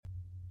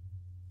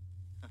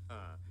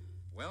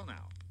Well,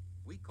 now,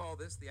 we call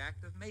this the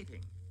act of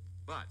mating.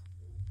 But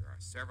there are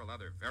several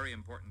other very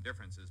important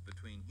differences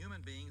between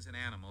human beings and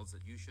animals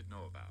that you should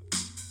know about.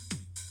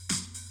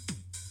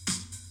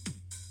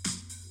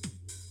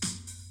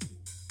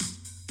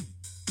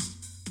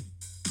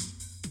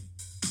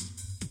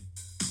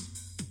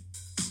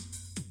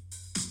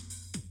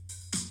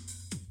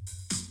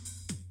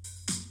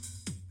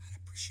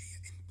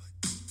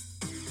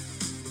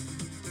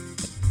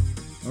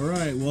 All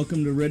right,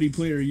 welcome to Ready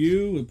Player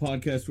U, a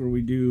podcast where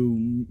we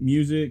do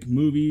music,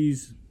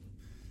 movies,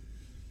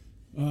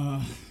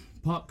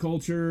 pop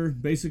culture,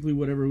 basically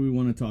whatever we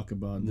want to talk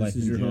about. This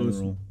is your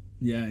host.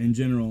 Yeah, in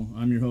general.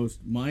 I'm your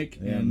host, Mike,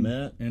 and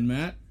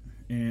Matt.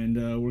 And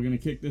we're going to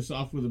kick this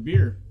off with a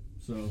beer.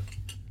 So,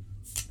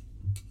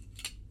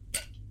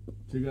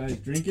 two guys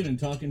drinking and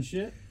talking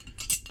shit.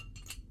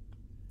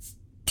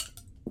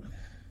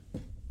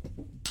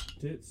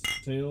 Tits,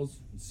 tails,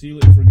 seal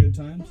it for good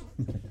times.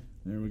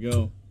 There we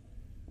go.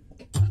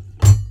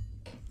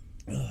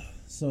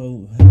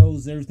 So,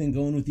 how's everything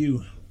going with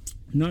you?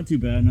 Not too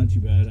bad, not too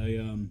bad. I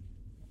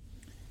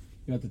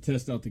got to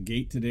test out the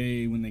gate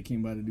today when they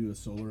came by to do a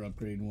solar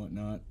upgrade and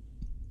whatnot.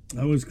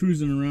 I was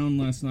cruising around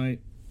last night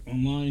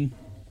online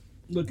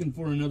looking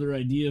for another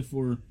idea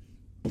for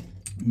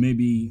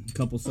maybe a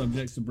couple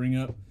subjects to bring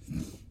up.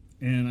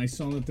 And I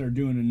saw that they're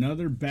doing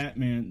another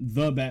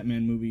the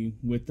Batman movie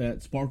with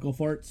that Sparkle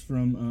Farts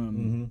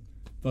from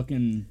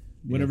fucking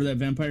whatever that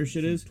vampire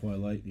shit is.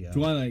 Twilight,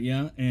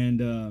 yeah.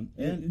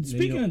 And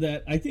speaking of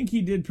that, I think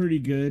he did pretty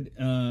good,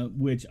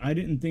 which I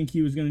didn't think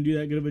he was going to do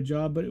that good of a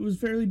job, but it was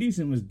fairly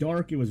decent. It was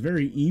dark. It was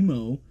very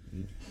emo,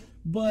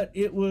 but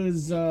it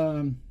was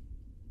good.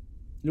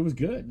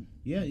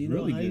 Yeah,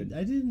 really good.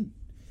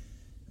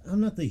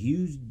 I'm not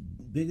the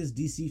biggest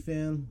DC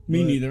fan.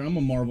 Me neither. I'm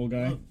a Marvel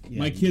guy.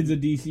 My kid's a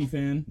DC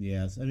fan.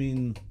 Yes, I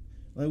mean,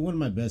 like one of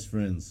my best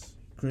friends,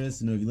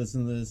 Chris, if you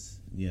listen to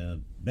this, yeah,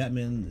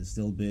 Batman is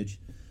still a bitch.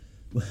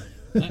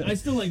 I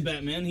still like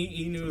Batman.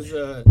 He knows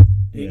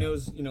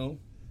knows,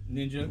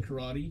 ninja,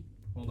 karate.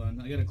 Hold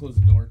on, I gotta close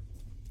the door.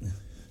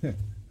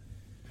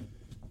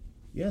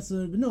 Yeah,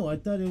 but no, I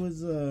thought it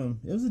was a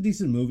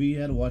decent movie.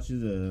 I had to watch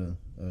it a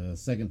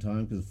second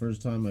time because the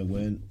first time I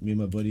went, me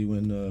and my buddy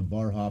went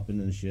bar hopping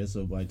and shit.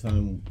 So by the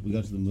time we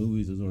got to the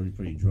movies, I was already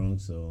pretty drunk.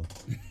 So,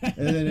 and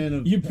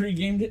then you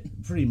pre-gamed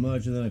it pretty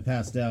much, and then I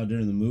passed out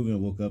during the movie and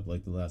I woke up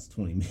like the last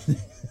 20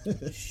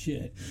 minutes.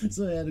 Shit.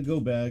 So I had to go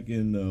back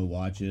and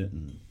watch it.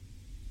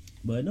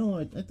 But no,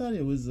 I thought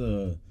it was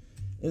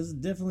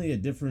definitely a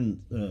different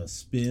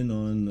spin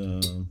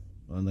on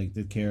like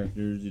the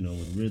characters,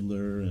 with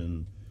Riddler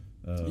and.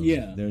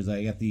 There's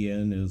like at the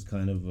end it was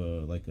kind of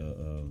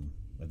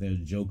I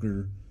think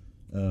Joker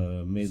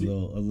made a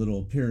little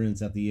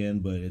appearance at the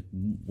end, but it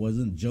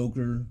wasn't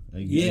Joker.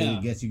 I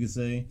guess you could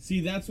say.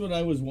 See, that's what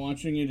I was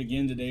watching it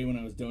again today when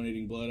I was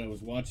donating blood. I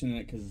was watching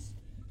it because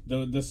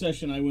the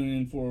session I went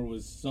in for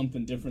was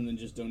something different than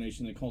just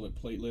donation. They called it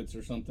platelets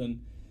or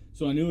something.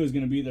 So I knew I was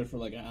going to be there for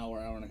like an hour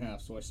and a half.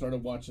 So I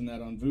started watching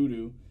that on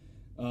Vudu.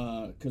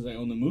 Because I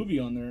own the movie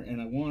on there, and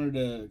I wanted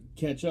to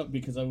catch up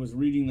because I was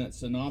reading that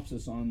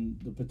synopsis on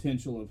the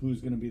potential of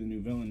who's going to be the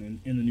new villain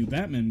in the new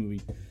Batman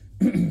movie.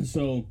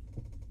 So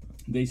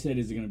they said,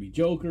 is it going to be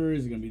Joker?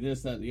 Is it going to be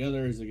this, that, the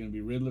other? Is it going to be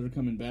Riddler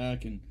coming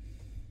back? And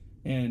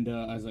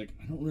I was like,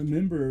 I don't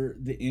remember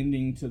the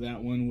ending to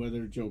that one,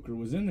 whether Joker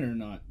was in there or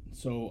not.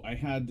 So I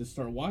had to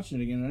start watching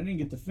it again, and I didn't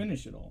get to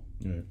finish it all.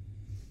 Right.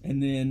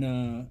 And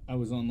then I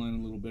was online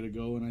a little bit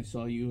ago, and I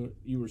saw you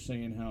were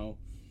saying how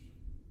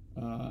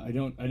I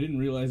didn't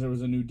realize there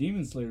was a new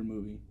Demon Slayer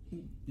movie,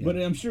 but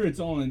I'm sure it's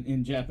all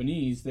in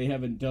Japanese. They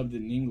haven't dubbed it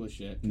in English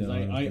yet. Because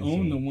I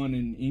own the one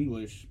in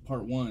English,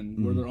 part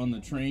one, where they're on the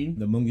train.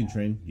 The Mugen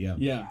Train, yeah.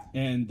 Yeah,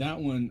 and that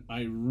one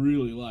I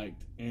really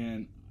liked,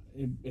 and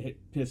it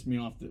pissed me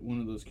off that one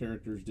of those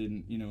characters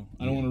didn't,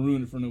 I don't want to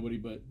ruin it for nobody,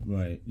 but...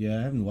 Right, yeah,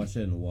 I haven't watched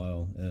that in a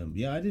while.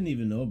 I didn't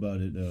even know about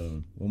it.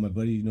 Well, my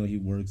buddy, he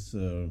works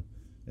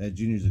at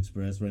Junior's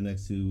Express right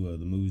next to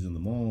the movies in the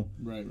mall.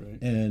 Right.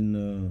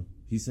 And...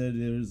 he said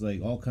there's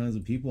like all kinds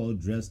of people all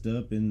dressed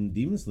up in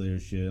Demon Slayer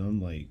shit.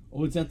 I'm like,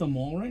 oh, it's at the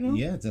mall right now?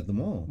 Yeah, it's at the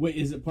mall. Wait,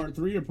 is it part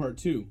 3 or part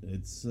 2?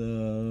 It's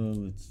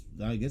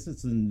I guess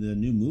it's in the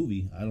new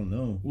movie. I don't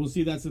know. Well,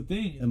 see, that's the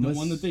thing. The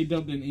one that they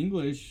dubbed in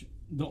English,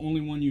 the only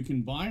one you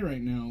can buy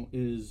right now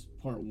is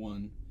part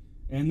 1,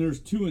 and there's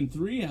 2 and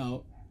 3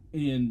 out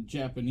in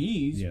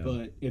Japanese. Yeah.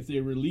 But if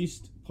they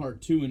released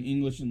part 2 in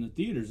English in the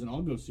theaters, then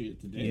I'll go see it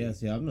today. Yeah,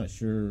 see, I'm not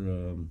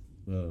sure.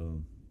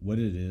 What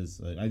it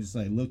is. I just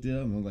looked it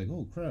up and I'm like,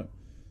 oh crap,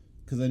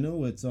 because I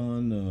know it's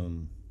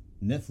on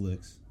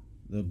Netflix,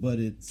 but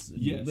it's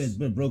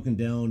been broken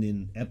down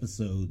in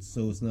episodes,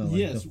 so it's not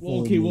like the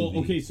full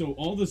movie. So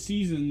all the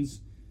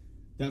seasons,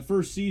 that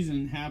first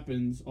season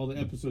happens, all the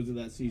episodes of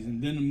that season,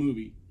 then a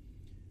movie,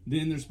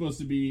 then there's supposed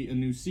to be a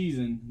new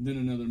season, then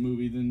another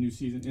movie, then a new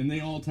season, and they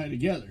all tie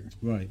together.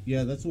 Right.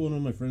 Yeah, that's what one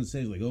of my friends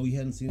says. Like, oh, you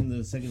hadn't seen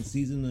the second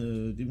season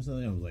of Demon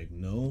Slayer? I was like,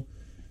 no.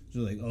 So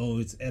like, oh,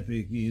 it's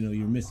epic. You know,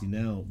 you're missing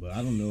out. But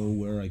I don't know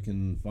where I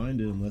can find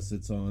it unless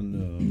it's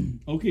on.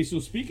 Okay, so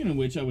speaking of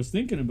which, I was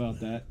thinking about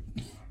that.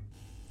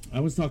 I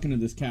was talking to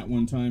this cat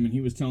one time, and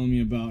he was telling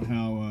me about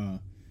how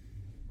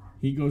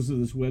he goes to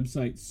this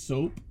website,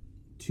 Soap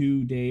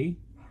Today,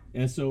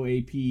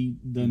 SOAP,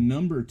 the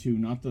number 2,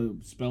 not the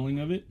spelling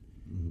of it,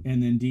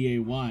 and then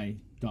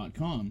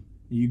DAY.com.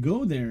 You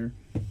go there,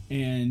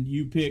 and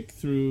you pick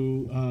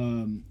through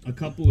a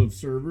couple of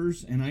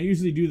servers, and I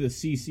usually do the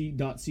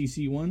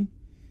 .cc one,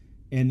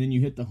 and then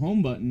you hit the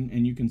home button,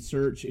 and you can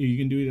search. You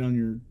can do it on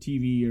your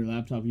TV or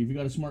laptop. If you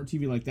got a smart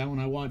TV like that one,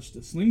 I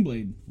watched Sling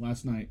Blade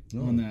last night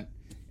on that,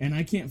 and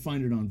I can't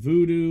find it on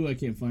Vudu. I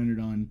can't find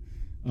it on.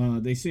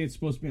 They say it's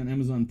supposed to be on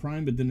Amazon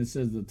Prime, but then it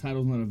says the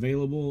title's not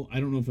available. I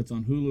don't know if it's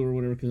on Hulu or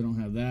whatever because I don't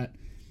have that.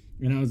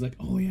 And I was like,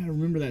 oh yeah, I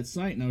remember that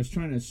site, and I was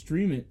trying to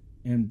stream it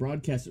and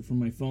broadcast it from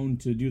my phone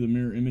to do the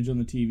mirror image on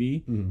the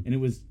TV, and it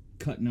was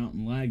cutting out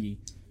and laggy.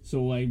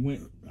 So I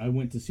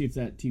went to see if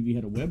that TV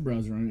had a web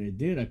browser on it. It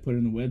did. I put it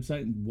in the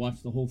website and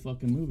watched the whole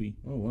fucking movie.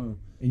 Oh wow!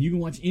 And you can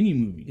watch any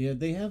movie. Yeah,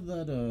 they have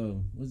that.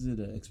 Was it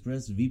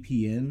Express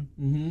VPN?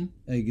 Mm-hmm.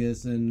 I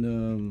guess,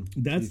 and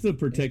that's to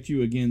protect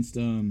you against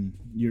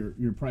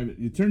your private.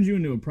 It turns you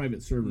into a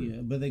private server.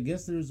 Yeah, but I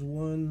guess there's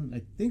one.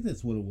 I think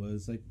that's what it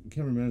was. I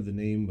can't remember the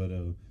name, but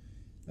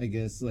I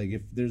guess like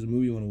if there's a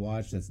movie you want to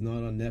watch that's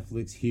not on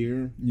Netflix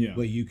here,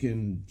 but you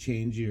can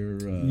change your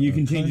you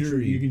can change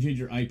country,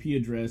 your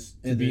IP address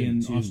to be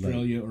in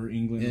Australia or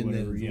England or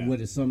whatever. Yeah, what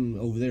is some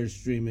over there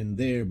streaming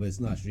there, but it's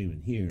not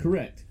streaming here.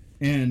 Correct.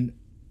 And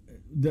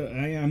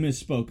I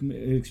misspoke.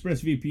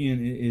 ExpressVPN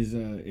is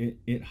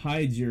it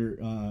hides your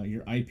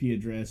IP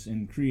address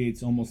and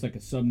creates almost like a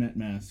subnet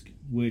mask,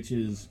 which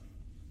is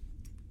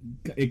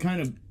it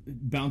kind of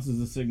bounces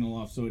the signal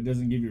off, so it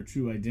doesn't give your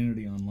true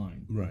identity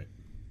online. Right.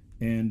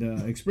 And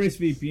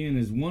ExpressVPN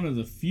is one of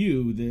the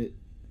few that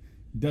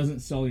doesn't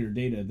sell your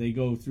data. They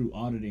go through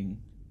auditing,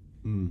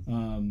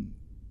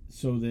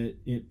 so that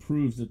it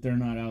proves that they're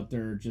not out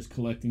there just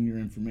collecting your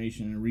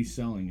information and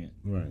reselling it.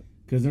 Right.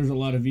 Because there's a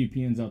lot of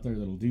VPNs out there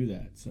that'll do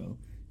that. So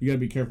you got to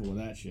be careful with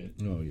that shit.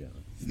 Oh yeah.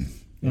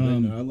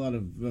 And then, a lot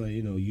of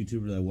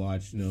YouTubers I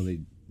watch,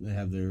 they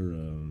have their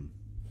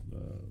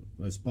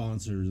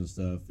sponsors and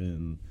stuff,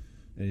 and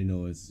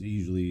it's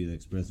usually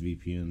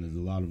ExpressVPN. There's a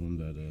lot of them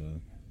that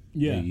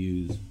they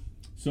use.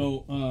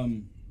 So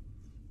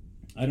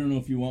I don't know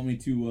if you want me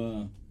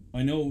to.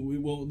 I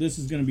know this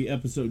is going to be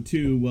episode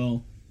 2.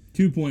 Well,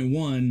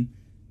 2.1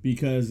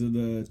 because of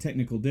the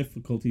technical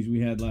difficulties we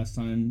had last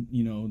time.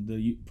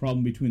 The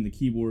problem between the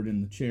keyboard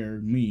and the chair.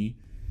 Me,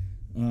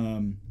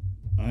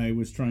 I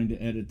was trying to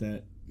edit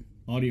that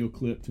audio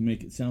clip to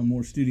make it sound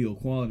more studio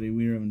quality.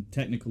 We were having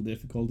technical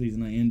difficulties,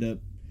 and I end up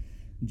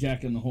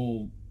jacking the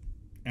whole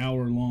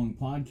hour-long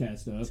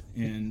podcast up,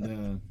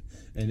 and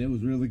and it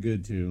was really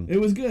good too. It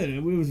was good.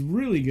 It was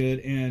really good,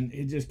 and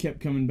it just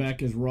kept coming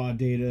back as raw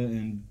data,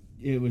 and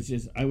it was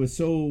just I was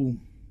so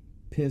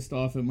pissed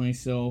off at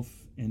myself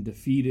and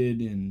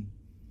defeated,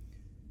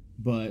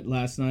 but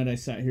last night I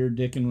sat here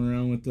dicking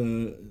around with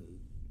the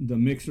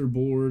mixer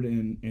board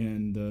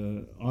and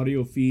the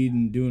audio feed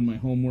and doing my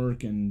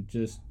homework and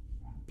just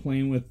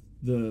playing with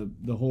the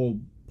whole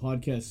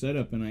podcast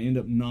setup, and I end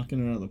up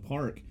knocking it out of the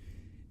park.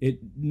 It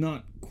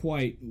not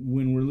quite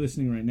when we're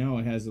listening right now.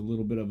 It has a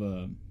little bit of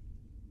a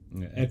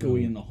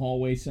echoey in the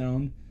hallway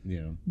sound.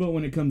 Yeah. But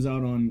when it comes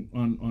out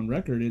on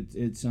record,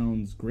 it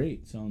sounds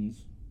great.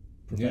 Sounds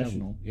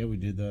professional. Yeah, we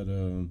did that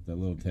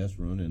little test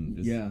run, and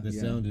it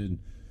sounded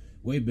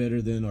way better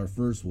than our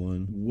first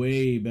one.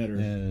 Way better.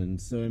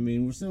 And so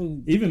we're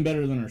still even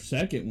better than our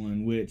second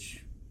one,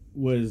 which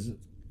was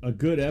a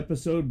good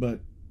episode, but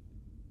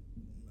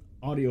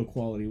audio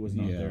quality was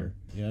not there.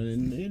 Yeah,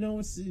 and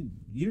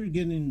you're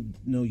getting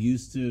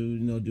used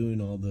to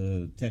doing all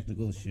the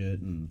technical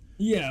shit, and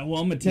well,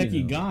 I'm a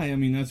techie guy.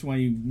 That's why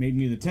you made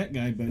me the tech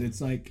guy. But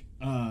it's like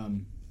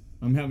I'm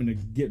having to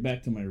get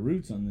back to my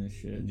roots on this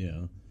shit.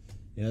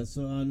 Yeah.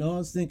 So I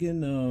was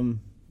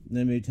thinking,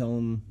 maybe tell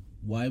them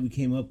why we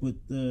came up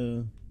with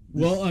the.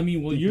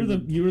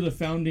 You were the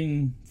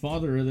founding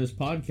father of this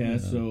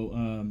podcast,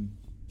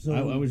 So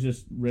I was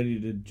just ready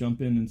to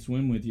jump in and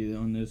swim with you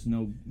on this.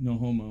 No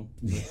homo.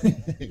 But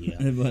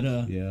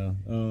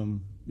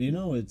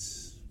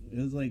it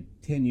was like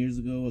 10 years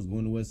ago. I was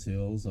going to West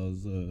Hills. I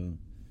was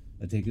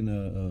taking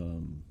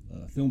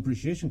a film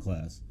appreciation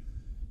class,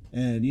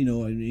 and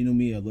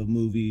me, I love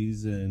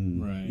movies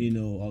and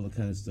all the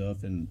kind of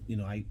stuff, and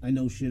I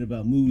know shit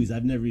about movies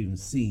I've never even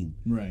seen.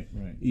 Right.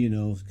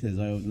 Because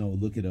I don't know,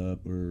 look it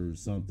up or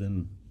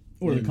something.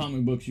 Or the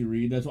comic books you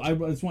read. That's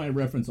why I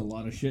reference a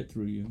lot of shit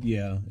through you.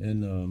 Yeah,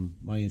 and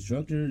my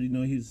instructor,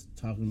 he's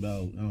talking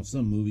about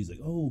some movies,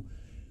 like, oh,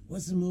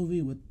 what's the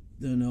movie with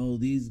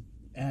these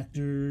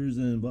actors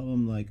and blah blah.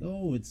 I'm like,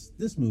 oh, it's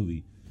this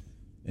movie,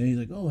 and he's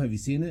like, oh, have you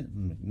seen it?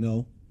 I'm like,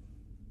 no,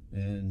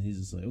 and he's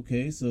just like,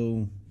 okay.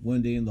 So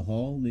one day in the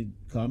hall, they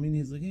caught me, and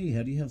he's like, hey,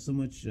 how do you have so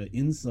much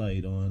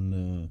insight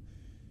on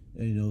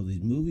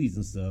these movies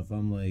and stuff?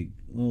 I'm like,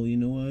 well, you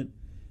know what?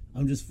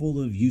 I'm just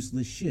full of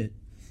useless shit.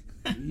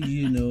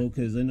 you know,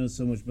 because I know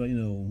so much about, you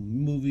know,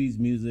 movies,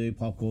 music,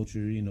 pop culture,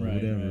 you know, Right,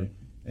 whatever. right.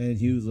 And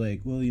he was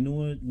like, well, you know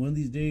what? One of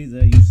these days,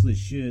 that useless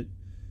shit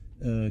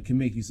can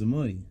make you some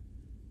money.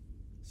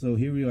 So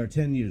here we are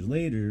 10 years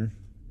later,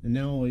 and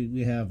now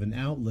we have an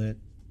outlet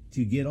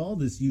to get all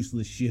this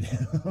useless shit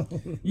out.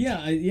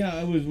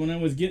 I was when I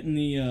was getting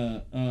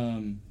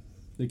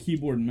the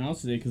keyboard and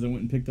mouse today because I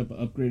went and picked up an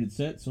upgraded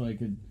set so I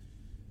could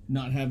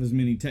not have as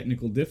many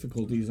technical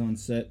difficulties on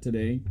set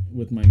today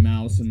with my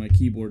mouse and my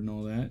keyboard and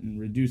all that, and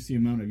reduce the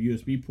amount of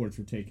USB ports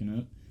we're taking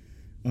up.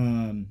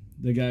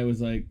 The guy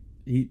was like,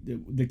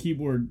 the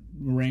keyboard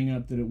rang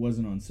up that it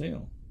wasn't on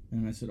sale,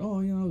 and I said, oh,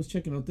 you know, I was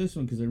checking out this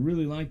one because I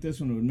really like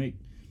this one. It would make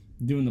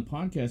doing the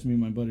podcast me and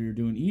my buddy are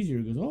doing easier.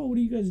 He goes, oh, what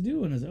are you guys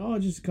doing? I said, oh,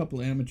 just a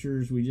couple of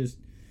amateurs. We just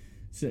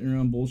sitting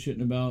around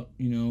bullshitting about,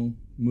 you know,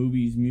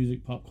 movies,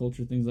 music, pop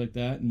culture, things like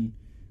that. And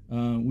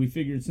we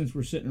figured since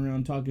we're sitting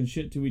around talking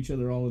shit to each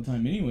other all the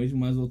time anyways, we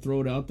might as well throw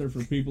it out there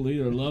for people to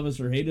either love us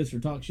or hate us or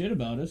talk shit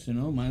about us, you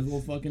know. Might as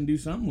well fucking do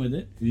something with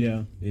it.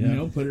 Yeah. You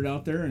know, put it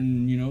out there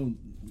and, you know,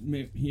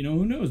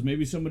 who knows?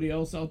 Maybe somebody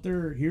else out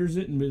there hears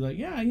it and be like,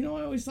 yeah, you know,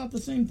 I always thought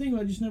the same thing, but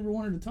I just never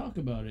wanted to talk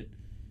about it.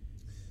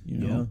 You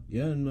know?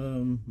 Yeah,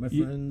 and my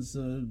friends,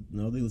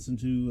 they listened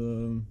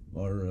to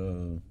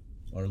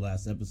our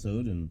last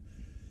episode, and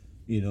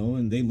you know,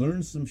 and they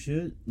learned some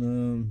shit,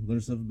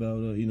 learned stuff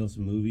about you know,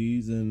 some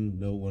movies, and you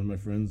know, one of my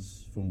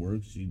friends from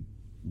work, she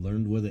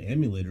learned what the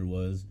emulator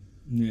was.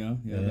 Yeah,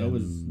 that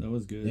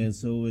was good. And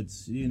so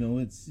it's, you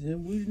know,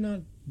 we're not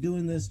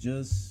doing this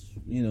just,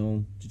 you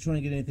know, to try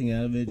and get anything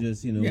out of it.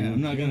 Just, you know, yeah,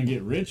 I'm not gonna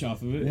get rich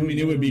off of it. I mean,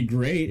 it would be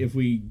great if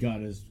we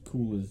got as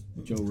cool as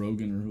Joe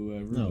Rogan or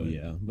whoever. Oh,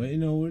 yeah, but you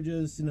know, we're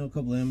just, you know, a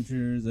couple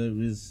amateurs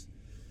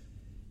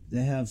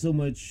that have so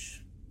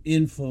much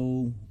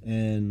info,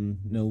 and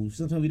you know,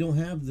 sometimes we don't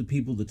have the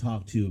people to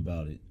talk to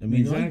about it. I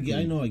mean, exactly.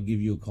 I know I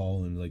give you a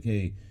call and like,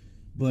 hey.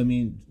 But I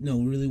mean, no,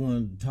 we really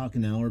want to talk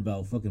an hour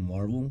about fucking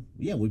Marvel?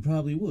 Yeah, we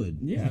probably would.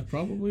 Yeah,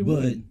 probably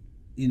but, would.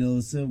 You know,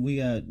 so we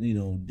got, you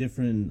know,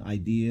 different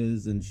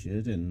ideas and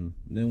shit, and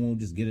then we'll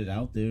just get it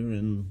out there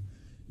and,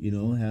 you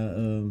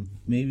know,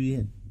 maybe,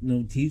 you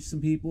know, teach some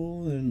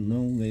people and, you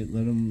know,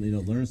 let them, you know,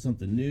 learn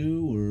something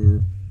new,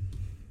 or,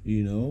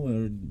 you know,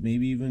 or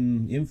maybe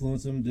even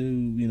influence them to,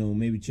 you know,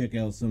 maybe check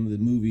out some of the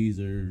movies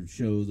or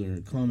shows or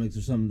comics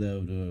or something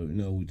that, you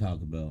know, we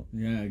talk about.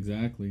 Yeah,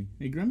 exactly.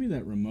 Hey, grab me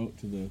that remote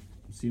to the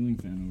ceiling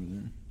fan over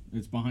there.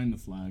 It's behind the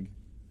flag.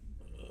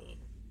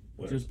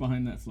 Just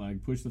behind that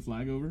flag. Push the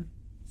flag over.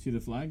 See the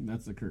flag?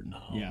 That's the curtain.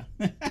 Oh. Yeah.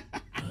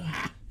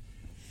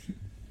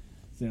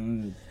 So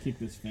I'm going to kick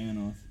this fan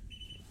off.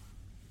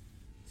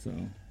 So,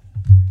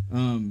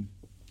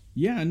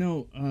 yeah,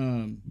 no,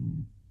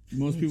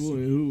 most people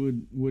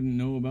who wouldn't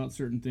know about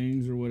certain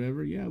things or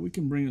whatever, yeah, we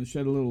can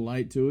shed a little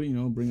light to it, you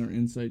know, bring our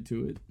insight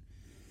to it.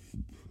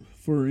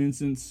 For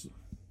instance,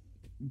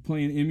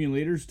 playing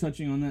emulators,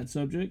 touching on that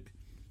subject,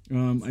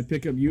 I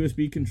pick up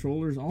USB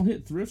controllers. I'll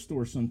hit thrift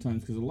stores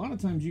sometimes because a lot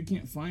of times you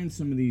can't find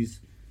some of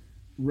these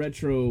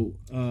retro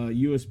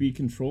USB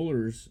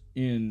controllers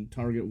in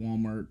Target,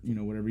 Walmart, you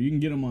know, whatever. You can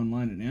get them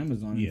online at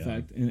Amazon. Yeah. In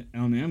fact,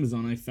 on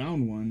Amazon, I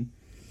found one.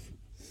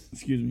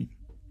 Excuse me.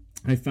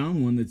 I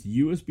found one that's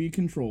USB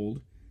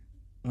controlled,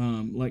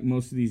 like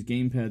most of these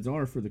gamepads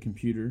are for the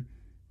computer,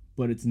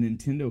 but it's a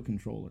Nintendo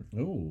controller.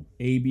 Oh.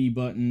 AB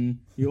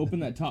button. You open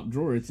that top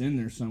drawer, it's in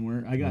there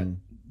somewhere. I got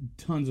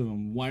tons of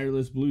them.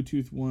 Wireless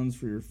Bluetooth ones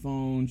for your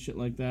phone, shit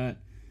like that.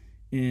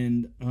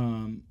 And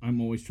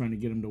I'm always trying to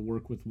get them to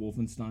work with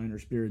Wolfenstein or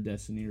Spirit of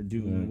Destiny or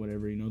Doom or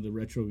whatever, you know, the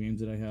retro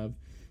games that I have.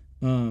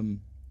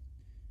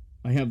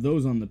 I have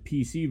those on the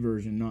PC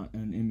version, not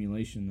an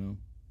emulation, though.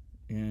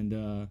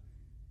 And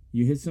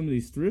you hit some of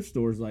these thrift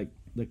stores, like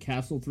the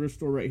Castle thrift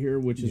store right here,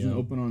 which isn't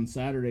open on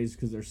Saturdays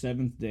because they're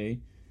 7th day,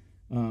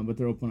 but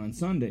they're open on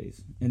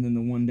Sundays. And then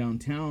the one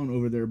downtown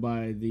over there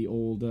by the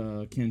old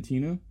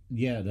cantina.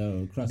 Yeah,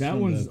 that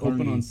one's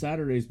open on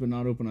Saturdays, but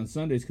not open on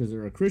Sundays because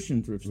they're a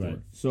Christian thrift store. Right.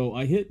 So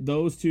I hit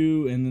those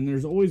two, and then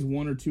there's always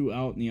one or two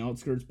out in the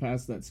outskirts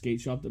past that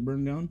skate shop that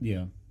burned down.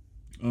 Yeah.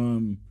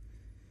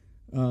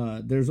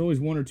 There's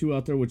always one or two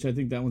out there, which I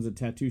think that one's a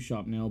tattoo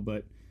shop now,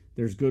 but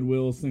there's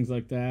Goodwills, things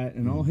like that.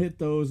 And I'll hit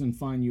those and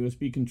find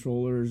USB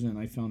controllers, and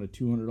I found a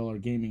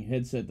 $200 gaming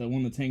headset, that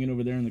one that's hanging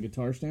over there in the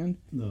guitar stand.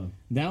 No.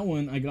 That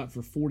one I got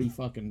for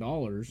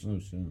 $40. Oh,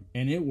 shit.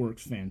 And it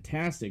works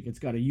fantastic. It's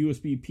got a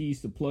USB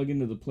piece to plug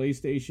into the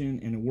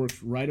PlayStation, and it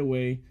works right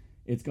away.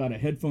 It's got a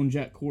headphone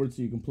jack cord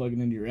so you can plug it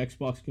into your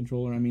Xbox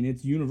controller. I mean,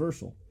 it's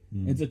universal.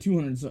 It's a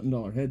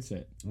 $200-something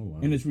headset. Oh, wow.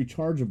 And it's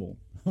rechargeable.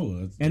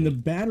 Oh, that's and the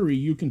battery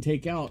you can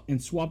take out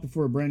and swap it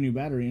for a brand new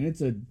battery, and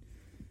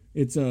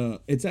it's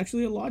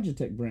actually a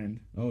Logitech brand.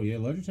 Oh yeah,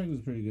 Logitech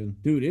is pretty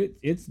good, dude.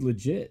 It's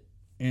legit,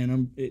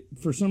 and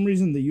for some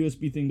reason the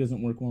USB thing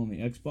doesn't work well on the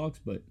Xbox,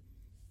 but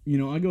you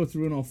know, I go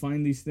through and I'll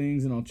find these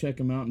things and I'll check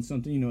them out, and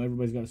something, you know,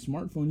 everybody's got a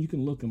smartphone, you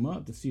can look them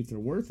up to see if they're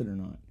worth it or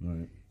not.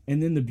 Right.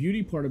 And then the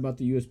beauty part about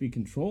the USB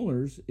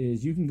controllers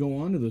is you can go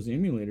onto those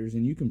emulators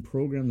and you can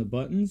program the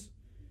buttons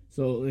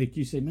So, like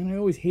you say, man, I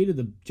always hated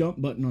the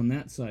jump button on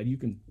that side. You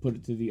can put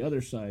it to the other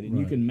side, and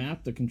you Right. can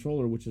map the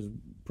controller, which is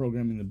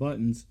programming the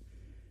buttons,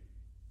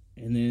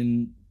 and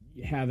then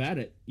have at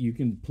it. You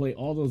can play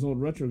all those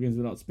old retro games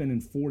without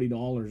spending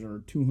 $40 or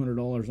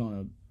 $200 on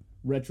a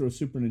retro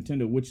Super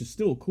Nintendo, which is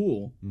still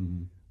cool.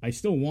 Mm-hmm. I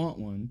still want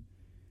one,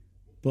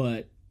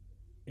 but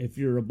if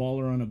you're a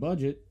baller on a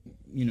budget,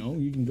 you know,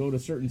 you can go to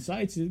certain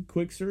sites,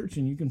 quick search,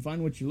 and you can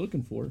find what you're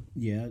looking for.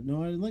 Yeah,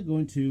 no, I like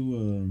going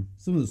to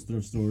some of the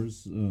thrift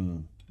stores.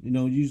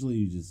 Usually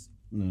you just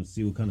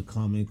see what kind of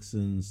comics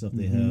and stuff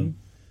they have.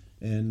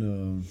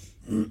 And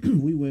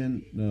we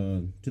went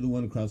to the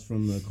one across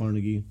from the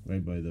Carnegie,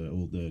 right by the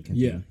old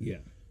canteen. Yeah.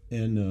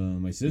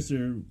 And my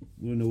sister,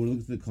 we're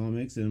looking at the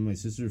comics, and my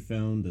sister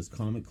found this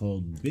comic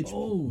called Bitch.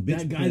 Oh, Bitch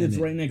that guy Planet.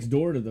 that's right next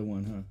door to the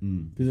one, huh?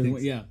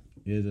 Thanks. Yeah.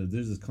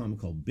 There's this comic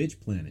called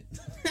Bitch Planet.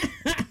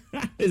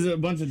 Is it a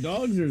bunch of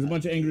dogs or is it a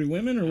bunch of angry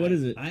women or what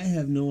is it? I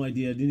have no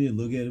idea. I didn't even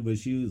look at it, but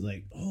she was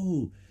like,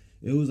 "Oh,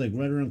 it was like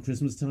right around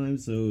Christmas time,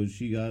 so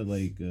she got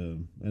like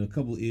a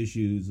couple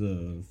issues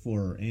for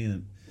her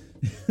aunt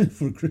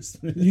for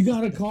Christmas." You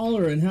gotta call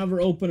her and have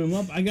her open them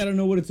up. I gotta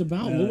know what it's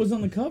about. What was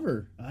on the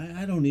cover?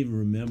 I don't even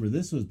remember.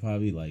 This was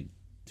probably like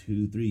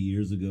 2-3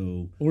 years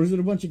ago. Or is it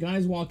a bunch of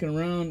guys walking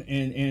around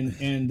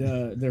and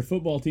their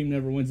football team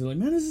never wins? They're like,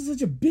 man, this is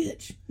such a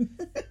bitch.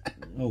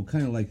 Oh,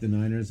 kind of like the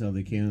Niners, how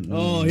they can't.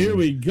 Oh, here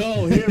we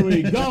go.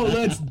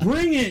 Let's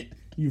bring it,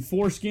 you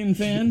foreskin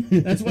fan.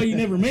 That's why you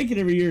never make it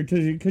every year,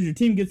 because your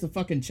team gets a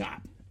fucking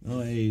chop.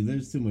 Oh, hey,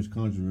 there's too much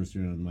controversy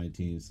on my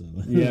team, so.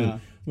 Yeah.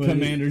 But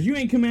Commanders. You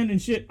ain't commanding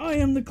shit. I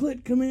am the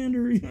clit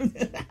commander.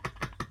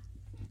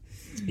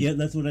 Yeah,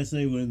 that's what I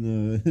say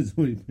when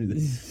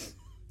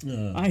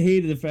I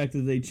hated the fact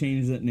that they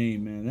changed that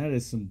name, man. That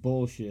is some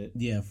bullshit.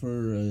 yeah,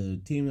 for a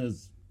team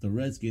that's the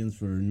Redskins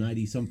for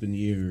 90-something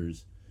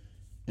years,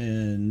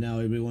 and now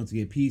everybody wants to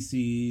get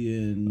PC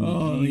and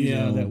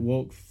That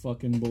woke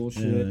fucking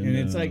bullshit. And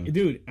it's like,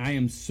 dude, I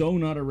am so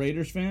not a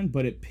Raiders fan,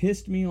 but it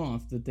pissed me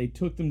off that they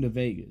took them to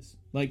Vegas.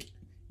 Like,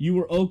 you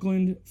were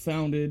Oakland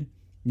founded,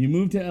 you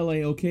moved to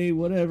LA, okay,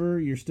 whatever,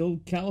 you're still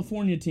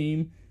California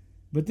team,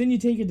 but then you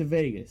take it to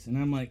Vegas, and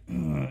I'm like,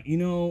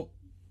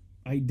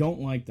 I don't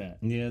like that.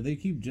 Yeah, they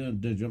keep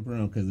jump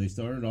around because they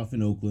started off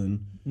in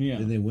Oakland. Yeah.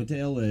 Then they went to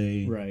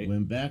L.A. Right.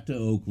 Went back to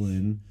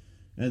Oakland.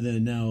 And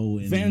then now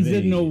in Fans Vegas.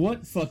 didn't know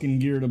what fucking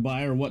gear to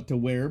buy or what to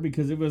wear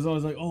because it was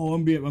always like, oh,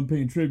 I'm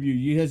paying tribute.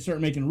 You had to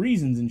start making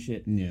reasons and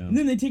shit. Yeah. And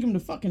then they take them to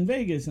fucking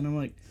Vegas, and I'm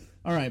like,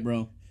 all right,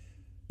 bro.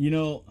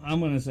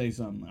 I'm gonna say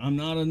something. I'm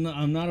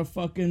not a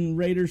fucking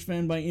Raiders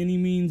fan by any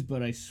means,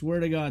 but I swear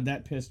to God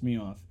that pissed me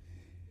off.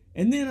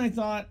 And then I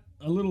thought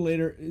a little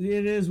later,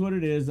 it is what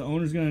it is. The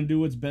owner's gonna do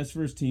what's best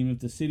for his team. If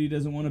the city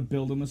doesn't want to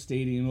build him a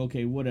stadium,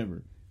 okay,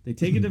 whatever. They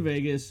take it to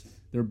Vegas.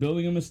 They're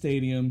building him a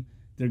stadium.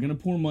 They're gonna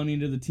pour money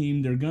into the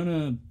team. They're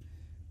gonna,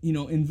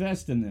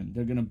 invest in them.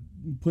 They're gonna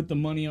put the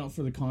money out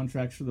for the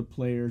contracts for the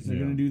players. They're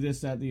gonna do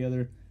this, that, the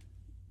other.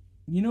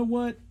 You know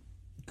what?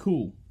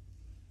 Cool.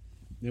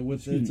 Yeah,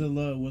 it's a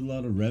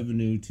lot of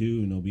revenue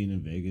too. Being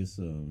in Vegas.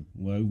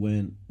 I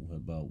went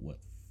about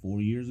 4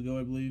 years ago,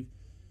 I believe,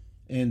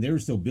 and they were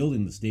still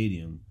building the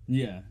stadium.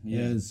 Yeah.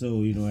 And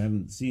so I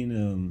haven't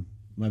seen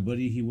my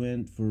buddy. He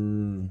went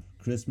for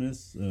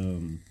Christmas.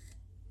 It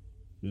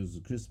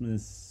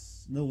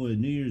was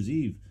New Year's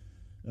Eve.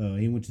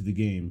 He went to the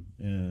game,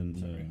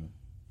 and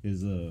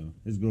his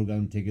girl got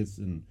him tickets,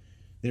 and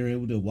they were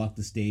able to walk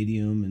the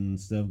stadium and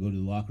stuff, go to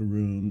the locker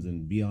rooms,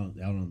 and be out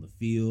on the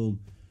field,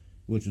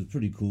 which was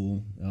pretty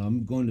cool.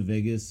 I'm going to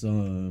Vegas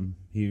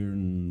here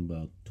in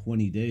about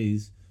 20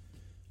 days,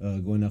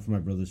 going out for my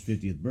brother's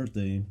 50th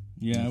birthday.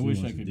 Yeah, I wish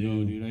I could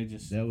go, dude.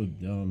 That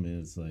would, man,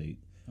 it's like...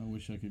 I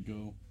wish I could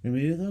go. I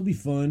mean, that'll be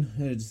fun.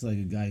 It's just like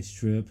a guy's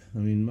trip. I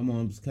mean, my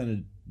mom's kind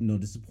of,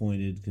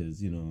 disappointed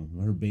because,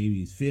 her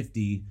baby's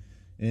 50,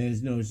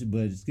 and, but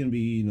it's going to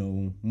be,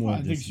 more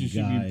I think she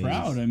should be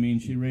proud. I mean,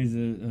 she raised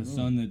a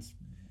son that's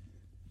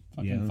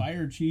fucking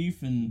fire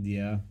chief, and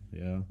yeah.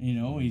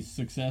 He's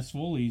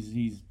successful.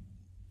 He's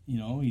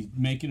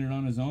making it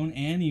on his own,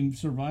 and he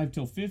survived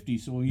till 50,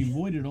 so he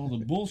avoided all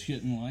the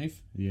bullshit in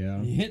life.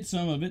 Yeah. He hit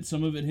some of it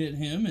hit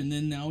him, and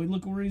then now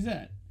look where he's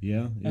at.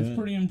 Yeah. That's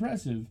pretty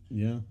impressive.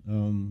 Yeah.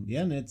 And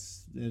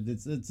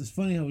it's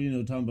funny how,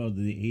 talking about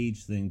the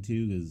age thing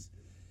too, because,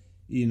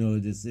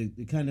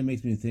 it kind of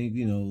makes me think,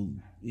 you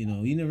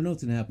never know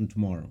what's going to happen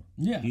tomorrow.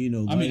 Yeah. I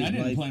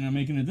didn't plan on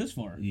making it this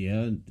far.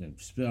 Yeah.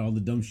 All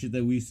the dumb shit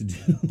that we used to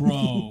do.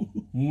 Bro,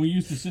 when we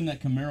used to send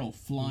that Camaro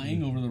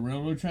flying over the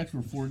railroad tracks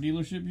where Ford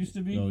dealership used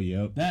to be. Oh,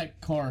 yep.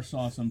 That car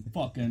saw some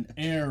fucking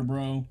air,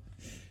 bro.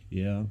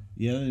 Yeah.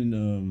 Yeah.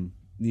 And,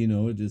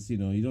 it just, you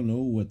don't know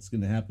what's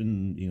going to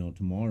happen,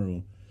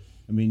 tomorrow.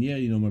 I mean, yeah,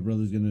 my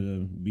brother's going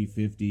to be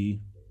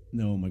 50.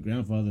 No, my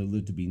grandfather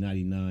lived to be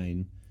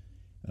 99.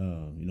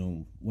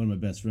 One of my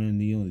best friends,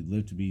 he only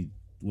lived to be,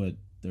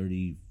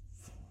 30,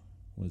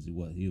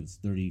 he was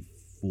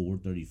 34,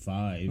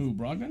 35. Who,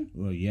 Brogdon?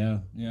 Well, yeah.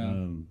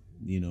 Yeah.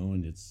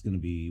 and it's gonna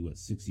be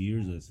 6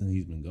 years since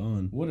he's been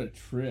gone. What a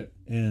trip!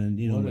 And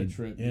What a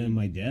trip, dude. and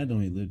my dad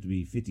only lived to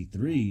be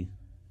 53.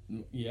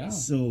 Yeah.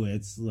 So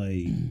it's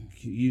like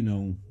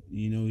you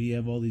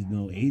have all these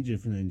age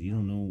difference, and you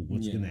don't know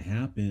what's Yeah. gonna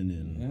happen,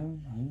 and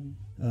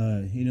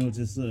Yeah.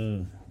 just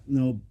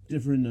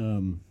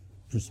different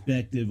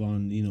perspective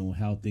on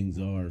how things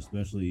are.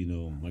 Especially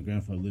my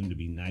grandfather lived to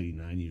be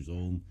 99 years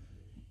old,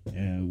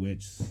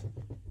 which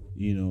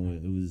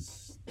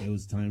it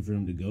was time for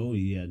him to go.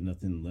 He had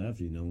nothing left.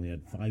 He only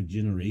had 5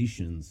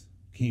 generations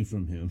came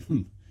from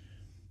him.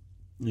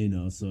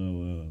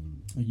 So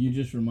You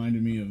just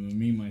reminded me of a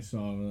meme I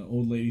saw. An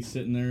old lady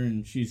sitting there,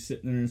 and she's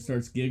sitting there and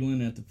starts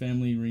giggling at the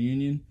family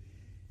reunion,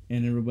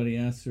 and everybody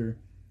asks her,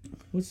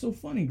 "What's so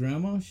funny,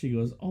 Grandma?" She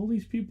goes, "All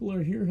these people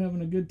are here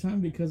having a good time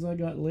because I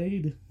got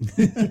laid."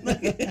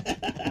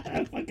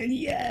 Fucking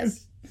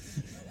yes!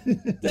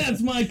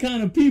 That's my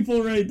kind of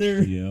people right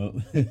there. yeah.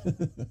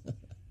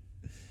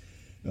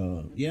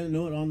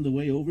 On the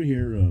way over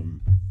here,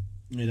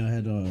 I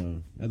had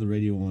the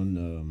radio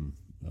on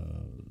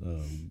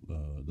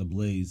the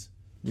Blaze.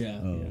 Yeah.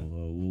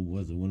 What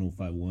was it,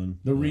 105.1?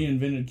 The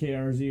reinvented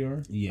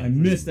KRZR. Yeah, I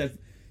pretty missed that.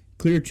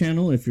 Clear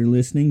Channel, if you're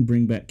listening,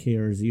 bring back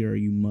KRZR,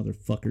 you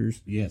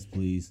motherfuckers. Yes,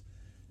 please.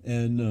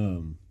 And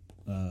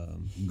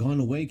Gone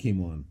Away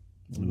came on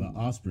about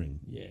Offspring.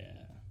 Yeah.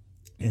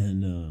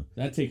 And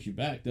That takes you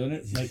back, doesn't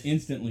it? Like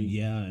instantly.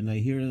 yeah, and I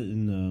hear it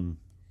in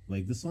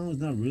the song is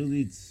not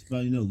really, it's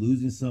about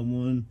losing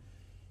someone,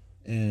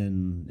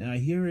 and I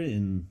hear it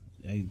and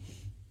I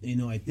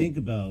think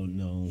about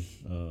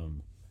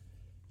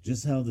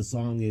just how the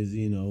song is,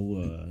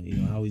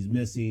 how he's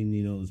missing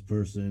this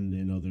person,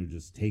 they're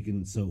just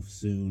taken so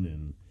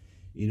soon,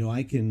 and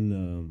I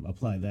can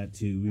apply that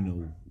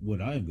to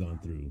what I've gone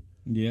through.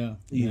 Yeah.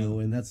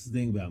 And that's the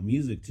thing about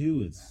music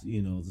too. It's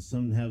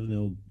some have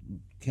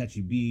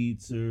catchy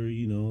beats or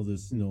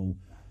this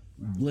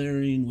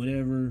blaring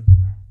whatever,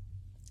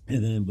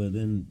 and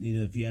then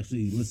if you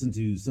actually listen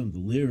to some of the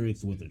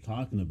lyrics, what they're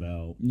talking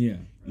about, Yeah.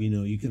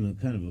 you can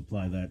kind of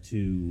apply that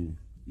to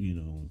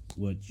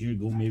what you're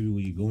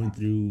going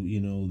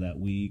through that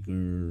week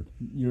or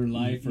Your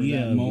life or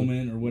Yeah, that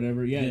moment or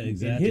whatever. Yeah,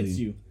 exactly. It hits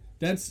you.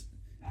 That's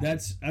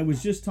I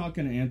was just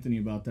talking to Anthony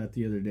about that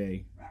the other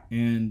day,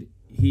 and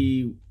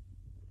he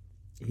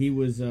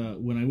was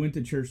when I went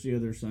to church the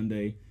other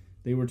Sunday,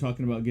 they were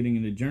talking about getting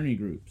into journey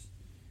groups,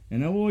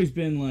 and I've always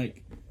been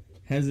like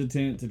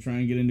hesitant to try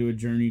and get into a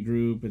journey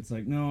group. It's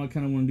like, no, I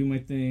kind of want to do my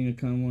thing. I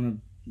kind of want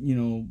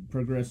to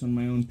progress on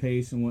my own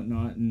pace and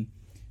whatnot. And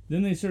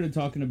then they started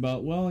talking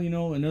about, well,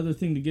 another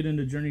thing to get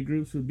into journey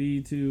groups would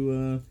be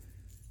to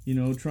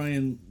try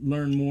and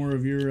learn more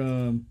of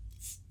your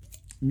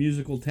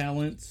musical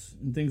talents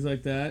and things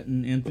like that.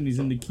 And Anthony's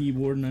into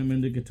keyboard and I'm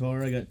into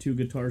guitar. I got 2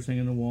 guitars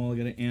hanging on the wall. I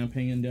got an amp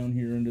hanging down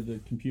here under the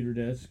computer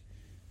desk.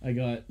 I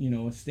got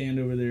a stand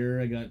over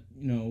there. I got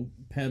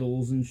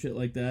pedals and shit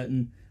like that.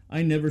 And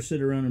I never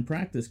sit around and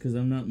practice because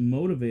I'm not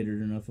motivated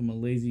enough. I'm a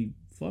lazy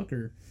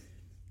fucker.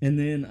 And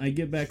then I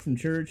get back from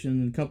church,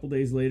 and a couple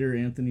days later,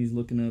 Anthony's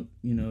looking up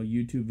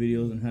YouTube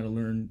videos on how to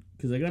learn,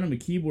 because I got him a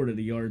keyboard at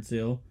a yard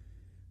sale.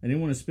 I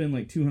didn't want to spend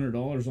like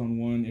 $200 on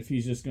one if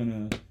he's just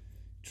gonna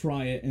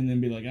try it and then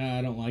be like,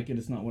 I don't like it.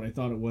 It's not what I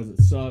thought it was.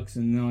 It sucks.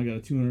 And now I got a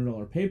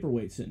 $200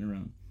 paperweight sitting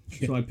around.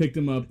 So I picked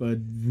him up a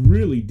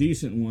really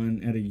decent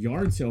one at a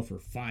yard sale for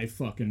 $5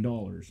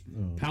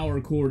 fucking.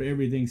 Power chord,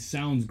 everything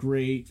sounds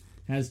great,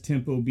 has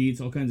tempo beats,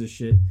 all kinds of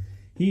shit.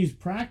 He's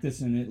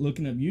practicing it,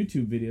 looking up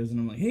YouTube videos, and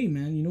I'm like, hey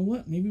man, you know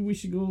what? Maybe we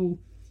should go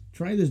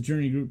try this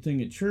journey group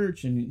thing at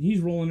church. And he's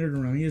rolling it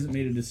around. He hasn't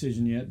made a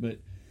decision yet, but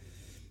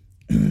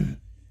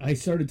I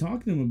started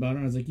talking to him about it.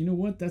 And I was like, you know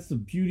what? That's the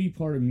beauty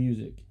part of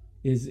music.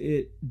 Is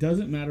it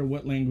doesn't matter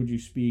what language you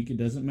speak. It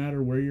doesn't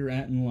matter where you're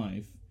at in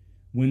life.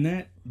 When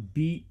that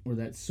beat or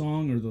that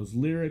song or those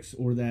lyrics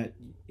or that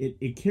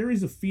it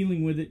carries a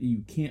feeling with it that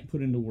you can't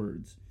put into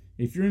words.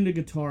 If you're into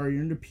guitar,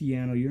 you're into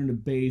piano, you're into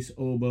bass,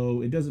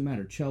 oboe, it doesn't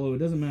matter. Cello, it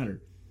doesn't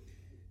matter.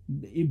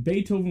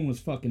 Beethoven was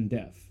fucking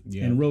deaf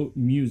and wrote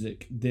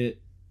music that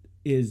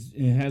has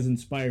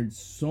inspired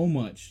so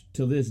much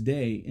to this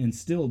day and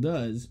still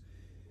does.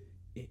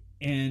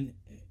 And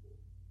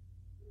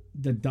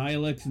the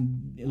dialects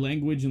and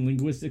language and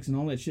linguistics and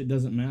all that shit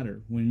doesn't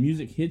matter. When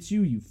music hits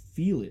you, you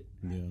feel it.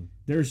 Yeah.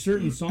 There are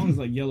certain songs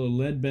like Yellow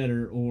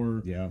Ledbetter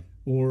or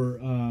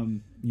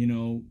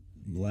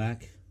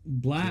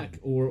Black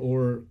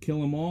or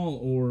Kill 'Em All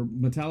or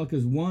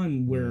Metallica's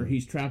One, where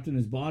he's trapped in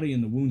his body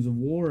in the wounds of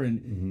war,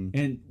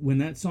 and when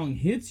that song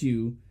hits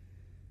you,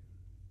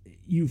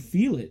 you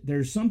feel it.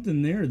 There's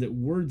something there that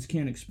words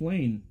can't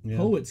explain. Yeah.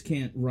 Poets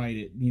can't write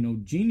it.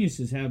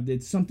 Geniuses have.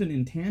 It's something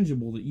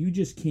intangible that you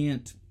just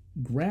can't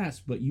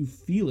grasp, but you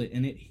feel it,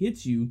 and it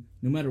hits you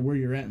no matter where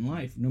you're at in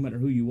life, no matter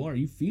who you are.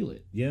 You feel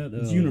it. Yeah,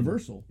 it's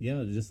universal.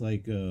 Yeah, just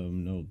like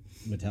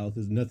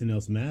Metallica's "Nothing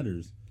Else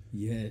Matters."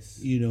 Yes.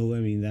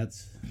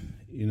 That's,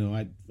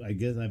 I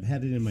guess I've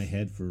had it in my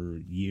head for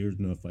years.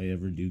 If I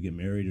ever do get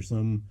married or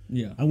something,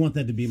 I want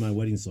that to be my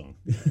wedding song.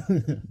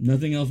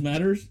 Nothing Else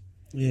Matters?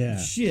 Yeah.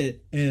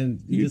 Shit.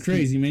 And You're just-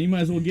 crazy, man. You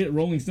might as well get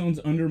Rolling Stones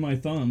Under My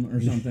Thumb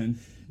or something.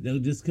 No,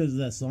 just because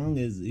that song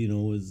is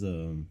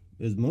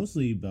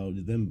mostly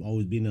about them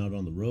always being out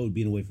on the road,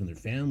 being away from their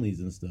families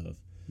and stuff.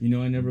 You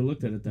know, I never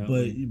looked at it that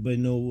way. But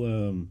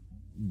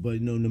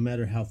no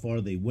matter how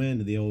far they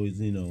went, they always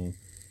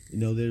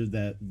there's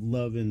that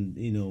love and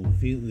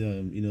feel.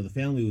 The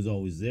family was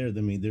always there. I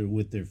mean, they're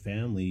with their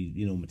family.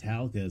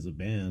 Metallica as a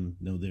band,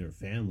 they're a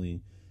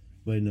family,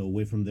 but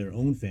away from their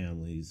own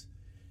families.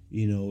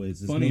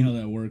 It's Funny how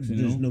that works.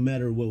 No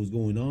matter what was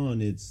going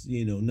on, it's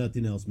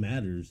nothing else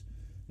matters.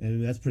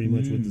 And that's pretty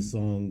much what the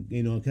song,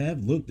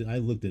 'cause I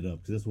looked it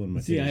up because that's one of my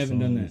See, favorite I haven't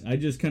done songs. that. I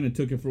just kind of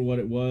took it for what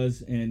it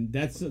was, and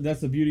that's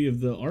the beauty of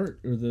the art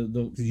or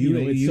the it's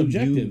You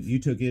subjective. You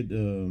took it.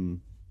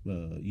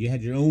 You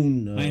had your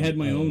own. I had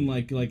my own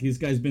like this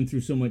guy's been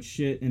through so much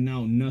shit, and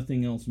now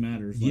nothing else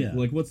matters.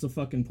 Like what's the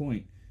fucking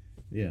point?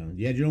 Yeah,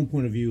 you had your own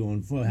point of view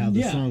on how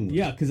the song was.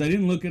 Yeah, because I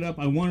didn't look it up.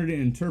 I wanted to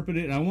interpret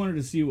it. I wanted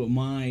to see what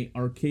my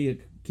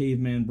archaic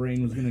caveman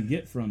brain was going to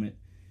get from it,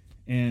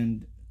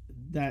 and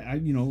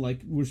that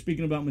like we're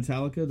speaking about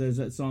Metallica. There's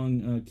that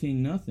song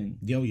King Nothing.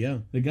 Oh yeah.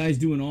 The guy's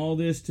doing all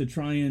this to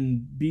try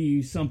and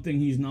be something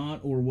he's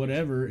not or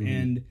whatever,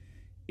 and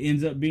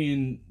ends up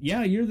being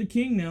you're the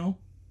king now.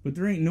 But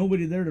there ain't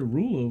nobody there to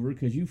rule over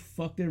because you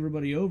fucked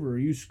everybody over, or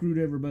you screwed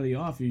everybody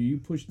off, or you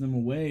pushed them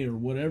away, or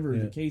whatever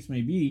the case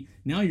may be.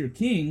 Now you're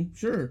king,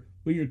 sure,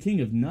 but you're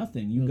king of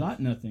nothing. You got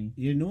nothing.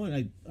 You know what?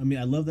 I mean,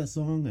 I love that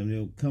song. I mean,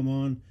 it'll come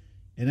on,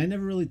 and I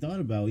never really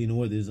thought about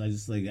what it is. I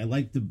just I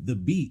like the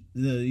beat,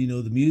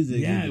 the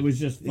music. Yeah, it was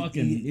just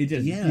fucking.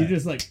 You're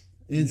just like,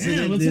 And so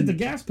let's hit the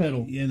gas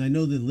pedal. Yeah, and I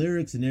know the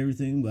lyrics and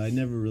everything, but I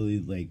never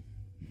really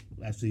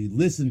actually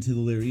listened to the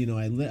lyrics.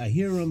 I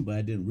hear them, but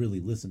I didn't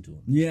really listen to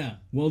them. Yeah,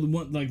 well,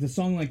 the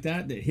song like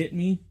that hit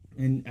me,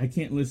 and I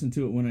can't listen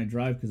to it when I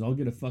drive because I'll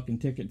get a fucking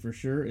ticket for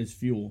sure. Is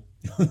Fuel.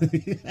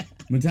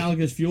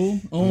 Metallica's Fuel.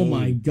 Oh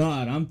my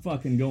god, I'm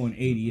fucking going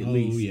 80 at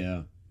least. Oh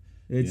yeah,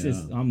 it's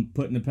just I'm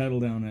putting the pedal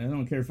down. I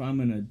don't care if I'm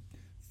in a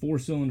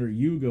 4-cylinder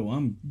Yugo.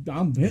 I'm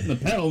hitting the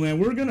pedal, man.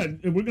 We're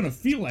gonna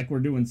feel like we're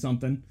doing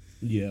something.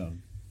 Yeah,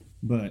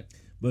 but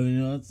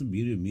that's the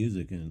beauty of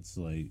music, and it's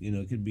like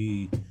it could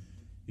be.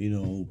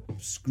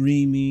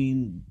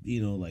 Screaming,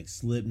 like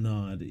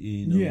Slipknot,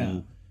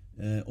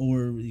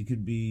 or it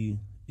could be,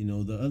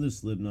 the other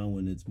Slipknot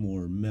when it's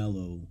more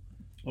mellow.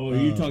 Oh, are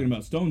you talking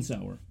about Stone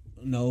Sour?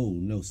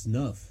 No,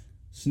 Snuff.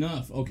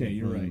 Snuff. Okay,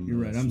 you're right.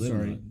 I'm Slipknot.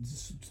 sorry.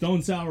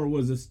 Stone Sour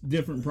was a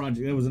different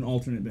project. That was an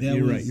alternate band.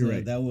 You're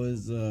right. That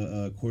was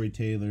Corey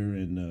Taylor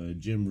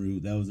and Jim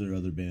Root. That was their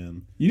other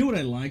band. You know what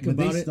I like But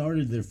about they it?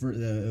 started their first.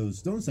 It was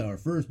Stone Sour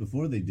first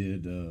before they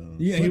did.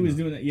 Yeah, he was Slipknot.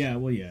 doing that. Yeah,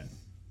 well, yeah.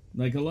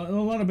 Like a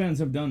lot of bands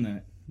have done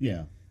that.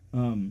 Yeah.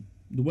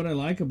 What I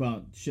like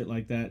about shit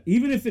like that,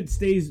 even if it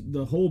stays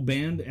the whole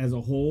band as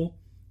a whole,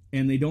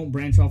 and they don't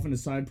branch off into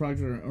side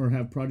projects or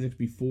have projects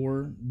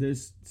before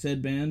this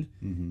said band,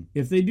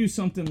 if they do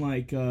something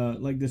like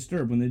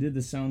Disturbed when they did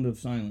The Sound of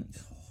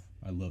Silence,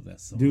 I love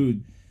that song,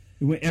 dude.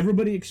 When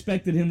everybody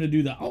expected him to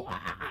do the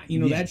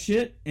that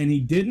shit, and he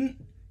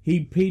didn't.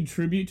 He paid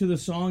tribute to the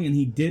song, and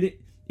he did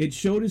it. It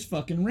showed his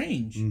fucking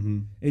range.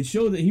 It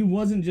showed that he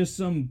wasn't just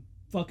some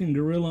fucking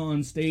gorilla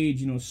on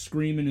stage,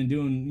 screaming and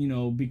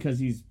doing, because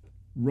he's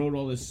wrote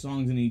all his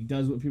songs and he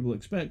does what people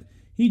expect.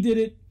 He did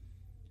it.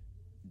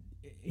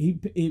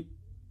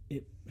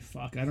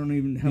 Fuck, I don't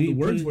even have the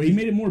words for it. He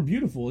made it more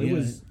beautiful. It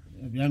was.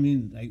 I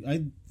mean,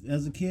 I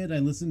as a kid, I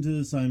listened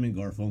to Simon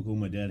Garfunkel.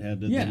 My dad had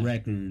the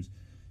records,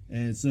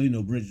 and so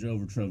Bridge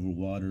Over Troubled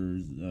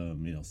Waters,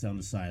 Sound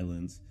of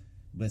Silence.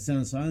 But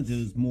Sound of Silence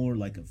is more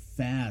like a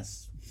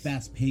fast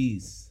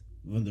pace.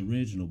 On the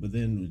original, but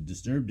then with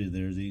Disturbed did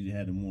theirs, they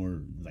had a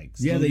more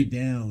slowed it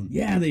down.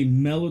 Yeah, they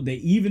mellowed, they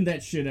evened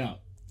that shit out.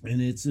 And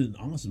it's an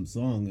awesome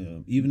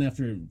song. Even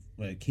after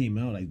it came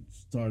out, I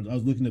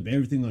was looking up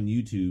everything on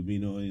YouTube,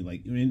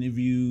 like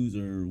interviews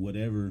or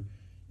whatever.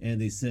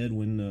 And they said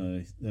when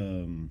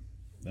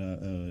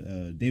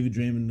David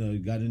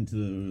Draymond got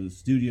into the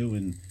studio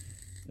and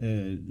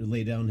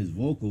laid down his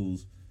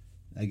vocals,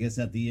 I guess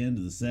at the end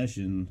of the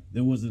session,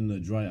 there wasn't a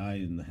dry eye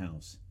in the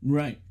house.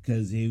 Right.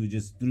 Because he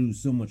just threw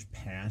so much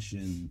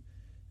passion,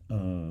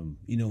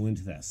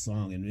 into that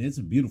song. And it's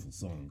a beautiful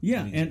song.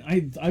 Yeah, and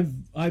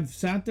I've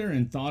sat there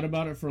and thought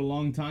about it for a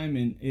long time,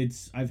 and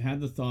I've had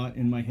the thought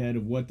in my head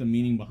of what the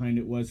meaning behind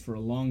it was for a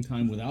long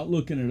time without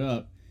looking it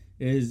up,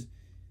 is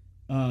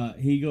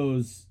he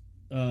goes,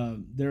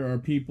 there are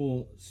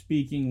people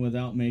speaking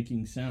without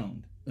making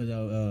sound.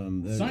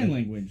 Sign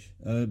language.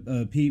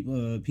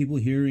 People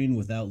hearing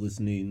without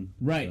listening.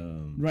 Right,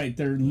 right.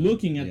 They're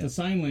looking at the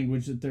sign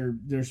language that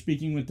they're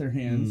speaking with their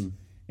hands,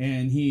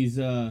 and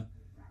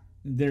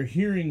they're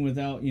hearing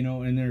without,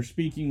 and they're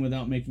speaking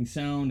without making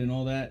sound and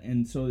all that.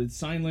 And so it's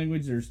sign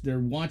language. They're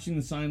watching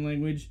the sign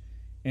language,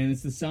 and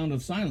it's the sound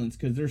of silence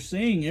because they're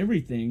saying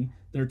everything.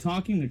 They're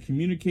talking. They're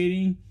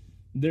communicating.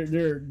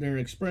 They're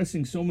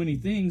expressing so many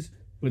things,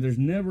 but there's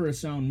never a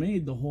sound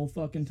made the whole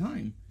fucking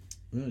time.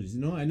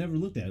 No, I never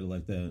looked at it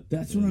like that.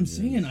 That's what I'm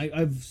saying.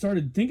 I've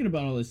started thinking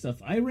about all this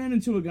stuff. I ran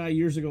into a guy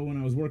years ago when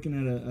I was working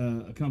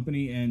at a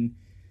company, and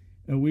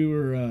we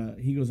were,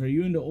 he goes, "Are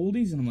you into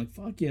oldies?" And I'm like,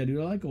 "Fuck yeah, dude,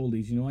 I like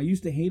oldies. You know, I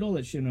used to hate all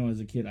that shit when I was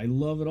a kid. I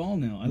love it all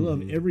now. I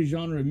love every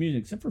genre of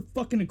music except for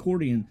fucking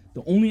accordion.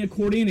 The only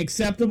accordion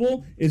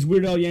acceptable is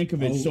Weird Al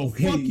Yankovic. So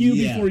fuck you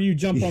before you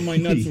jump on my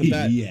nuts with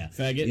that,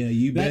 faggot. Yeah,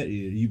 you better.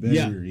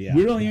 Yeah.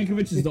 Weird Al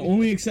Yankovic is the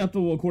only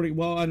acceptable accordion.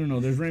 Well, I don't know.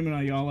 There's Raymond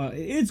Ayala.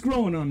 It's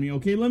growing on me,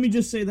 okay? Let me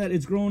just say that.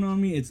 It's growing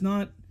on me. It's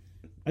not...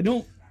 I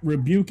don't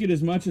rebuke it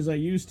as much as I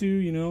used to,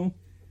 you know?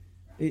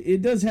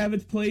 It does have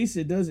its place.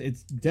 It does.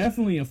 It's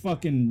definitely a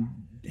fucking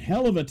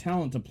hell of a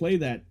talent to play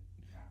that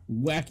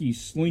wacky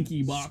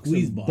slinky box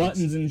Squeeze of box.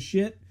 buttons and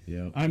shit.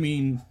 Yeah. I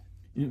mean,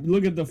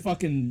 look at the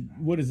fucking,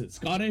 what is it,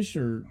 Scottish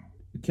or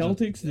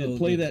Celtics that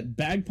play that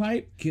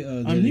bagpipe? I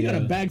mean, you got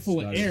a bag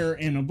full of air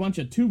and a bunch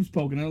of tubes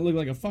poking out. It look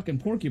like a fucking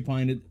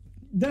porcupine.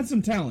 That's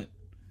some talent.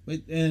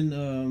 And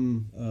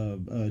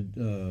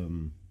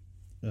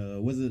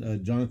was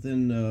it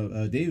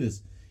Jonathan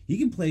Davis? He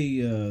can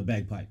play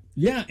bagpipe.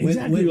 Yeah,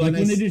 exactly. When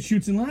they did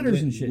Chutes and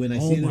Ladders and shit. When I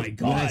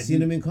God! When I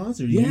seen him in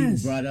concert,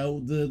 Yes. he brought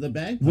out the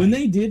bagpipe. When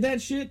they did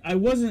that shit, I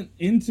wasn't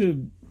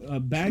into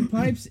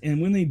bagpipes,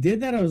 and when they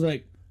did that, I was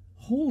like,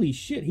 "Holy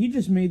shit! He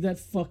just made that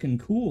fucking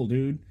cool,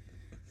 dude."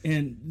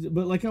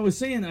 But like I was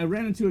saying, I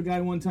ran into a guy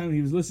one time.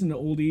 He was listening to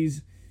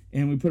oldies,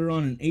 and we put it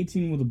on, and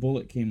 18 with a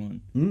Bullet came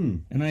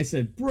on, and I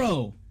said,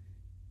 "Bro,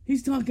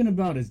 he's talking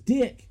about his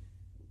dick."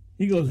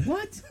 He goes,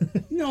 "What?"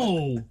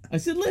 No. I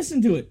said,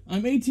 "Listen to it.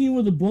 I'm 18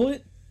 with a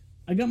bullet.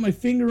 I got my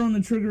finger on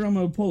the trigger. I'm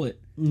going to pull it."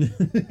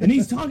 And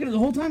he's talking, the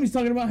whole time he's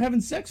talking about having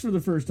sex for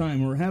the first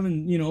time or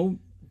having, you know,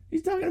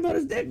 he's talking about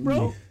his dick,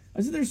 bro.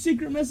 I said, there's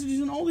secret messages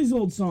in all these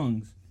old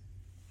songs.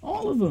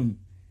 All of them.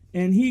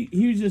 And he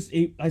was just,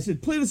 I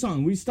said, play the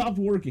song. We stopped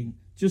working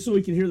just so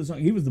we could hear the song.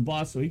 He was the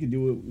boss, so he could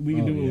do what we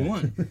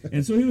want.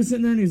 And so he was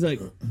sitting there and he's like,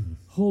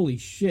 "Holy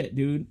shit,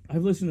 dude.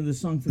 I've listened to this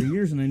song for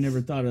years and I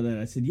never thought of that."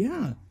 I said,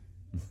 "Yeah."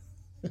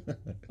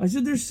 I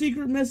said, there's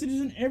secret messages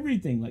in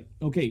everything. Like,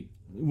 okay,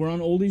 we're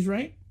on oldies,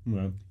 right?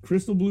 Right.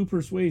 Crystal Blue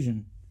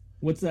Persuasion.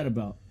 What's that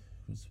about?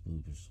 Crystal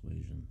Blue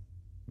Persuasion.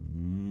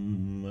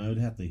 I would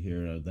have to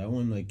hear it. That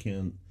one I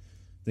can't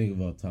think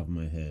of off the top of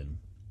my head.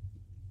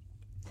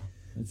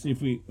 Let's see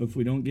if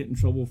we don't get in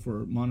trouble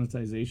for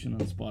monetization on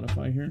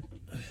Spotify here.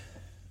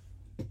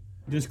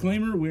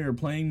 Disclaimer, we are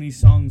playing these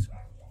songs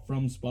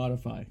from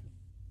Spotify.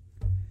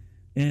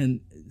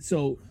 And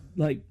so,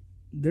 like,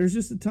 there's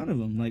just a ton of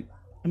them. Like,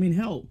 I mean,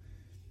 hell,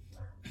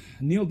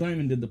 Neil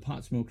Diamond did the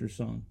Pot Smoker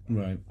song.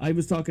 Right. I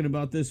was talking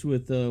about this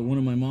with one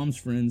of my mom's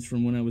friends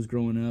from when I was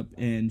growing up,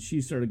 and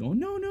she started going,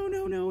 no, I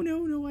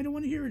don't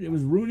want to hear it. It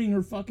was ruining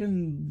her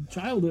fucking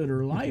childhood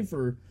or life.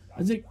 Or I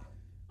was like,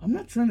 I'm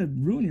not trying to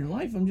ruin your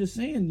life. I'm just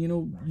saying, you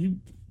know,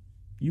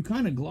 you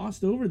kind of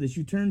glossed over this.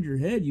 You turned your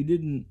head. You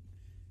didn't,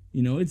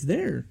 you know, it's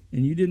there,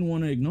 and you didn't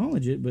want to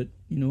acknowledge it, but,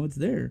 you know, it's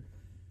there.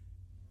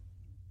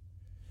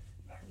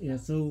 Yeah,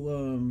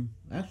 so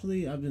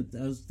actually, I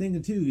was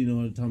thinking too. You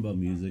know, talking about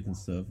music and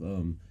stuff.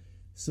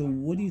 So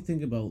what do you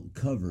think about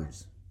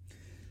covers?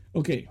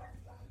 Okay,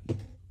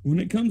 when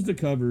it comes to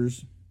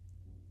covers,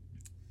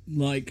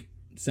 like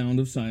Sound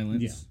of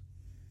Silence,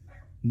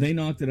 they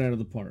knocked it out of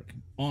the park.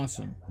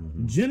 Awesome.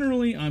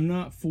 Generally, I'm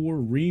not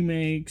for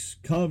remakes,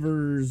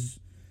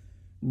 covers,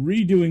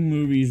 redoing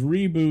movies,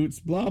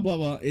 reboots, blah blah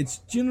blah. It's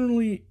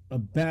generally a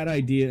bad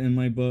idea in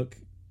my book,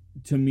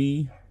 to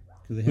me.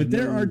 But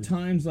there are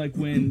times like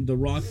when The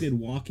Rock did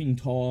Walking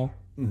Tall,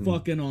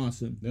 fucking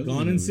awesome.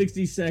 Gone in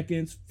 60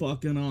 Seconds,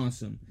 fucking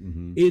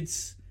awesome.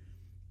 It's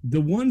the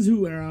ones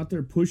who are out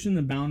there pushing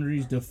the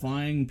boundaries,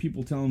 defying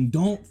people, telling them,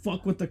 don't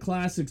fuck with the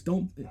classics.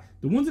 The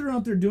ones that are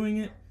out there doing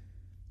it,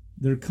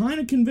 they're kind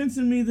of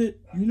convincing me that,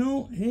 you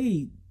know,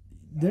 hey,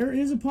 there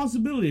is a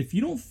possibility. If you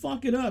don't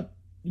fuck it up,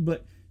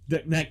 but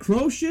that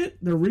Crow shit,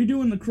 they're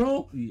redoing the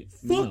Crow.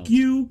 Fuck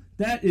you.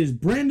 That is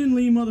Brandon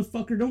Lee,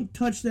 motherfucker. Don't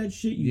touch that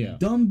shit, you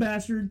dumb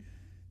bastard.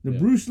 The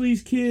Bruce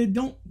Lee's kid.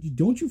 Don't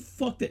you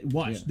fuck that.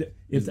 Watch.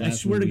 If I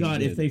swear to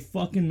God, if they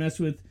fucking mess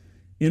with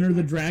Enter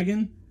the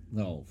Dragon,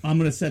 I'm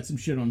gonna set some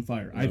shit on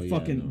fire.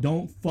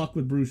 Don't fuck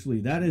with Bruce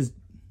Lee. That is,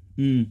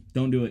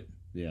 don't do it.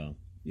 Yeah.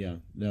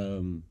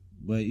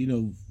 But you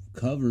know,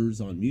 covers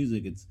on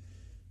music, it's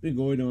been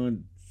going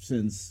on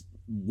since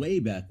way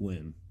back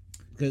when.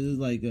 Because it's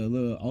like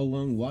All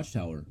Along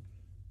Watchtower.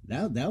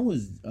 That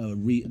was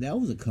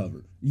a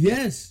cover.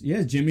 Yes.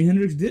 Jimi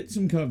Hendrix did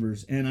some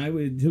covers, and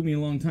it took me a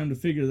long time to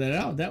figure that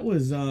out. That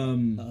was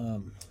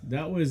Vaughan.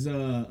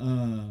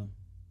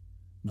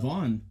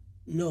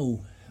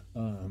 No,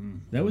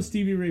 that was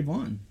Stevie Ray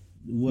Vaughan.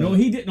 What? No,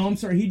 he did. No, I'm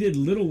sorry. He did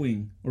Little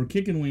Wing or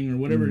Kickin' Wing or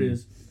whatever it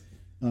is.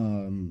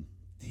 Damn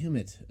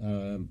it.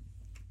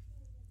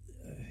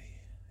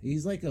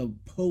 He's like a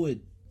poet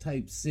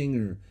type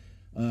singer.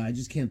 I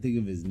just can't think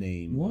of his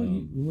name. Well,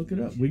 you look it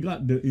up. We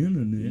got the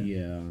internet.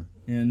 Yeah.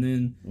 And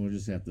then we'll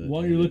just have to.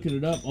 While you're looking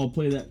it up, I'll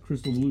play that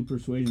Crystal Blue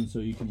Persuasion so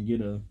you can get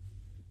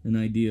an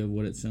idea of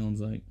what it sounds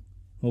like.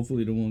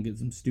 Hopefully, it won't get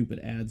some stupid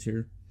ads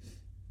here.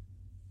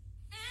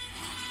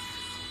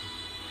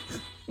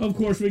 Of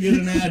course, we get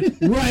an ad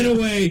right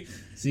away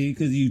See,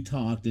 because you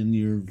talked and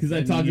your because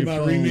I talked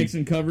about remakes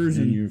and covers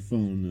and and your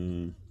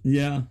phone.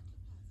 yeah.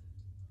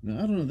 No,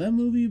 I don't know that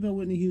movie about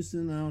Whitney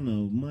Houston. I don't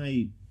know.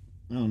 I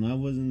don't know. I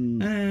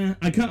wasn't. I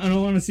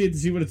don't want to see it to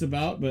see what it's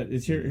about, but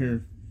it's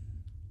here.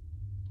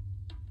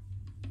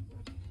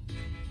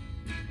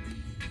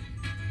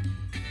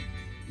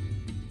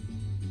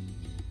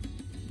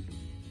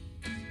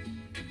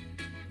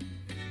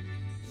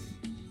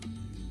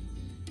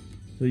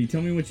 So you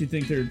tell me what you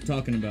think they're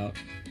talking about.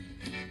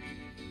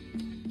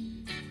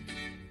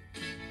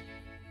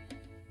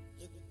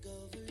 Look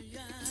over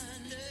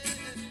yonder.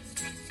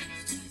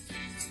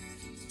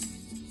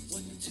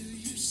 What do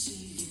you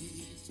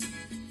see?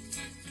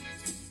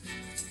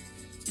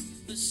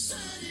 The sun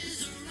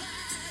is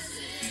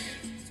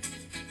rising.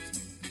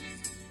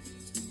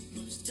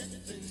 Most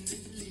definitely.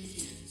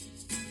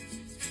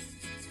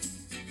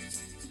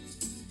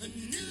 A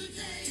new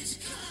day's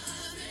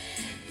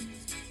coming.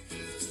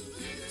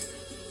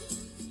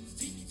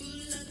 People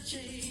are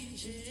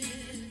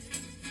changing.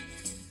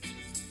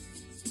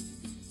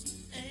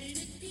 Ain't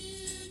it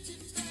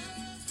beautiful?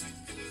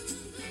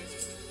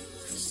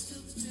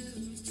 Crystal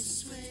blue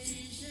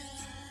persuasion.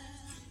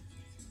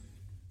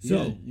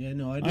 So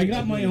no, I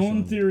got my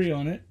own theory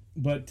on it,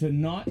 but to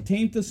not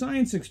taint the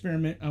science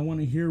experiment, I want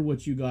to hear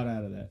what you got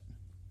out of that.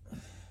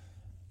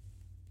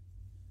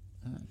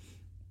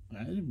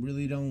 I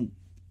really don't.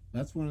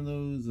 That's one of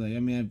those. Like, I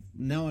mean,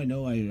 now I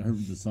know I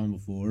heard the song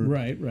before,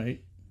 Right.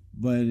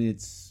 but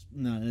it's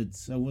not.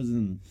 I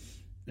wasn't.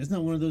 It's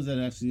not one of those that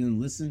I actually didn't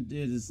listen to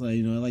it. It's like,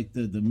 I like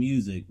the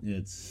music.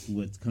 It's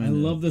what's kind I of.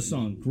 love the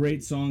song.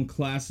 Great song,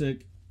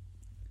 classic.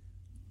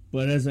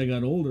 But as I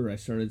got older, I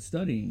started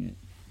studying it.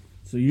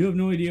 So you have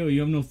no idea,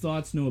 you have no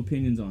thoughts, no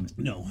opinions on it.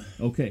 No.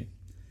 Okay.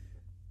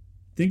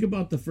 Think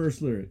about the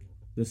first lyric.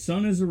 The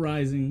sun is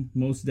arising,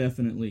 most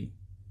definitely.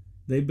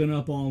 They've been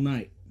up all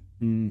night.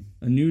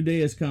 A new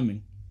day is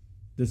coming.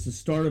 This is the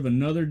start of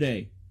another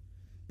day.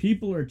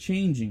 People are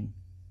changing.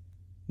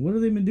 What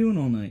have they been doing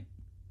all night?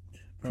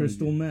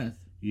 Crystal meth.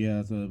 Yeah,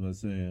 that's what I was about to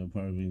say. I've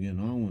probably been getting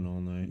on one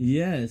all night.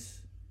 Yes.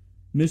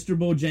 Mr.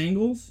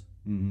 Bojangles?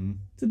 Mm-hmm.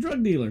 It's a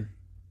drug dealer.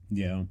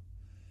 Yeah.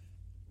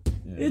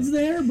 It's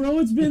there, bro.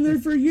 It's been there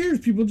for years.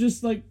 People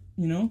just like,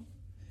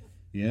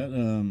 Yeah.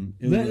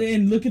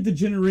 And look at the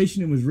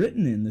generation it was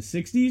written in. The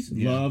 60s.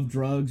 Yeah. Love,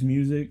 drugs,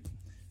 music.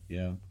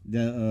 Yeah.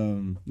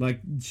 That,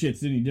 Like,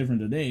 shit's any different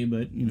today,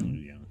 but,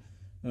 yeah.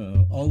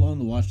 All Along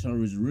the Watchtower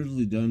was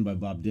originally done by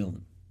Bob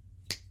Dylan.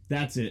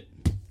 That's it.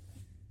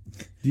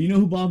 Do you know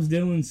who Bob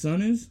Dylan's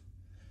son is?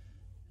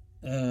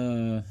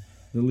 The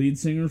lead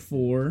singer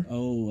for...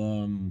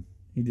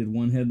 He did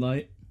One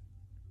Headlight.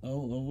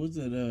 Was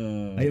it?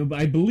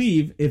 I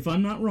believe, if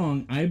I'm not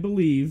wrong,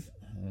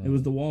 it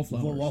was the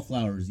Wallflowers.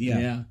 Wallflowers,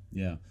 yeah.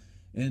 And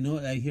you know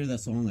what? I hear that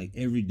song like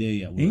every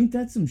day at work. Ain't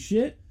that some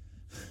shit?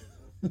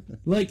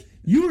 Like,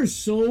 you are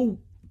so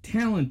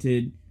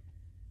talented.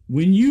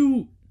 When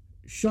you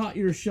shot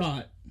your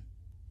shot,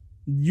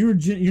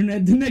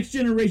 the next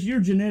generation, your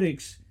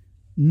genetics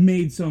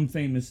made some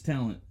famous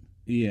talent.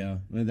 Yeah,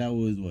 and that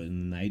was what,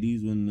 in the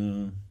 90s when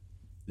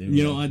they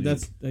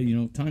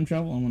were time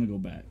travel. I want to go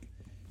back.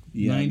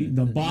 Yeah, 90,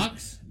 the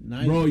box,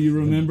 90, bro. You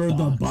remember the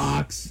the box.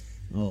 box?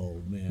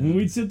 Oh man, When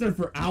we'd sit there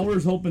for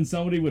hours hoping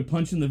somebody would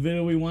punch in the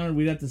video we wanted,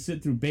 we'd have to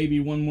sit through Baby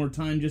One More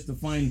Time just to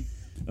find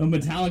a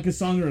Metallica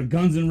song or a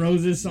Guns N'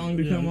 Roses song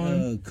to come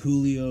on.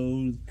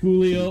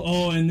 Coolio.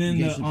 Oh, and then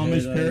the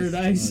Amish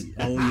Paradise.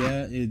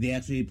 They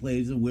actually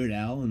played some Weird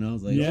Al, and I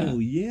was like, Yeah. oh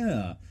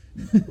yeah.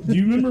 Do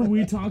you remember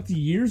we talked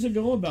years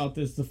ago about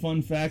this? The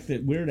fun fact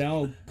that Weird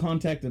Al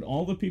contacted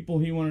all the people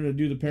he wanted to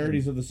do the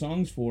parodies of the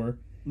songs for,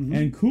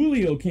 and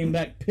Coolio came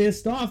back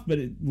pissed off, but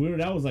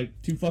Weird Al was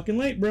like, too fucking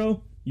late,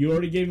 bro. You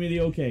already gave me the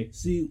okay.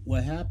 See,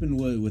 what happened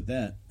with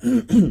that,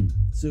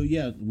 so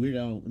yeah, Weird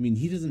Al, I mean,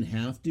 he doesn't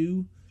have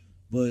to,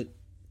 but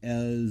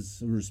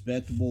as a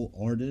respectable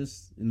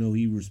artist,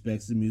 he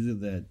respects the music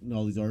that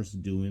all these artists are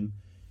doing,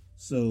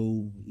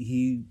 so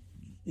he,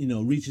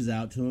 reaches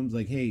out to him,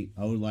 like, hey,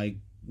 I would like,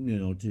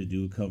 to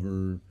do a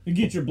cover. You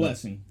get your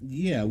blessing.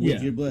 Yeah,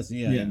 with your blessing,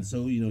 yeah. And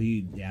so,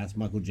 he asked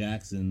Michael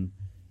Jackson,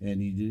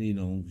 and he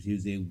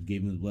did,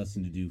 gave him his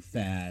blessing to do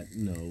Fat,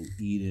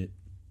 Eat It.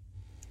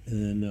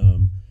 And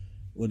then,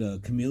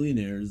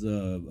 Chameleonaire's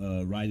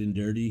Riding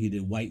Dirty, he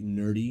did White and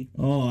Nerdy.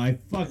 Oh, I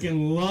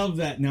fucking love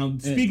that. Now,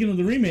 speaking of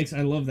the remakes,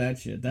 I love that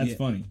shit. That's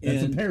funny.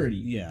 That's a parody.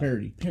 Yeah.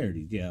 Parody,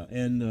 yeah.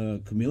 And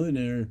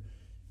Chameleonaire,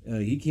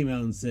 he came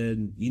out and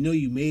said,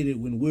 you made it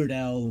when Weird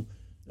Al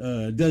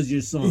does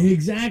your song.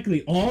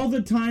 Exactly. All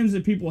the times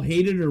that people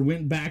hated or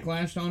went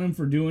backlash on him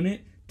for doing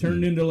it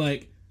turned into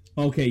like,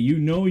 okay, you're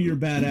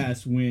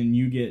badass when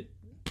you get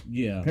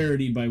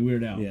parodied by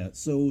Weird Al. Yeah.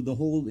 So the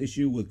whole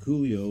issue with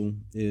Coolio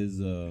is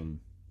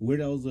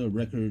Weird Al's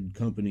record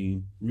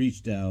company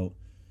reached out,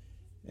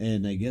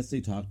 and I guess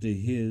they talked to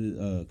his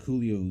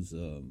Coolio's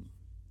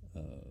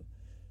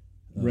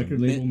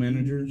record label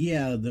manager.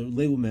 Yeah, the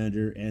label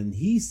manager, and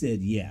he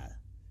said yeah.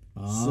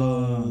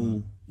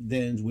 So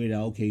then Weird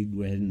Al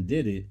went ahead and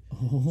did it.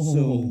 Oh,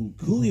 So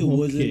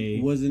Coolio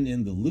okay. wasn't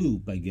in the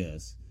loop, I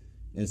guess.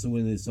 And so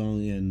when the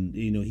song, and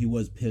he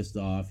was pissed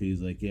off. He was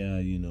like, yeah,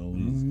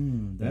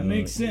 That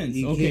makes sense.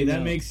 he Okay, came that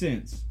out. makes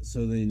sense.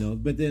 So then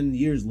but then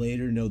years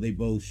later, they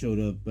both showed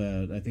up.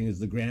 I think it's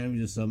the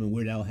Grammys or something.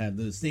 Weird Al had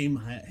the same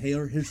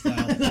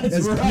hairstyle That's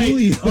as right.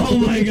 Coolio. Oh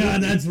my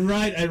God, that's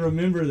right. I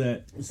remember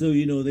that. So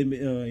they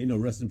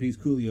rest in peace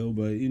Coolio,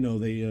 but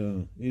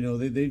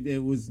they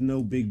it was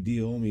no big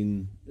deal. I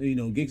mean,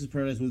 Gangsta's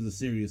Paradise was a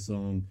serious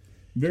song.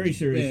 Very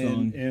serious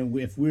song. And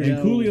if Weird And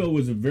Al, Coolio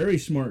was a very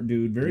smart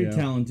dude, very Yeah.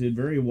 talented,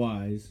 very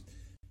wise.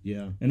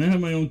 yeah, And I have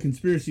my own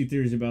conspiracy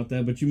theories about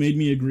that, but you made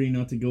me agree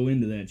not to go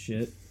into that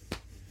shit.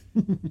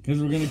 Because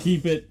we're going to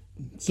keep it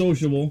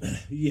sociable.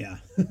 yeah.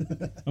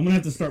 I'm going to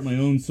have to start my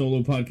own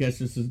solo podcast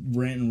just to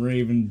rant and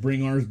rave and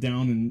bring ours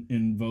down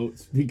in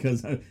votes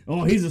because,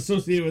 he's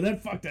associated with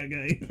that. Fuck that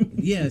guy.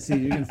 Yeah, see,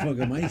 you're gonna fuck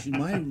up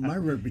my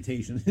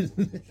reputation.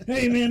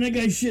 Hey, man, that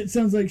guy's shit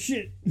sounds like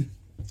shit.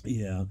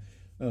 Yeah.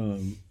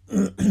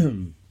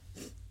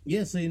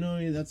 Yeah, so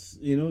that's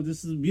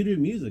this is the beauty of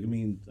music. I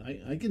mean,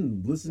 I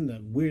can listen to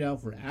Weird Al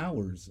for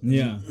hours.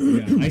 Yeah.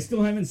 I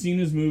still haven't seen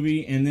his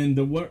movie, and then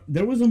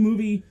there was a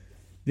movie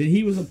that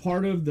he was a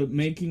part of the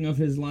making of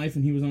his life,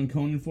 and he was on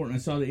Conan for it, and I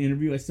saw the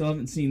interview. I still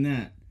haven't seen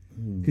that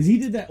because he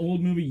did that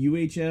old movie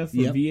UHF or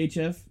Yep.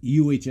 VHF.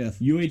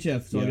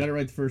 UHF. So I Yeah. got it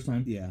right the first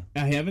time. Yeah.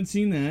 I haven't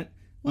seen that.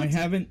 I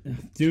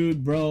haven't,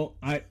 dude, bro.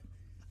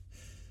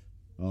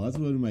 Oh, that's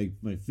one of my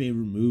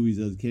favorite movies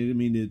as a kid. I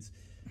mean, it's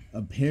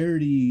a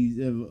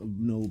parody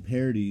of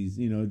parodies.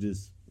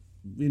 Just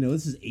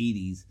this is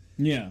 80s.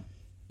 Yeah.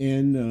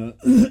 And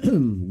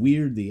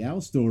Weird the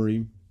Al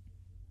story.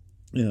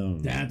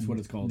 That's what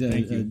it's called.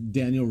 Thank you.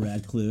 Daniel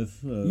Radcliffe.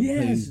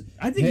 Yes, played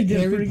I think he did a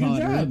Harry pretty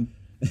Potter. good job.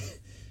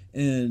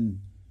 and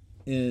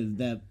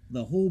that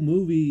the whole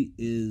movie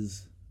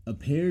is a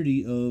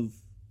parody of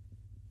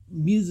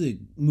music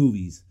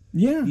movies.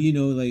 Yeah. They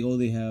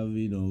have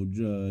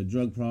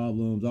drug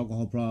problems,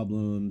 alcohol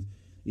problems.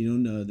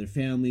 Their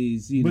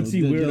families. But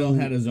see, Weird Al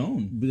had his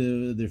own.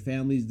 Their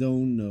families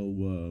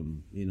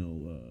don't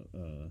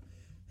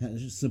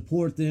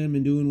support them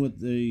in doing what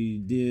they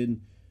did.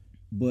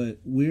 But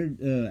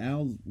Weird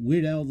Al,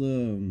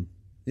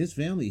 his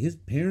family, his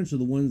parents are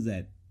the ones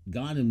that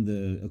got him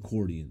the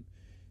accordion.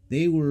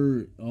 They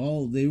were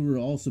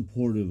all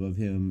supportive of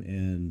him,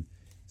 and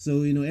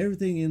so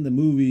everything in the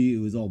movie, it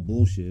was all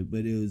bullshit,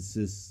 but it was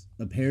just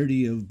a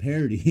parody of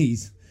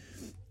parodies.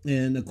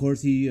 And of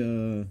course he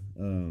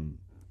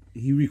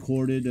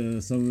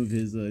recorded some of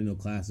his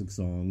classic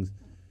songs.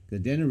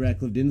 Because Daniel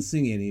Radcliffe didn't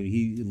sing any;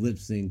 he lip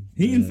synced.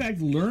 He in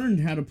fact learned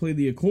how to play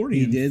the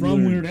accordion He did from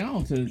learn. Weird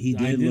Al.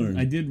 Learn.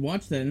 I did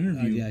watch that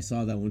interview. Yeah, I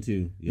saw that one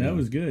too. Yeah. That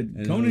was good.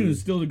 And Conan is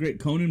still the great.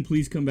 Conan,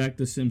 please come back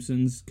to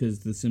Simpsons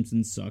because the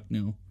Simpsons suck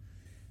now.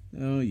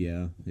 Oh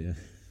yeah.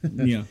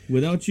 Yeah,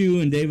 without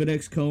you and David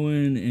X.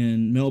 Cohen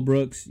and Mel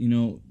Brooks,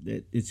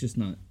 it's just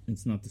not.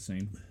 It's not the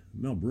same.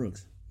 Mel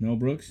Brooks. Mel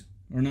Brooks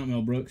or not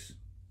Mel Brooks?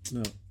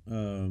 No.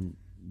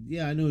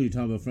 Yeah, I know who you're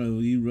talking about.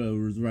 He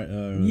was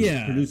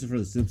Yeah. producer for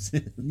The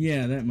Simpsons.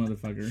 Yeah, that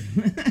motherfucker.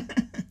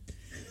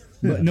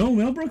 But no,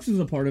 Mel Brooks was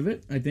a part of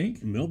it, I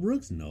think. Mel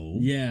Brooks? No.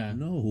 Yeah.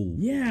 No.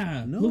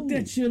 Yeah. No. Look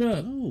that shit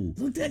up. No.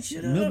 Look that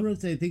shit Mel up.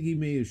 Brooks, I think he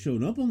may have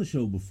shown up on the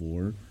show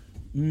before.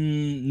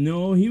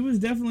 No, he was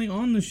definitely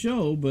on the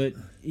show, but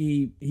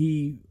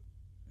he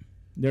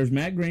there's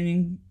Matt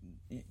Groening,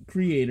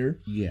 creator.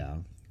 Yeah.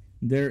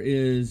 There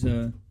is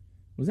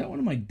was that one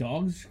of my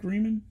dogs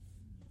screaming?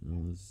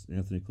 No, it's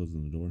Anthony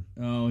closing the door.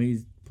 Oh,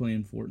 he's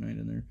playing Fortnite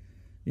in there.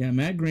 Yeah,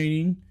 Matt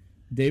Groening,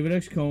 David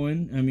X.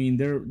 Cohen. I mean,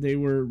 they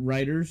were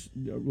writers.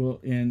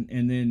 Well, and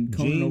then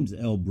Conan, James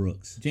L.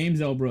 Brooks.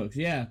 James L. Brooks.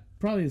 Yeah,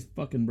 probably his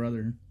fucking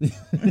brother,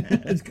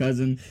 his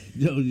cousin,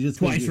 Just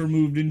twice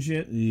removed and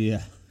shit.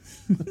 Yeah.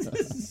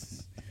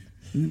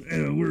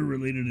 We're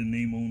related in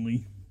name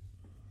only.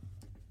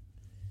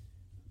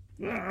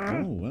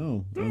 Oh,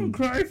 wow. Don't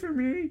cry for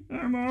me.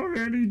 I'm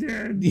already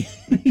dead.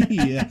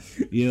 Yeah.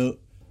 Yep.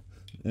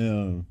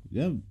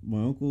 Yeah,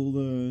 my uncle,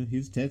 he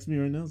was texting me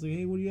right now. He's like,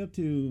 hey, what are you up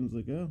to? And I was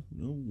like, oh,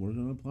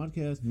 working on a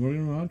podcast.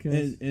 Working on a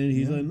podcast. And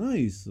he's like,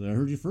 nice. I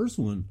heard your first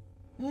one.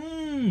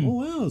 Oh,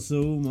 wow.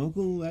 So my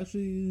uncle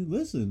actually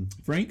listened.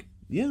 Frank?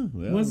 Yeah.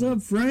 Well, What's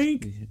up,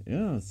 Frank?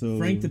 Yeah. So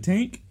Frank the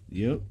Tank?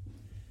 Yep.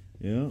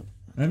 Yeah.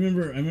 I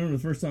remember the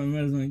first time I met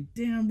him, I was like,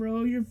 damn,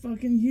 bro, you're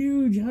fucking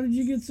huge. How did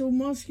you get so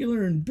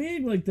muscular and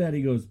big like that?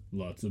 He goes,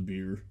 lots of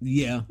beer.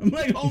 Yeah. I'm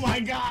like, oh my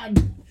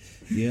God.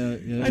 Yeah.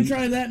 I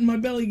try that and my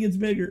belly gets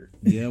bigger.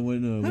 Yeah.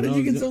 When How did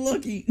you get so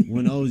lucky?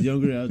 when I was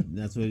younger,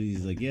 that's what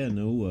he's like. Yeah.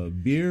 No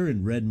beer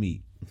and red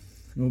meat.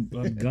 Oh,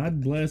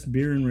 God bless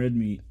beer and red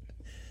meat.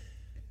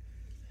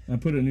 I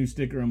put a new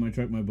sticker on my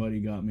truck my buddy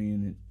got me,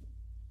 and it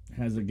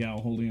has a gal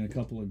holding a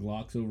couple of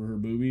Glocks over her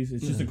boobies.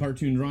 It's just a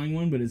cartoon drawing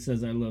one, but it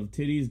says, I love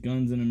titties,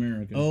 guns, and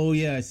America. Oh,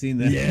 yeah. I seen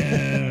that.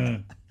 Yeah.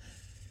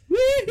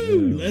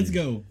 Woohoo! Let's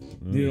go.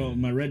 Dude,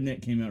 my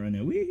redneck came out right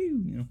now.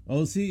 Woohoo!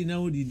 Oh, see,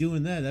 now when you're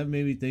doing that, that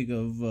made me think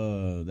of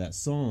that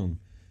song.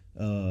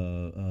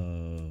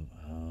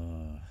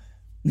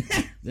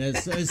 it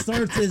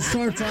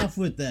starts off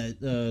with that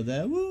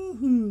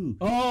woohoo.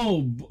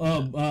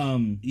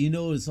 You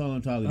know what song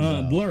I'm talking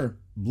about?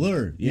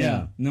 Blur.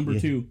 Yeah, number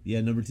 2.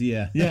 Yeah, number 2.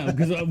 Yeah. Yeah,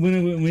 because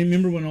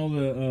remember when all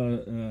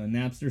the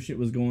Napster shit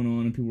was going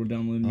on and people were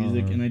downloading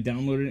music, and I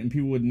downloaded it and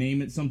people would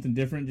name it something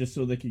different just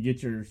so they could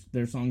get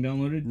their song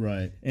downloaded.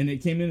 Right. And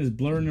it came in as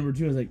Blur number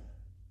 2. I was like,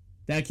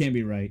 that can't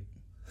be right.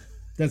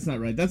 That's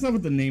not right. That's not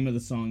what the name of the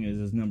song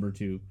is number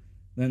 2.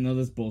 No,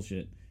 that's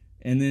bullshit.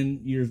 And then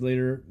years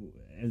later,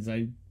 as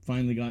I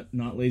finally got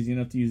not lazy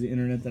enough to use the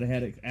internet that I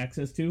had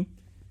access to,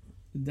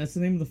 that's the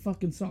name of the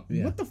fucking song.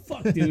 Yeah. What the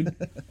fuck, dude?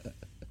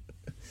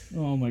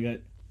 Oh my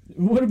god.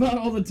 What about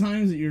all the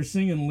times that you're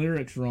singing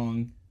lyrics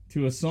wrong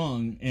to a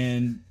song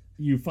and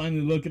you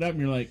finally look it up and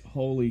you're like,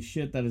 holy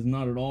shit, that is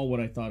not at all what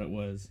I thought it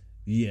was.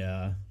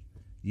 Yeah.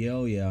 Yeah,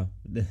 oh yeah.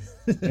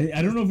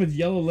 I don't know if it's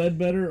Yellow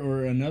Ledbetter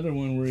or another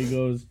one where he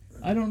goes,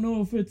 I don't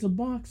know if it's a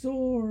box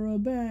or a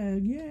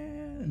bag, yeah.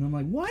 And I'm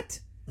like, what?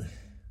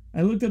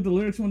 I looked at the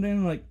lyrics one day and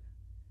I'm like,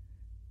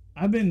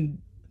 I've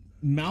been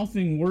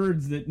mouthing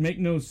words that make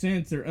no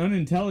sense, they're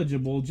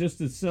unintelligible just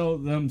to sell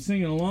them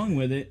singing along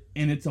with it,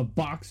 and it's a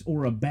box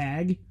or a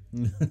bag.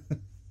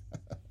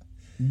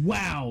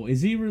 Wow,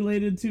 is he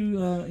related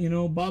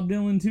to Bob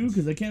Dylan too?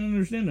 Because I can't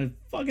understand a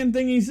fucking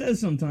thing he says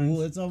sometimes.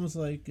 Well, it's almost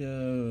like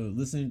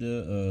listening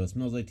to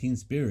Smells Like Teen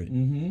Spirit.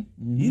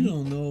 Mm-hmm. You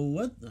don't know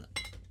what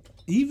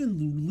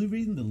even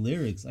reading the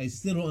lyrics, I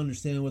still don't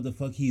understand what the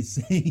fuck he's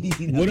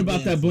saying. What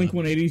about that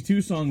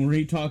Blink-182 song where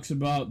he talks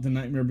about The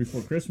Nightmare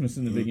Before Christmas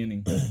in the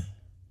beginning?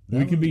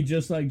 We could be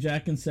just like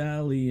Jack and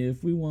Sally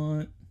if we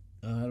want,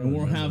 and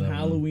we'll have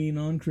Halloween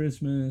on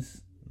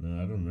Christmas. No,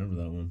 I don't remember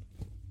that one.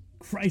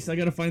 Christ, I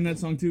gotta find that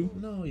song too.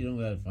 No, you don't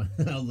gotta find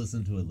it. I'll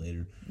listen to it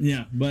later.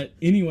 Yeah, but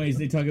anyways,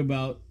 they talk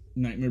about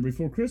Nightmare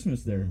Before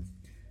Christmas there.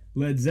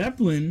 Led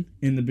Zeppelin,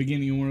 in the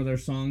beginning of one of their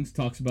songs,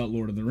 talks about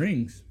Lord of the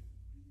Rings.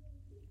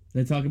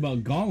 They talk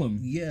about Gollum.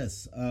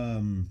 Yes.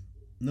 And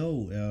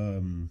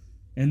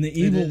the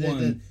evil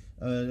one.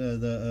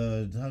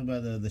 Talk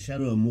about the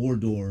Shadow of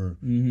Mordor.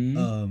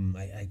 Mm-hmm.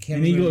 I can't.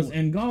 And he remember goes,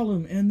 and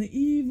Gollum and the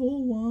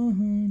evil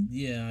one.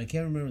 Yeah, I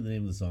can't remember the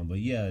name of the song, but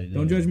yeah.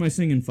 Don't judge my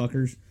singing,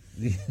 fuckers.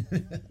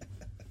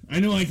 I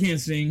know I can't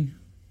sing.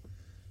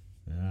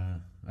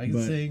 I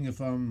can sing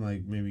if I'm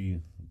like maybe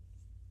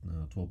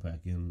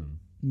 12-pack in. And,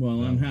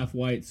 well, I'm half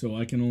white, so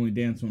I can only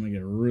dance when I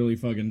get really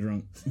fucking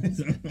drunk.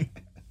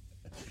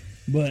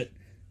 But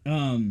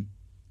when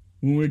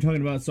we were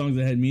talking about songs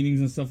that had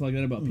meanings and stuff like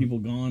that, about people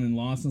gone and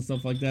lost and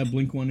stuff like that,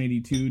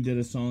 Blink-182 did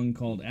a song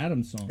called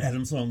Adam's Song.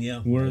 Adam's Song, yeah.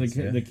 Where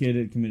the kid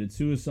had committed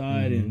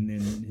suicide and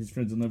his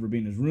friends will never be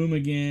in his room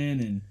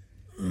again.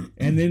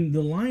 And then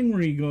the line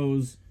where he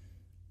goes,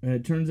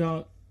 it turns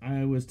out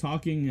I was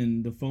talking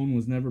and the phone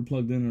was never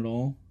plugged in at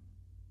all.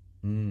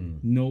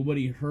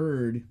 Nobody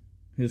heard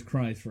his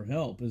cries for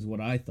help, is what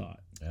I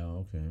thought.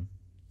 Oh, okay.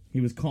 He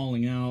was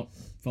calling out,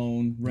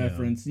 phone,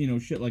 reference,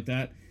 shit like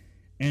that.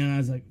 And I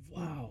was like,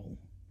 wow,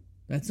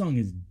 that song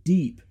is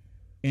deep.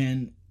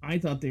 And I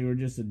thought they were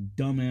just a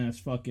dumbass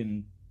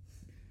fucking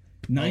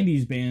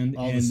 90s band,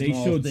 and they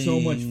showed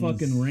so much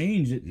fucking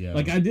range.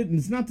 Like,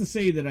 it's not to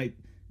say that I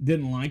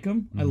didn't like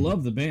them. I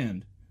love the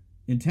band.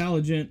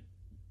 Intelligent,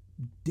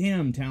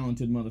 damn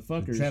talented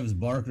motherfuckers. Travis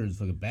Barker is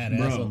fucking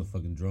badass on the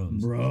fucking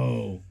drums.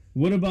 Bro.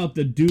 What about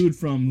the dude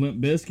from Limp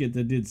Bizkit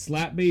that did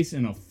slap bass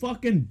in a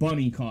fucking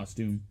bunny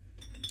costume?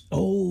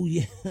 Oh,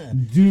 yeah.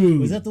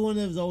 Dude. Was that the one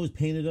that was always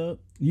painted up?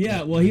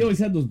 Yeah, well, he always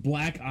had those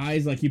black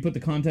eyes, like he put the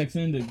contacts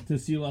in to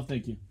seal off,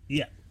 thank you.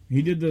 Yeah.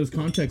 He did those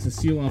contacts to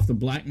seal off the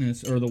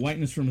blackness, or the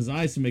whiteness from his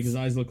eyes to make his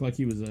eyes look like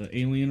he was an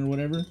alien or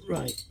whatever.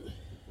 Right.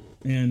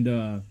 And,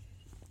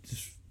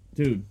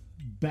 dude,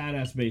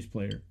 badass bass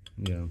player.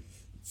 Yeah.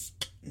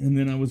 And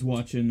then I was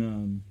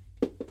watching,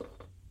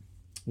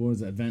 what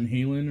was that, Van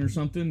Halen or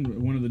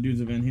something? One of the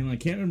dudes of Van Halen. I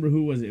can't remember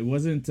who was it. It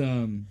wasn't,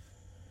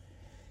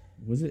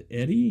 was it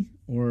Eddie?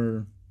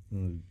 Or,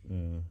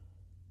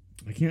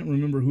 I can't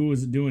remember who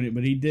was doing it,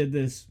 but he did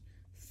this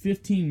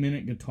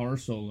 15-minute guitar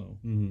solo.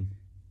 Mm-hmm.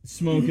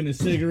 Smoking a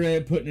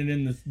cigarette, putting it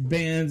in the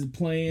bands,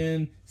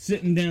 playing,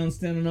 sitting down,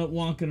 standing up,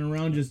 walking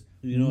around, just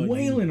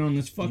wailing on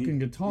this fucking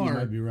guitar. You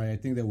might be right. I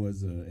think that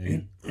was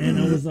and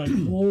I was like,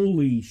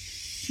 holy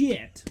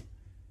shit.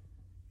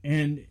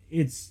 And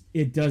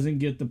it doesn't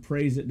get the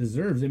praise it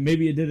deserves. And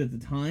maybe it did at the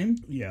time.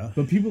 Yeah.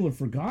 But people have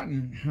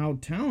forgotten how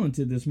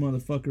talented this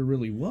motherfucker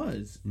really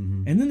was.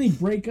 Mm-hmm. And then they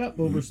break up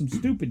over some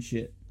stupid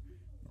shit.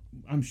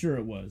 I'm sure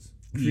it was.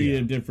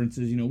 Creative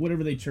differences,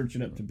 whatever they church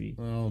it up to be.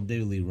 Oh,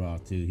 David Lee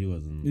Roth, too. He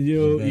wasn't.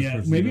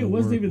 Maybe it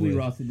was David Lee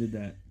Roth who did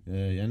that.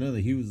 I know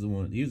that he was the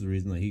one. He was the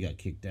reason that he got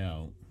kicked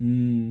out.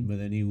 But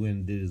then he went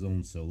and did his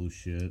own solo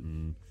shit.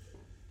 And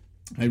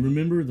I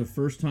remember the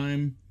first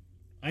time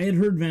I had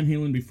heard Van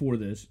Halen before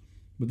this,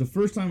 but the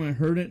first time I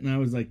heard it and I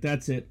was like,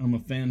 "That's it, I'm a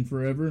fan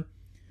forever,"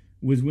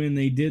 was when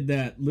they did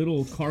that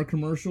little car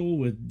commercial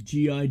with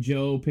G.I.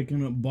 Joe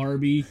picking up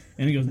Barbie,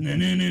 and he goes, "Na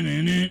na na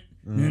na na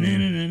na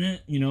na na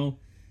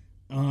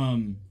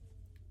na,"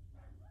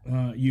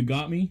 You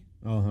Got Me.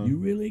 Uh-huh. You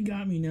really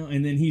got me now.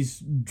 And then he's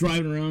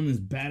driving around this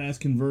badass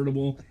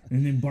convertible,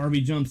 and then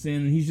Barbie jumps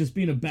in, and he's just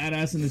being a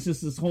badass, and it's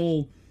just this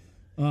whole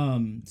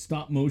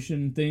stop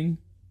motion thing.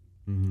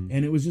 Mm-hmm.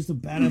 And it was just a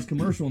badass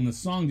commercial, and the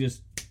song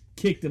just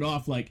kicked it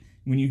off. Like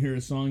when you hear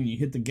a song and you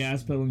hit the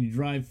gas pedal and you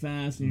drive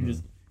fast, and you're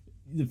just,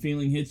 the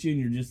feeling hits you, and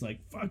you're just like,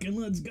 fucking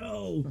let's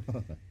go.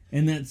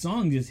 And that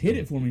song just hit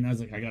it for me, and I was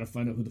like, I gotta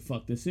find out who the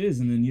fuck this is.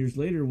 And then years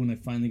later, when I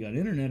finally got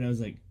internet, I was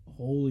like,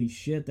 holy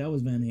shit, that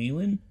was Van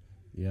Halen?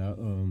 Yeah,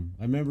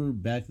 I remember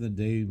back in the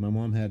day, my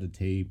mom had a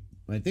tape.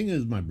 I think it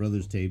was my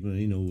brother's tape,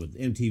 you know, with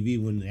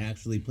MTV when they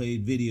actually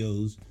played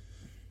videos.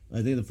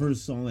 I think the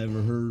first song I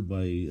ever heard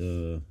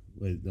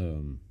with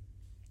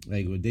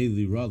David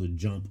Lee Roth was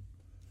Jump.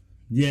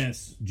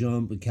 Yes.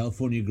 Jump, and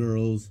California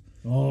Girls.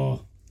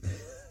 Oh.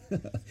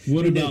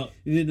 What about...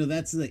 You know,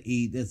 that's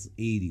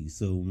 80s.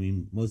 So, I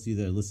mean, most of you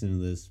that are listening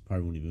to this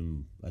probably won't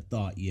even have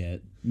thought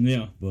yet.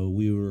 Yeah. But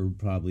we were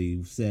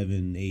probably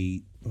 7,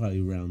 8,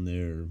 probably around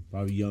there,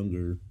 probably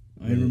younger.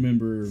 I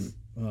remember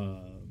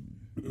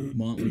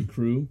Motley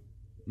Crue.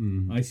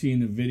 Mm-hmm. I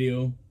seen the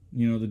video,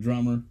 you know, the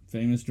drummer,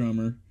 famous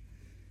drummer,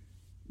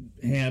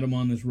 had him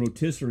on this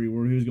rotisserie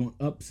where he was going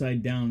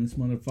upside down. This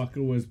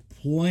motherfucker was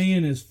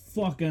playing his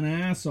fucking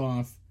ass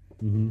off.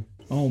 Mm-hmm.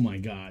 Oh my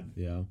God.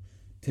 Yeah.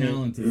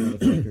 Talented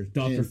motherfuckers.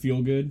 Dr.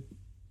 Feelgood.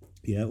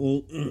 Yeah,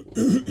 well,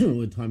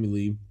 with Tommy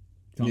Lee.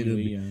 Tommy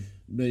Lee, yeah.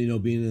 But, you know,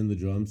 being in the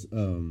drums,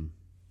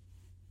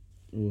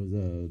 was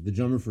the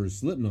drummer for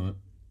Slipknot.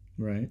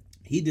 Right.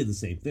 He did the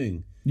same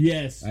thing.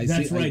 Yes,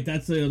 that's right.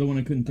 That's the other one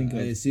I couldn't think of.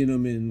 I seen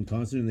him in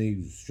concert, and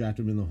they strapped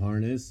him in the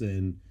harness,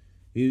 and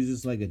he was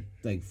just like a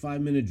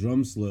 5-minute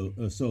drum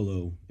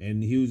solo,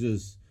 and he was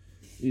just,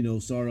 you know,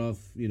 start off,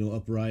 you know,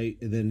 upright,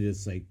 and then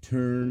just like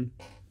turn.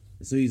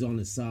 So he's on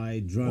his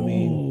side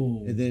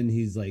drumming, and then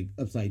he's like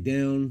upside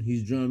down,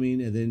 he's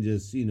drumming, and then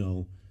just, you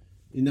know,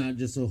 not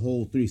just a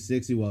whole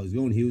 360 while he's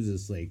going. He was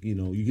just like, you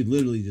know, you could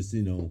literally just,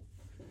 you know,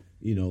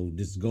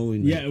 just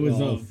going. Yeah, like, it was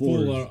all a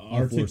fours, full all four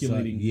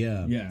articulating. sides.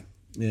 Yeah. Yeah.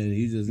 And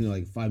he just, you know,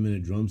 like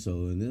 5-minute drum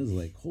solo, and it was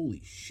like,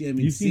 holy shit. I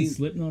mean, You've seen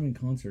Slipknot in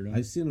concert, huh?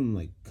 I've seen him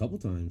like a couple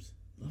times.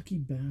 Lucky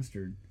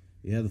bastard.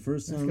 Yeah, the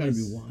first That's time gotta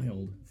be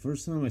wild.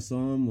 First time I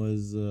saw him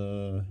was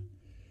it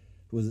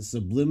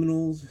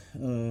Subliminals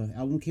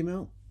album came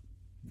out.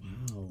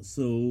 Wow.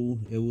 So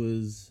it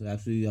was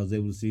actually, I was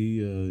able to see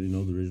you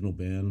know, the original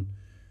band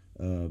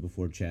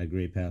before Chad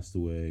Gray passed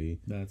away.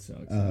 That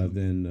sucks.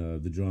 Then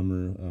the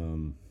drummer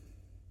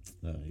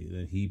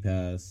then he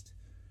passed.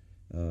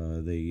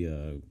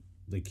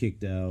 They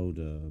kicked out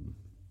the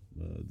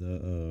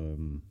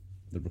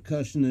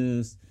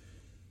percussionist.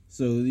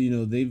 So, you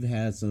know, they've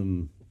had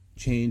some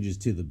changes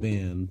to the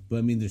band, but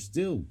I mean, they're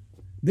still.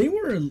 They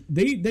were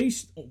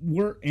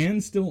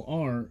and still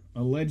are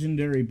a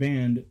legendary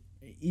band,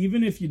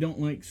 even if you don't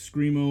like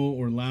screamo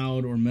or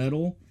loud or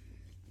metal.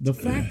 The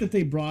fact that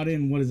they brought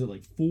in, what is it,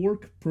 like 4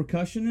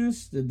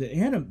 percussionists?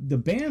 The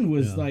band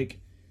was like,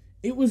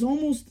 it was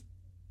almost.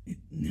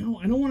 No,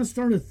 I don't want to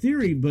start a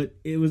theory, but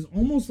it was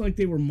almost like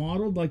they were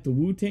modeled like the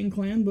Wu-Tang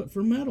Clan, but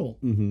for metal.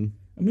 Mm-hmm.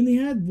 I mean, they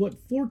had,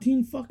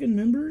 14 fucking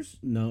members?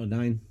 No,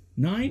 9.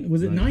 9?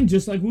 Was it 9?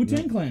 Just like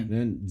Wu-Tang Clan?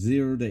 Then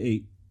 0 to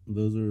 8.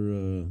 Those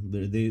are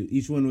they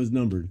each one was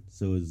numbered,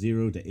 so it's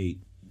 0 to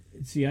 8.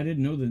 See, I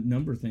didn't know the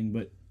number thing,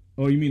 but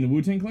oh, you mean the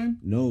Wu-Tang Clan?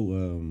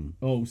 No,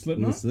 oh,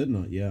 Slipknot.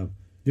 Slipknot, yeah,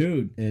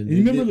 dude. And you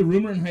remember the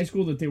rumor in high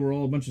school that they were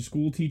all a bunch of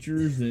school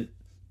teachers that.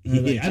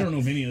 Like, I don't know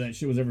if any of that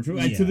shit was ever true.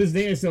 To this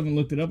day, I still haven't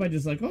looked it up. I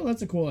just like, oh,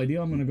 that's a cool idea.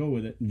 I'm gonna go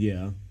with it.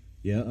 Yeah.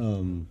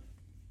 And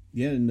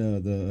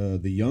the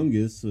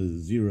youngest was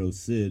Zero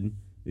Sid.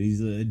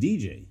 He's a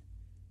DJ.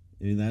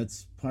 I mean,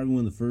 that's probably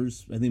one of the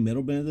first, I think,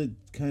 metal bands that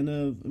kind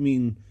of. I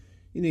mean,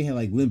 you know, you had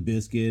like Limp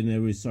Bizkit, and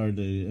everybody started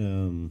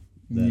to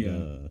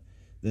the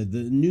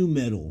new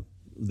metal.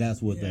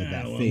 That's what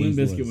that phase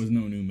Limp Bizkit was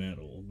no new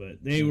metal,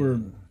 but they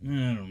were.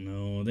 I don't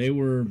know. They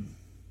were.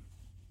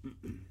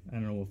 I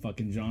don't know what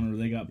fucking genre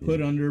they got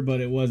put under, but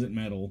it wasn't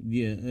metal.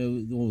 Yeah,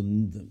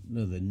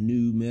 the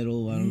new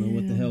metal. I don't know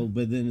what the hell,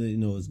 but then, you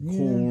know, it's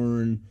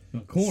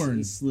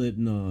Korn,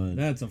 Slipknot.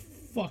 That's a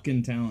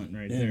fucking talent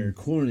right there.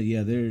 Korn,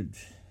 yeah, they're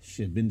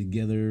been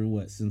together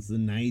since the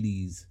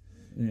 90s.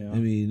 Yeah, I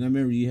mean, I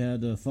remember you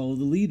had to Follow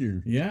the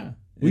Leader. Yeah,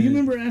 you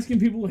remember asking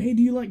people, "Hey,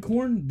 do you like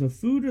Korn, the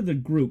food or the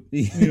group?"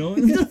 You know,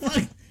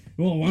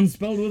 well, one's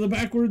spelled with a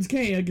backwards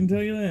K. I can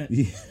tell you that.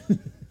 Yeah.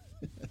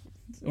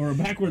 Or a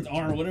backwards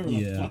R, whatever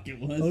the fuck it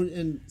was. Oh,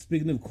 and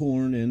speaking of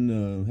Korn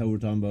and how we're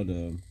talking about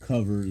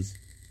covers,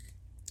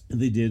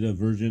 they did a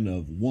version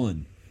of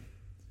One.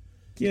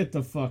 Get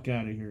the fuck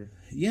out of here.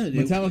 Yeah.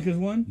 Metallica's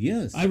One?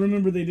 Yes. I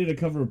remember they did a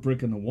cover of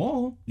Brick in the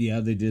Wall. Yeah,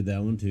 they did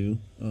that one too.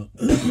 No,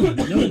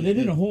 they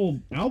did a whole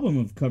album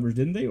of covers,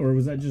 didn't they? Or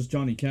was that just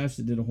Johnny Cash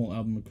that did a whole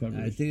album of covers?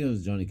 I think it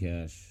was Johnny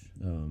Cash.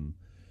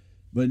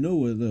 But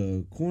no,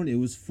 the Korn, it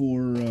was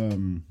for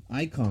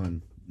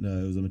Icon.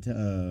 It was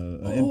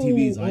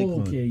MTV's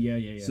Icon. Okay,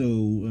 yeah. So,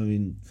 I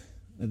mean,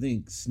 I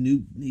think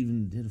Snoop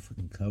even did a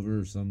fucking cover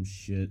or some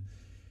shit.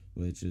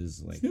 which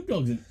is like, Snoop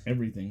Dogg's in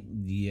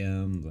everything. yeah,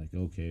 I'm like,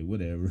 okay,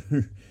 whatever.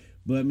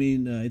 But I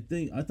mean,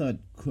 I thought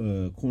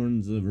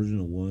Korn's version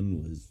of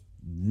One was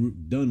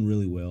done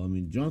really well. I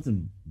mean,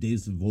 Jonathan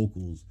Davis'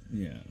 vocals,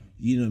 Yeah.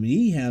 you know, I mean,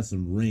 he has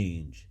some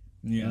range.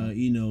 Yeah.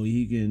 You know,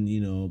 he can,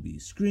 you know, be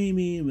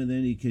screaming, but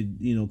then he could,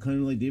 you know, kind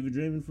of like David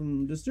Draymond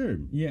from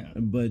Disturbed. Yeah.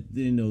 But,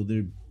 you know,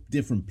 they're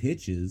different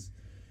pitches.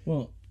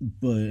 Well,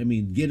 But, I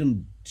mean, get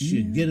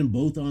them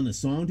both on a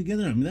song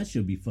together. I mean, that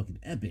should be fucking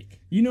epic.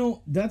 you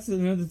know, that's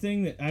another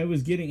thing that I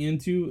was getting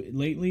into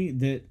lately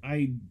that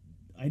I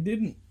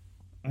didn't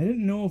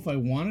know if I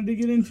wanted to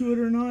get into it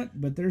or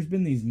not, but there's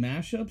been these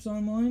mashups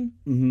online.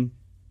 Mm-hmm.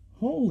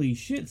 Holy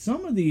shit,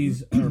 some of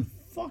these are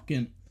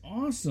fucking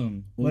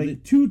awesome. Well,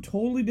 Like two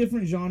totally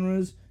different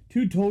genres,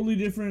 two totally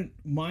different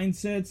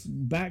mindsets,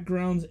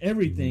 backgrounds,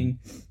 everything,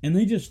 and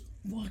they just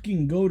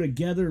fucking go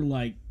together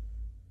like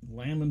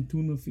lamb and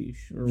tuna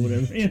fish or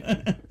whatever.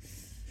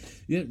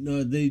 Yeah,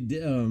 no, they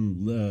did,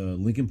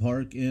 Linkin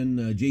Park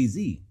and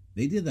Jay-Z.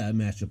 They did that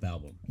mashup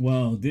album.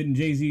 Well, didn't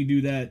Jay-Z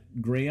do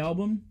that Grey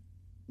album?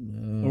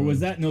 Or was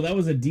that... No, that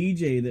was a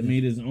DJ that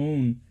made his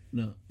own...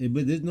 No,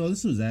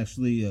 this was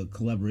actually a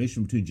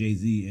collaboration between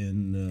Jay-Z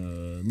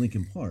and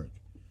Linkin Park.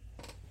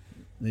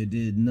 They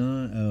did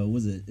not,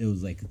 was it? It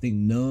was like, I think,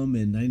 Numb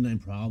and 99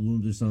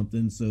 Problems or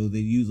something. So they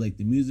used like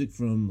the music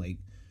from like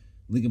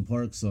Linkin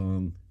Park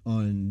song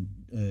on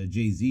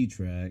Jay-Z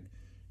track,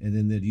 and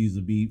then they'd use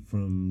the beat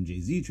from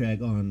Jay-Z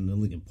track on the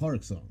Linkin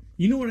Park song.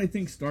 You know what I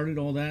think started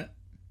all that?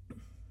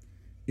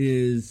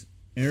 Is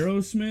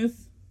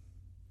Aerosmith.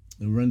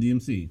 And Run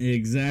DMC.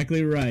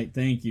 Exactly right.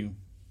 Thank you.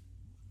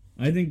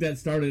 I think that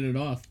started it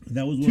off.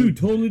 That was Two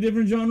totally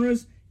different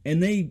genres,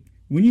 and they,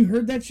 when you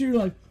heard that shit, you're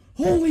like,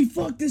 holy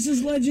fuck, this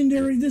is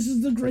legendary. This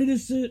is the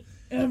greatest shit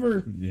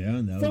ever. Yeah,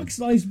 and that Fuck was,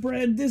 sliced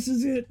bread. This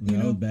is it. You that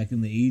know? was back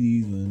in the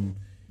 80s when,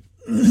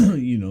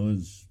 you know,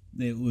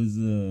 it was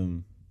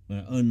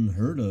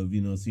unheard of,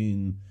 you know,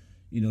 seeing,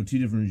 you know, two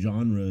different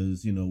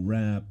genres, you know,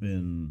 rap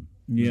and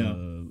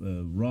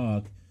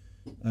rock.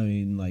 I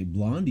mean, like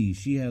Blondie,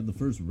 she had the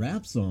first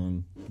rap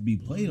song to be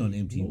played on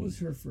MTV. What was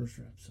her first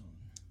rap song?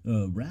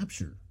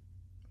 Rapture.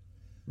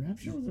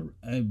 Rapture was a...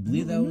 I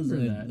believe don't that was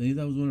remember I that. believe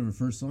that was one of her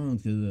first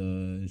songs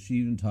because she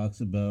even talks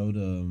about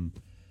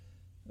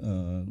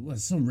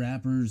some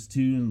rappers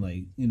too, and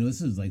like, you know,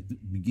 this is like the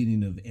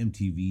beginning of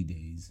MTV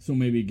days. So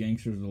maybe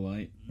Gangster's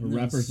Delight or No,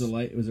 Rapper's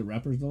Delight. Was it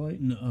Rapper's Delight?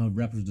 No,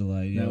 Rapper's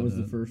Delight. That Yeah, was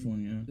the first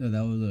one. Yeah.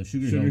 That was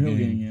Sugar Sugar Hill Hill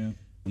Gang. Gang.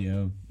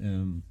 Yeah.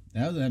 Yeah.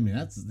 That was, I mean,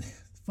 that's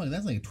fuck.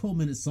 That's like a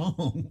 12-minute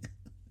song,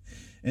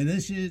 and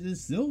this shit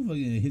is still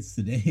fucking hits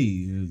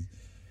today.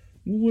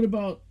 Well, what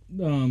about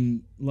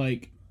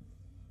like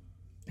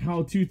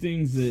how two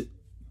things that...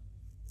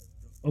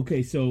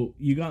 Okay, so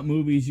you got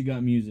movies, you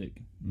got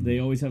music. They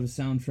always have a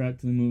soundtrack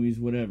to the movies,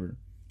 whatever.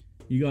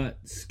 You got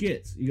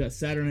skits. You got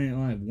Saturday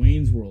Night Live,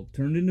 Wayne's World,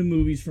 turned into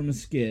movies from a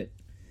skit.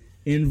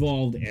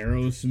 Involved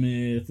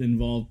Aerosmith,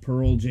 involved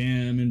Pearl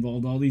Jam,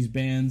 involved all these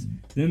bands.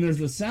 Then there's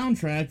the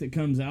soundtrack that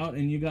comes out,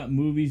 and you got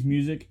movies,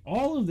 music.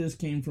 All of this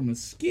came from a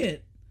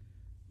skit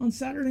on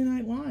Saturday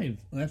Night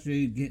Live. Well,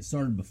 actually, it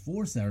started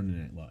before Saturday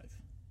Night Live.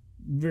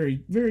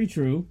 Very, very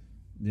true.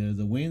 There's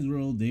a Wayne's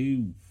World.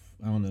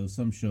 I don't know,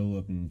 some show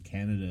up in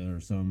Canada or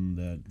some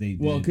that they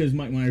did. Well, because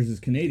Mike Myers is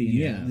Canadian,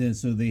 yeah. Then,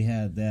 so they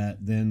had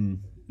that.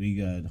 Then we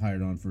got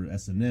hired on for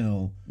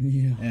SNL.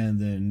 Yeah. And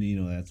then, you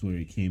know, that's where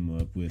he came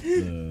up with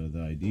the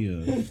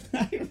idea.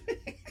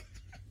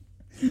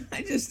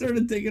 I just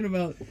started thinking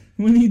about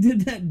when he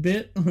did that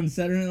bit on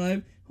Saturday Night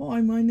Live.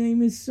 Hi, my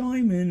name is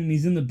Simon. And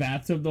he's in the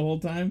bathtub the whole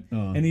time.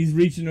 And he's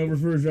reaching over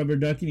for his rubber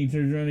ducky, and he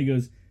turns around and he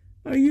goes,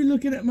 "Are you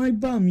looking at my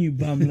bum, you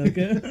bum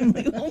looker?" I'm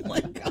like, oh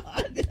my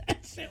God,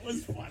 that shit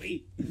was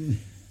funny.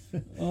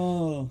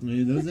 Oh. I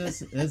mean, those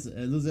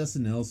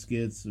SNL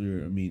skits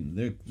are, I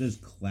mean, there's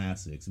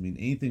classics. I mean,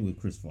 anything with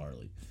Chris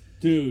Farley.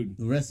 Dude.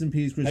 Rest in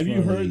peace, Chris Farley.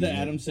 Have you heard the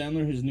Adam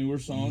Sandler, his newer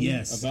song?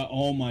 Yes. About,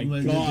 oh my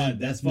Well, God,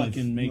 that's that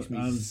fucking makes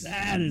me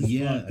sad as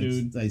fuck,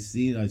 dude. I've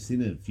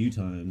seen it a few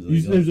times.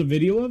 Like, There's a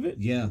video of it?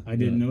 yeah. I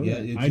didn't know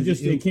that.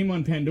 It came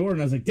on Pandora,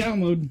 and I was like,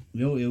 download.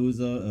 No, it was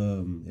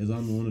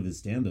on one of his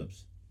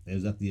stand-ups. It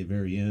was at the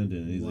very end,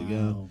 and he's like,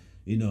 yeah,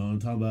 you know, I'm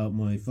talking about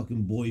my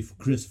fucking boy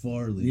Chris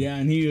Farley. Yeah,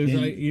 and he was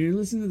like, "You're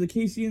listening to the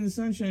Casey and the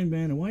Sunshine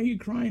Band, and why are you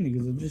crying?"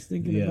 Because I'm just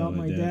thinking about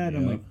my dad.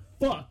 I'm like,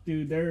 fuck,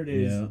 dude, there it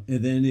is. Yeah,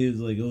 and then he was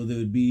like, "Oh, there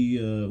would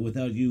be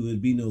without you,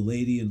 there'd be no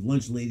lady in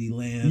Lunch Lady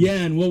Land." Yeah,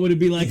 and what would it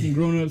be like in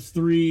Grown Ups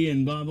 3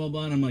 and blah blah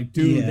blah? And I'm like,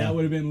 dude, that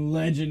would have been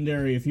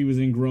legendary if he was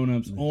in Grown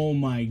Ups. Oh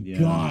my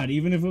God,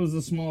 even if it was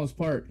the smallest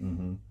part.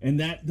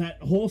 And that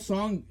whole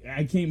song,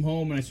 I came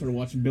home and I started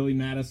watching Billy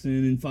Madison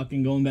and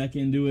fucking going back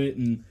into it,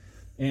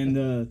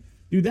 and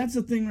dude, that's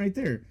the thing right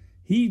there.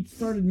 He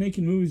started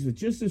making movies with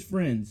just his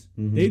friends.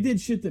 They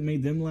did shit that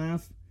made them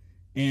laugh,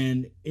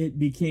 and it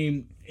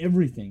became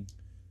everything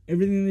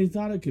they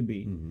thought it could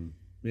be.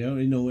 Yeah,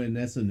 you know, and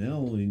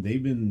SNL, I mean,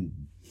 they've been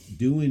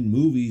doing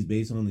movies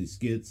based on these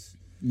skits.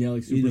 Yeah,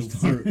 like you know,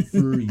 Superstar.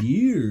 for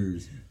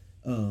years.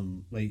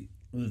 Like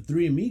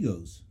Three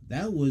Amigos,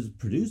 that was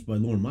produced by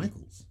Lorne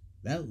Michaels.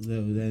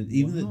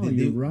 Even Wow,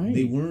 you're right.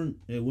 they weren't.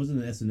 It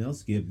wasn't an SNL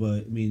skit,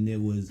 but I mean,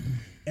 it was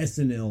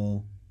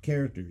SNL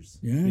characters.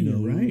 Yeah, you know,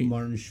 you're right.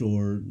 Martin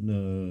Short,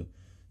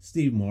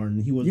 Steve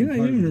Martin. He wasn't. Yeah, I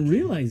part didn't of even the,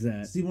 realize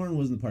that. Steve Martin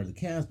wasn't part of the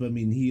cast, but I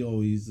mean, he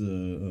always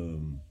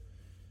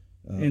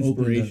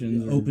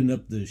Inspirations or- opened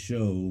up the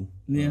show.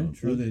 Yeah,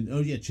 true.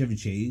 Chevy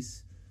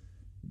Chase.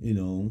 You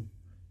know,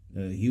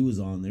 he was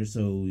on there.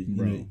 So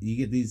you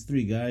get these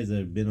three guys that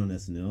have been on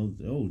SNL.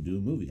 Oh, do a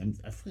movie.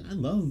 I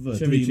love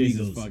Chevy Three Chase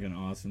Amigos. is fucking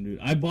awesome, dude.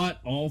 I bought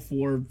all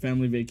 4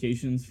 Family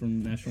Vacations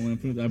from National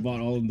Lampoon's. I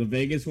bought all of them. The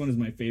Vegas one is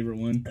my favorite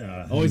one.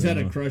 Always had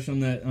a crush on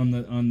that on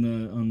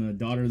the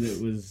daughter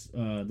that was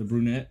the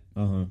brunette.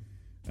 I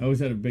I always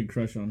had a big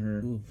crush on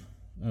her.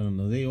 don't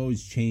know. They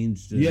always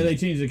changed. Yeah, they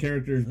changed the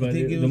characters, but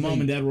think it the was mom like-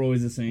 and dad were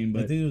always the same.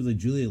 I But think it was like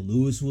Juliette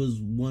Lewis was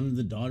one of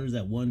the daughters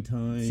at one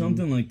time.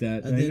 something like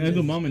that. I I think know the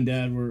that- mom and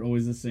dad were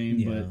always the same,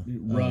 Yeah, but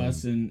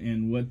Russ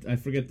and what I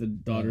forget the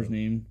daughter's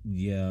name,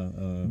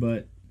 Yeah.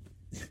 but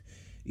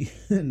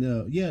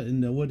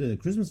and what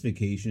Christmas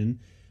Vacation.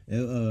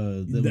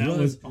 The that Russ,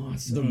 was the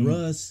awesome.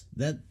 Russ.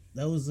 That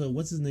was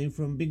what's his name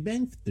from Big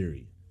Bang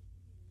Theory.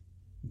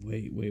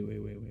 Wait.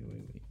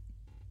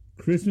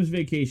 Christmas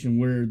Vacation,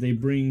 where they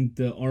bring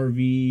the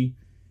RV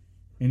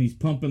and he's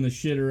pumping the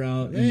shitter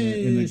out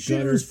in the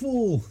gutter. shitter's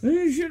full.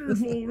 Hey,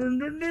 shitter's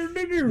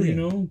full. You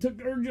know,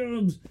 took our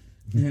jobs.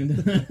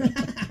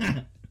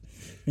 And,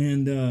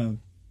 and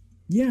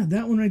yeah,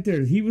 that one right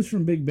there. He was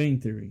from Big Bang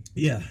Theory.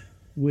 Yeah.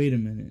 Wait a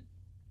minute.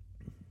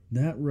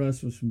 That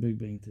Russ was from Big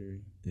Bang Theory.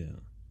 Yeah.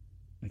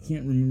 I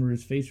can't remember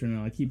his face right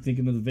now. I keep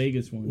thinking of the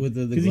Vegas one. With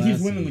the because he keeps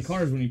winning the glasses.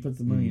 cars when he puts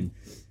the money in.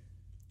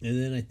 And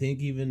then I think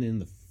even in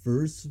the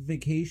first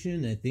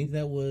Vacation, I think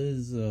that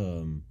was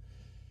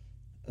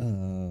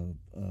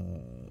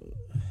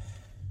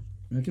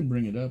I can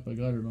bring it up. I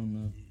got it on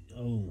the.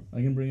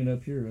 I can bring it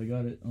up here. I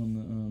got it on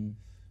the.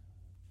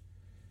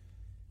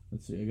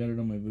 Let's see. I got it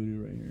on my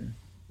Voodoo right here.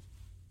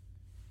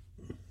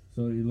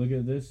 So you look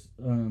at this.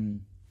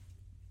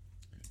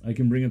 I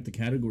can bring up the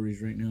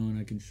categories right now, and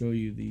I can show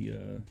you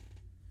the.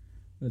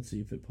 Let's see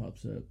if it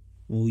pops up.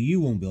 Well, you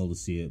won't be able to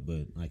see it,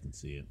 but I can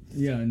see it.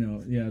 Yeah, I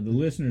know. Yeah, the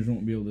listeners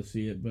won't be able to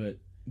see it, but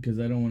because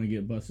I don't want to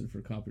get busted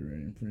for copyright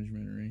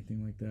infringement or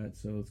anything like that.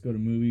 So let's go to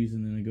movies,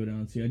 and then I go down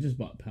and see. I just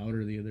bought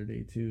Powder the other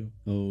day too.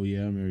 Oh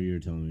yeah, I remember you were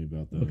telling me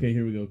about that. Okay,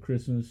 here we go.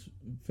 Christmas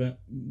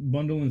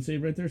bundle and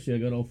save right there. See, I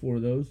got all 4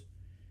 of those.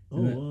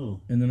 Oh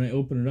wow. And then I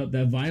open it up.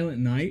 That Violent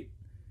Night,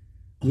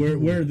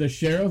 where the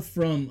sheriff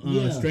from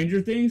Yeah.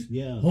 Stranger Things.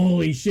 Yeah.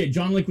 Holy shit,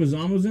 John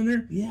Leguizamo's in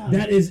there. Yeah.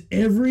 That is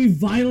every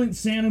violent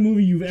Santa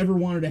movie you've ever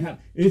wanted to have.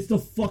 It's the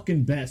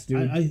fucking best,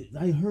 dude.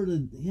 I heard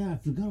it. Yeah, I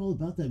forgot all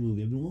about that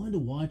movie. I've been wanting to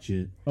watch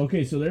it.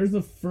 Okay, so there's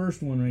the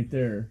first one right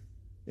there.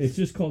 It's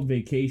just called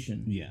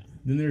Vacation. Yeah.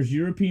 Then there's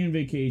European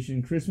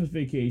Vacation, Christmas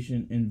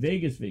Vacation, and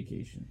Vegas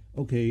Vacation.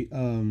 Okay.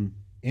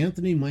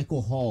 Anthony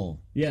Michael Hall.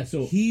 Yeah,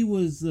 so He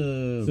was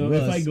so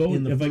Russ if I go,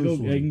 in the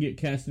first one. I can get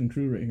cast and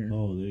crew right here.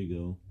 Oh, there you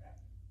go.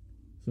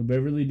 So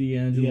Beverly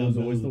D'Angelo Yeah, was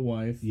always Beverly- the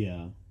wife.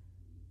 Yeah.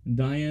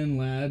 Diane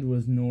Ladd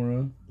was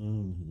Nora. That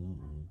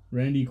one.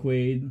 Randy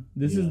Quaid.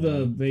 This is Yeah.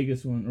 the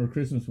Vegas one or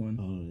Christmas one.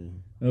 Oh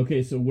yeah.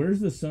 Okay, so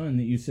where's the son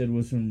that you said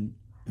was from?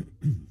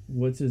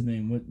 What's his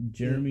name? What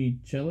Jeremy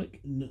Chelik?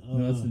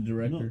 No, that's the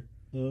director.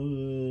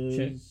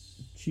 Check.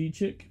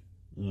 Cheechik.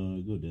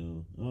 Go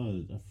down.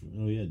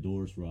 Oh yeah,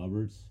 Doris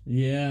Roberts.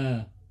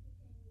 Yeah.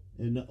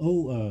 And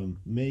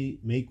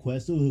Mae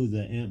Questel, who's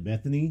the Aunt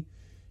Bethany.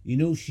 You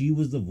know, she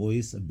was the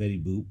voice of Betty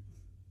Boop.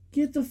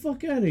 Get the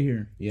fuck out of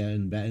here! Yeah,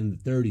 in the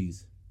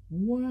 30s.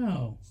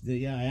 Wow.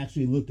 Yeah, I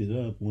actually looked it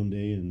up one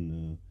day and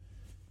I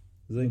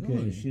was like,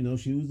 Okay. she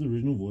was the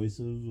original voice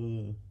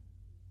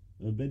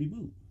of Betty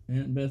Boop.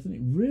 Aunt Bethany.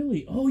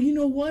 Really? Oh, you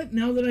know what?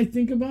 Now that I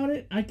think about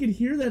it, I could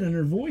hear that in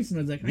her voice, and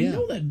I was like, I Yeah.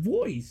 know that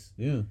voice.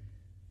 Yeah.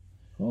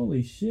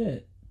 Holy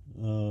shit.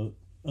 Johnny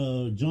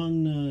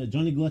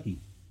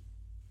Glucky.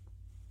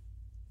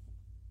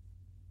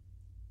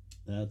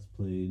 That's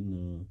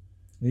played.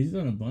 He's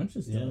done a bunch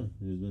of stuff. Yeah,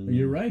 there's been,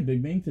 You're right.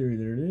 Big Bang Theory.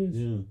 There it is.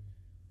 Yeah.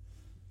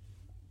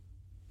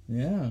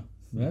 Yeah.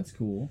 That's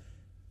cool.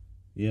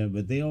 Yeah,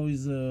 but they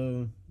always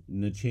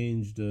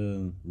changed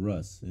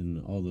Russ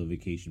in all the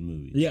Vacation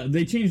movies. Yeah,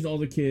 they changed all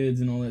the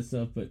kids and all that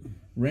stuff, but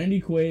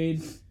Randy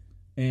Quaid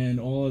and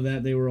all of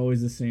that, they were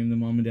always the same. The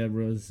mom and dad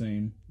were always the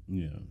same.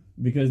 Yeah.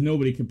 Because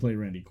nobody could play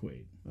Randy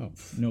Quaid. Oh.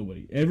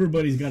 Nobody.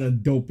 Everybody's got a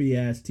dopey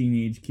ass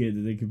teenage kid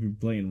that they could be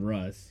playing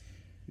Russ.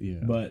 Yeah.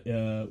 But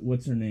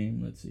what's her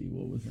name? Let's see.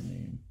 What was her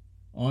name?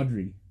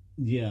 Audrey.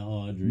 Yeah,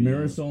 Audrey.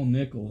 Marisol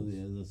Nichols.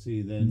 Yeah, let's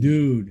see then.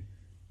 Dude.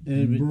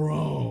 And-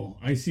 Bro.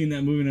 I seen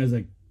that movie and I was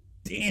like,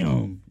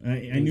 damn.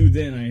 I knew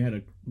then I had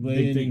a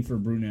big thing for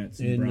brunettes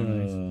and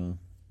brown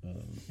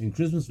eyes. In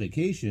Christmas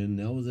Vacation,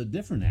 that was a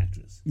different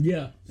actress.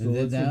 Yeah. So And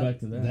let's go back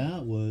to that.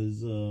 That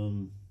was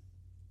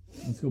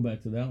Let's go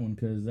back to that one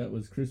because that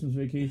was Christmas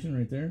Vacation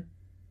right there.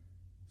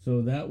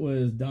 So that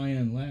was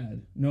Diane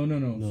Ladd. No.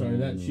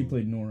 Sorry, she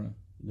played Nora.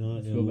 no,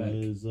 Let's it go back.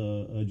 was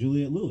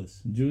Juliette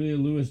Lewis. Julia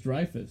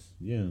Louis-Dreyfus.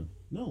 Yeah.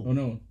 No. Oh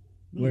no,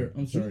 Where?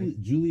 I'm sorry.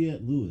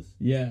 Juliette Lewis.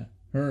 Yeah,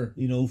 her.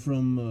 You know,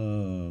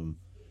 from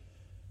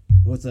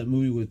what's that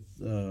movie with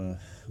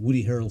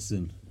Woody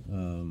Harrelson?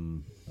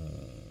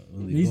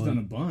 When they He's go done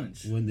a on-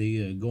 bunch. When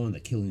they go on the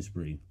killing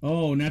spree.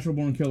 Oh, Natural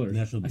Born Killers.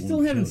 Natural I Born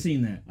still haven't Killers.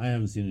 seen that. I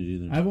haven't seen it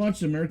either. I've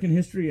watched American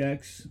History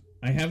X.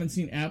 I haven't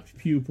seen Apt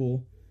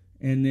Pupil,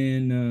 and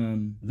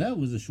then That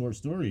was a short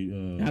story.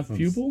 Apt from,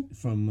 Pupil?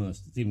 From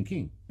Stephen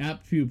King.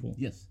 Apt Pupil.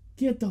 Yes.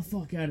 Get the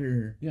fuck out of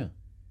here. Yeah.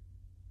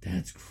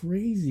 That's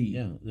crazy.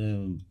 Yeah.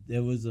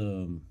 There was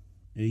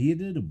he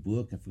did a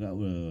book. I forgot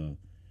what.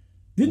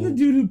 Didn't the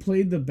dude who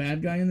played the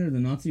bad guy in there, the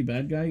Nazi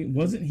bad guy,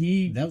 wasn't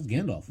he? That was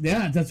Gandalf.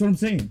 Yeah, that's what I'm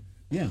saying.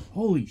 Yeah.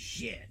 Holy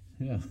shit.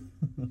 Yeah.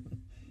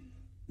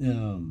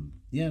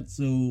 Yeah,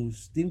 so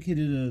Stephen King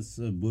did us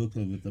a book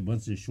with a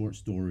bunch of short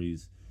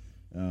stories.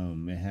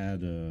 It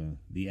had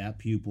The Apt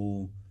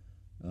Pupil,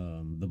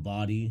 The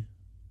Body,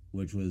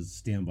 which was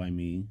Stand By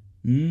Me,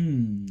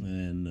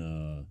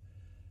 and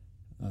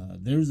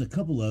there's a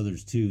couple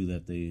others too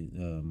that they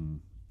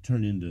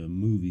turned into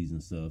movies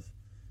and stuff.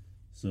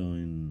 So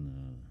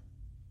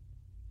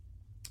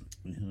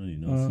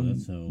so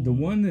that's how the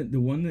one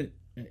that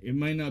it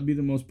might not be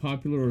the most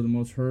popular or the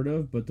most heard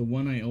of, but the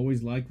one I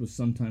always liked was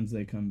Sometimes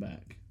They Come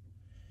Back.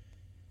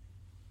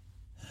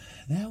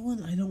 that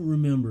one I don't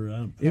remember.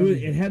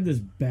 It had this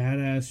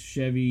badass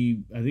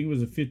Chevy. I think it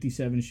was a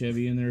 '57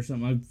 Chevy in there or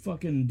something. I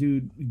fucking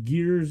dude,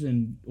 gears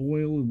and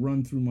oil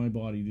run through my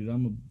body,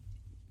 dude.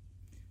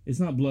 It's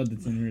not blood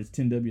that's in here. It's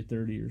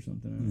 10W30 or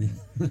something.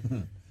 I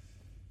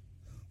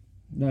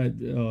don't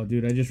know. Oh,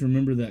 dude, I just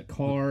remember that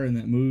car and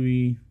that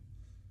movie.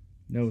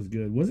 That was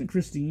good. Wasn't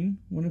Christine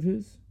one of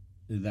his?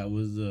 That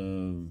was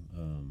that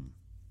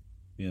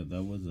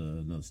was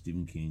another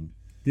Stephen King.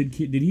 Did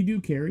he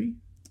do Carrie?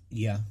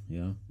 Yeah.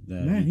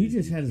 Man, he did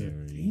just do has a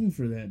Carrie. thing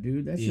for that,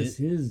 dude. That's just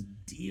his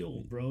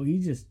deal, bro. He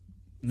just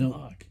No.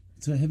 fuck.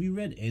 So, have you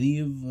read any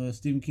of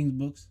Stephen King's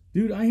books?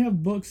 Dude, I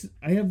have books.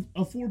 I have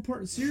a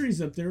 4-part series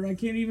up there. I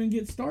can't even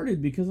get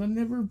started because I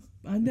never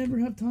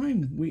have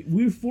time.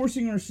 We're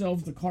forcing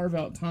ourselves to carve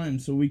out time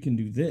so we can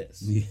do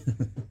this. Yeah.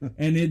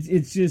 And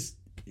it's just,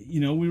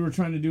 we were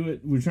trying to do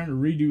it. We were trying to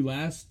redo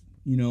last,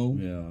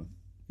 Yeah.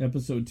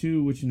 episode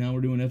 2, which now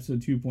we're doing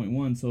episode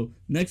 2.1. So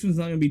next one's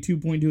not going to be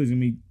 2.2. It's going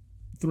to be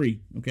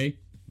 3. Okay.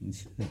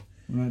 We're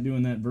not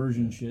doing that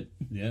version shit.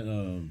 Yeah.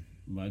 The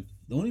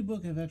only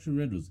book I've actually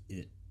read was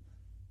It.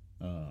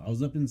 I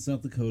was up in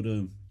South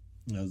Dakota.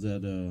 I was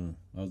gonna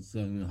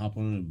hop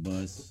on a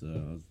bus. I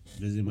was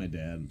visiting my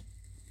dad.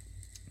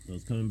 So I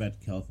was coming back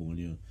to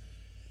California.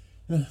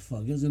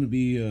 Fuck, it was gonna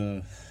be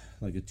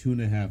like a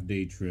 2.5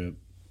 day trip.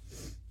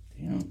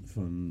 Damn.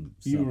 From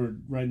You were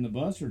riding the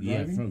bus or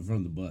driving? Yeah,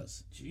 from the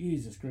bus.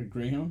 Jesus Christ,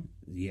 Greyhound?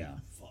 Yeah.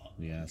 Fuck.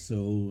 Yeah. So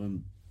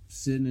I'm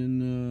sitting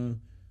in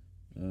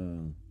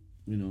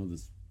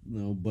this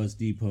bus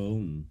depot,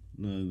 and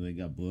they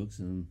got books,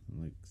 and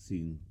I'm like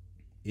seeing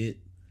It.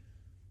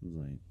 I was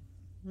like,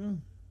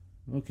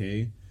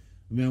 okay.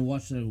 I mean, I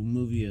watched that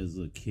movie as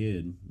a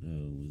kid.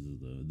 Was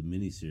the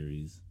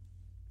miniseries,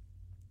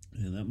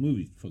 and that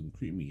movie fucking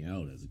creeped me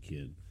out as a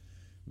kid.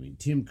 I mean,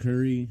 Tim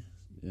Curry,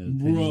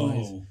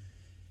 Pennywise. Bro.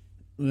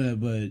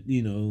 But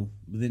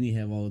then you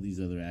have all of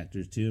these other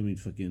actors too. I mean,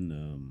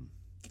 fucking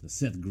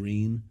Seth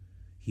Green,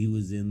 he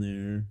was in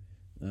there.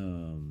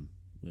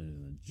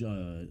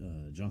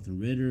 Jonathan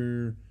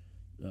Ritter.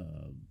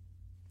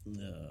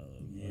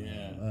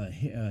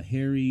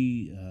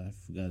 Harry, I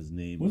forgot his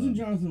name. Wasn't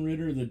Jonathan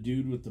Ritter the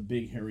dude with the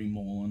big hairy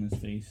mole on his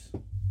face?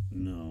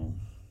 No,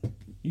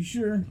 You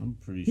sure? I'm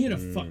pretty He sure. had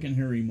a fucking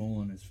hairy mole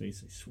on his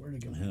face. I swear to I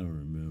God. don't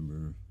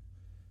remember.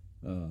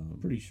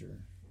 Pretty sure.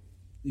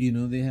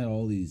 They had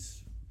all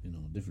these,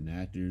 different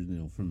actors,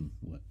 from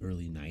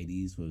early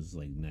 90s, was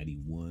like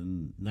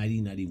 91,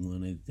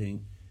 I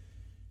think.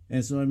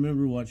 And so I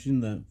remember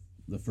watching the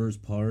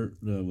first part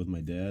with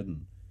my dad,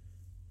 and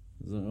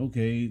I was like,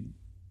 okay,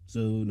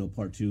 so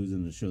part 2 is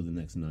in the show the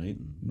next night.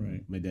 And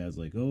Right. my dad's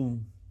like, oh,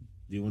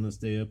 do you want to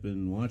stay up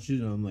and watch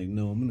it? And I'm like,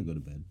 no, I'm going to go to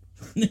bed.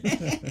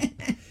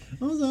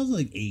 I was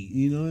like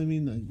 8,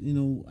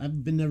 I've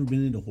never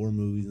been into horror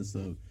movies and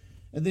stuff.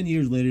 And then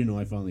years later,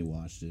 I finally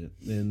watched it.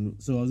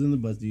 And so I was in the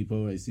bus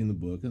depot, I seen the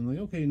book, and I'm like,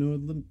 okay, let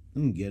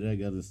me get it. I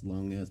got this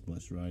long-ass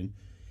bus ride.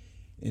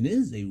 And it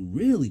is a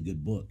really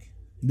good book.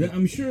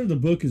 I'm sure the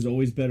book is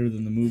always better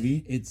than the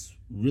movie. It's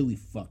really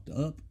fucked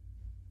up.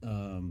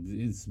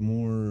 It's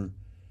more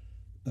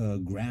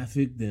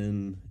graphic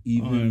than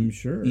I'm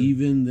sure.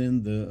 even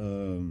than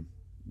the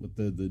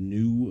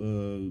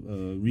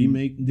new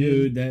remake.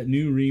 Dude, that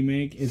new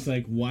remake, it's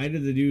like, why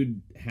did the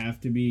dude have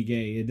to be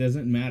gay? It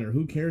doesn't matter.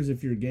 Who cares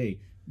if you're gay?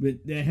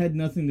 But that had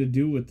nothing to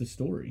do with the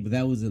story. But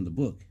that was in the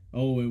book.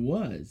 Oh, it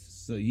was.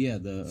 So yeah,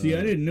 See,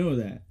 I didn't know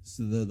that.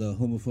 So the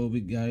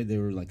homophobic guy, they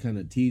were like kind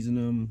of teasing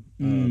him.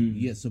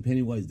 Yeah, so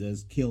Pennywise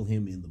does kill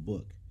him in the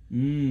book.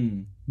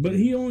 But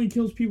he only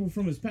kills people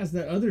from his past.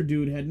 That other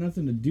dude had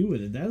nothing to do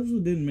with it. That was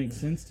what didn't make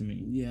sense to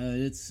me. Yeah,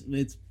 it's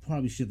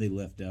probably shit they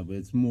left out, but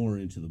it's more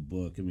into the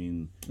book. I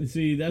mean,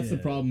 See, that's the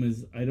Yeah. problem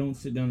is I don't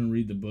sit down and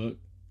read the book.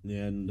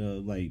 and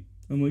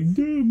I'm like,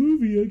 duh,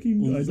 movie. I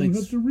Well, it's don't like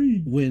have to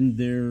read. when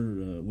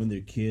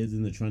they're kids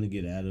and they're trying to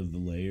get out of the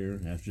lair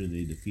after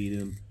they defeat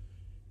him.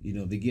 You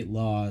know, they get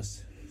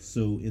lost.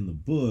 So in the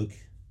book,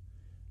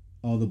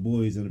 all the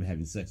boys end up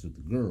having sex with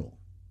the girl.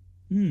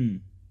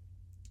 And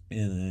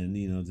then,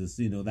 you know, just,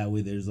 you know, that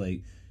way there's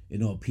like, you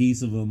know, a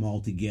piece of them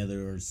all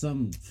together or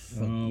some.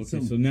 Okay,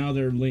 so now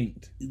they're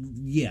linked.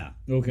 Yeah.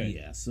 Okay.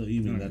 Yeah. So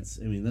even All that's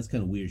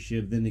kind of weird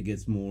shit. Then it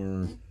gets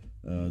more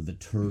the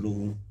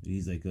turtle.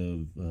 He's like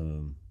a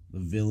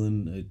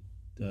villain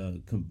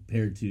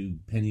compared to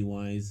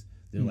Pennywise.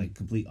 They're like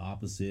complete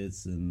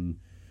opposites, and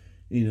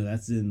you know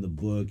that's in the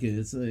book. And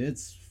it's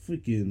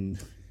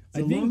freaking. It's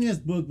a long ass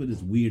book, but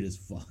it's weird as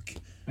fuck.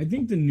 I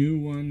think the new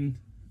one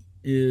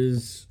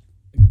is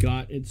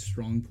got its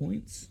strong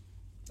points.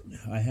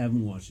 I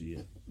haven't watched it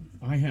yet.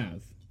 I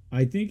have.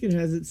 I think it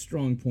has its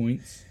strong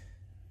points.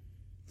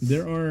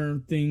 There are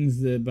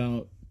things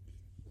about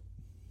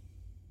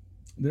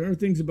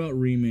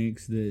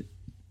remakes that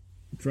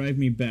drive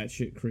me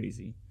batshit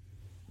crazy.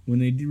 When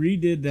they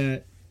redid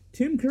that,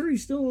 Tim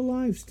Curry's still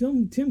alive.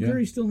 Tim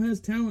Curry still has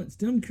talent.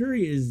 Tim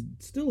Curry is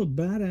still a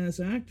badass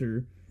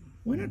actor.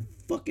 Why not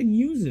fucking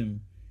use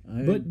him?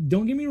 But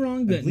don't get me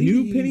wrong, that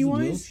new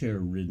Pennywise. He's wheelchair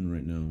ridden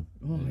right now.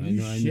 Oh, are I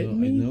you shitting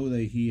me? I know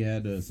that he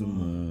had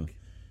some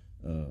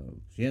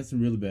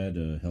really bad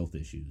health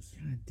issues.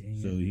 God dang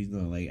it. So he's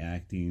not like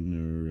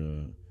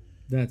acting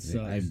That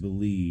sucks. I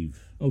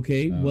believe.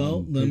 Okay,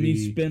 well, let me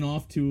pretty- spin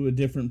off to a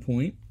different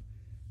point.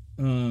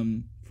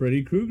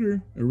 Freddy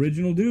Krueger,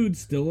 original dude,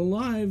 still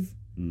alive.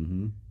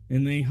 Mm-hmm.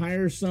 And they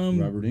hire some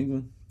Robert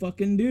Englund.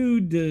 fucking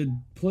dude to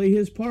play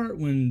his part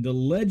when the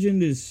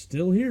legend is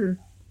still here.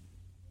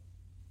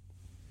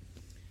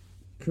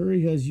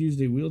 Curry has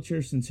used a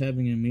wheelchair since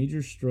having a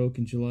major stroke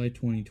in July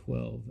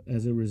 2012.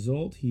 As a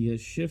result, he has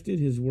shifted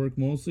his work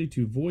mostly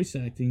to voice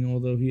acting,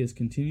 although he has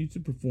continued to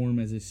perform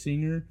as a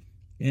singer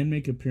and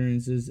make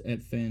appearances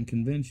at fan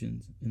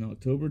conventions. In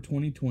October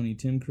 2020,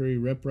 Tim Curry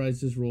reprised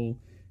his role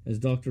as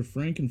Dr.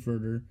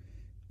 Frankenfurter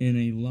in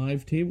a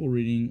live table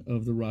reading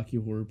of the Rocky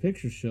Horror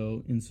Picture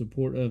Show in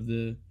support of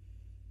the...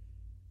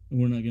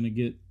 We're not going to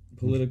get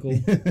political,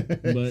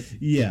 but... So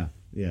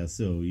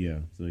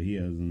he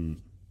hasn't.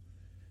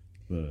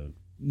 But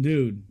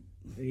Dude,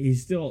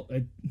 he's still...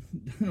 I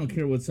don't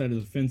care what side of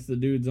the fence the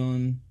dude's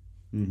on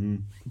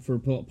for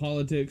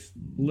politics.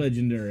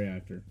 Legendary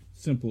actor.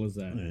 Simple as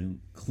that. and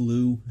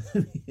Clue.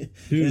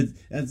 Dude.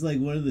 that's like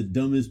one of the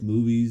dumbest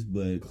movies,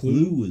 but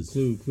Clue was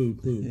Clue.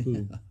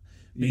 You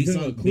based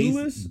talking on about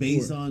Clueless?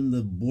 based or- on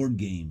the board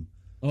game.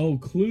 Oh,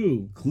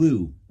 Clue.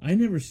 Clue. I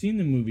never seen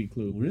the movie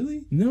Clue.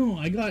 Really? No,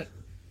 I got...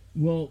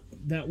 Well,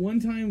 that one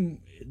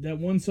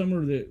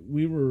summer that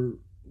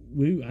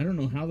I don't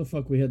know how the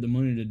fuck we had the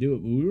money to do it,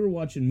 but we were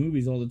watching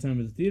movies all the time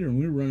at the theater, and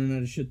we were running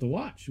out of shit to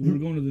watch. We were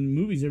going to the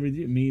movies every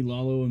day. Me,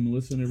 Lalo, and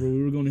Melissa, and everyone.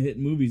 We were going to hit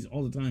movies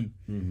all the time,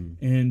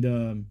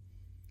 and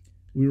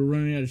we were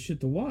running out of shit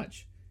to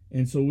watch.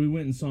 And so we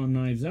went and saw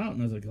Knives Out,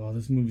 and I was like, "Oh,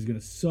 this movie's gonna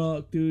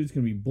suck, dude. It's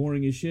gonna be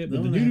boring as shit." But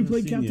No, the I dude who haven't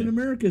played seen Captain yet.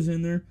 America's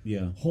in there.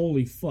 Yeah.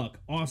 Holy fuck,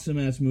 awesome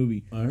ass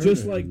movie. I heard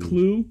Just that like movie.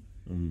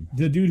 Clue,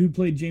 the dude who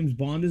played James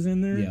Bond is in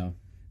there. Yeah.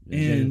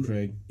 And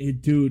Craig.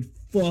 dude,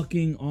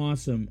 fucking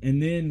awesome.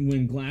 And then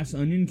when Glass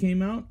Onion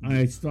came out,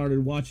 I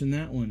started watching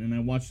that one, and I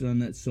watched it on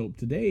that Soap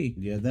Today.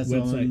 Yeah, that's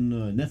website.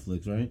 on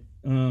Netflix, right?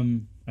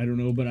 I don't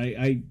know, but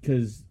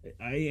because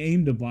I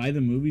aim to buy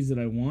the movies that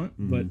I want,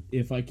 but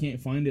if I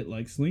can't find it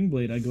like Sling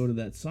Blade, I go to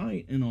that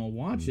site and I'll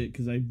watch it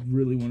because I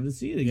really wanted to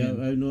see it Yeah,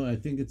 again. I know. I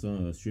think it's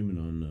streaming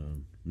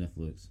on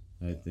Netflix.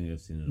 I think I've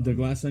seen it. The on-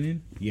 Glass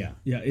Onion? Yeah.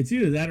 Yeah, it's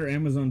either that or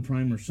Amazon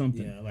Prime or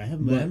something. Yeah, I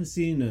haven't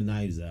seen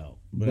Knives Out,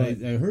 but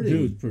I heard it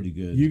was pretty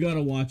good. You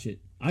gotta watch it.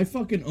 I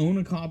fucking own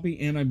a copy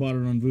and I bought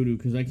it on Vudu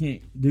because I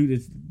can't. Dude,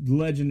 it's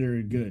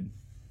legendary good.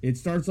 It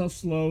starts off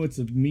slow. It's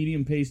a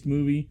medium paced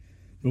movie,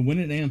 but when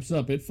it amps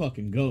up, it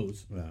fucking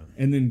goes. Wow.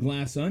 And then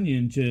Glass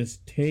Onion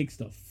just takes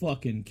the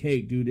fucking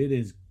cake, dude. It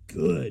is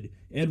good.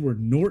 Edward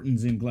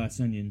Norton's in Glass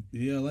Onion.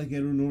 Yeah, I like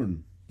Edward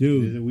Norton.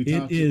 Dude, We it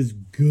talked- is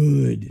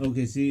good.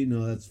 Okay, see,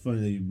 no, that's funny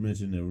that you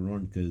mentioned Edward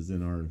Norton because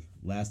in our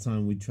last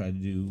time we tried to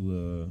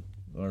do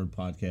our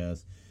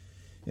podcast,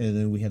 and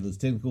then we had those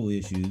technical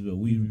issues, but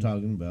we were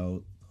talking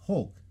about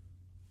Hulk.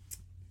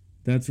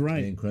 That's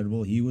right.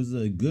 Incredible. He was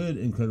a good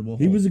Incredible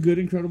Hulk. He was a good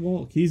Incredible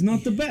Hulk. He's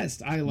not the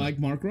best. I like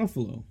Mark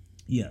Ruffalo.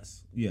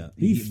 Yes, yeah.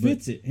 He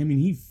fits it. I mean,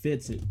 he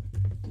fits it.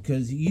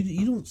 Because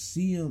you don't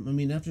see him. I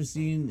mean, after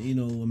seeing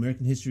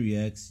American History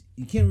X,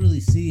 you can't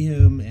really see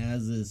him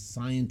as a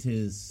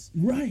scientist.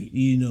 Right.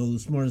 The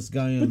smartest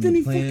guy on But then the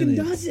he planet. fucking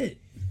does it.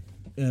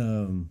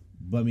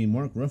 But I mean,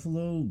 Mark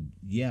Ruffalo,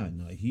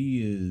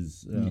 he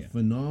is a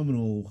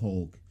phenomenal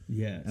Hulk.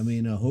 Yes. I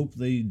mean, I hope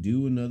they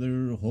do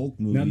another Hulk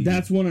movie. Now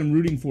that's what I'm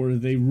rooting for.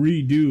 They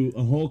redo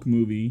a Hulk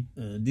movie.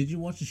 Did you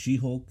watch the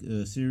She-Hulk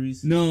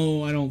series?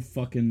 No, I don't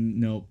fucking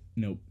nope.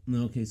 No.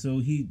 Okay, so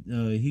he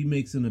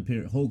makes an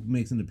appearance. Hulk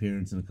makes an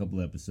appearance in a couple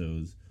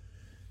episodes,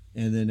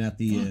 and then at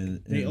the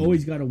end, They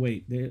always gotta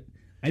wait.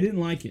 I didn't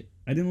like it.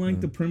 I didn't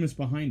like the premise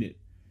behind it.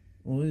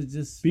 Well, it's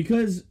just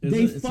because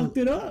they fucked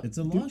it up. It's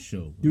a lost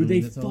show, Dude,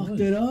 they that's all fucked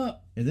was. it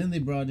up. And then they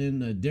brought in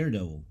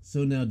Daredevil.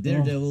 So now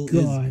Daredevil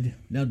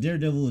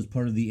is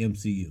part of the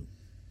MCU.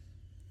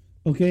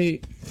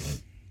 Okay,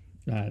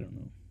 I don't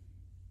know.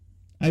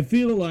 I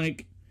feel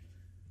like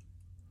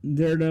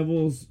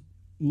Daredevil's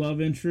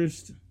love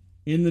interest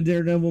in the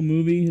Daredevil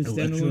movie, his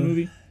Elektra. standalone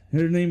movie,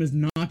 her name is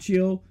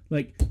Nacho.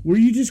 Like, were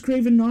you just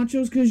craving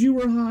nachos because you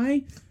were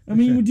high? I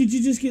mean, did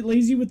you just get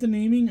lazy with the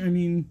naming? I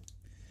mean,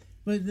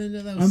 But then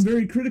that was, I'm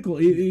very critical,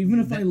 even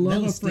if I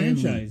love a was Stan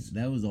Lee. franchise.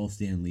 That was all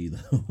Stan Lee,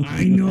 though.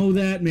 I know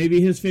that.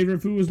 Maybe his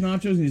favorite food was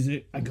nachos, and he's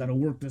like, I gotta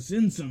work this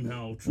in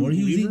somehow. True Or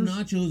he was eating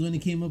believers. nachos when he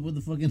came up with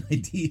the fucking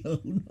idea.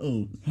 Who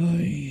knows?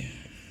 Ay.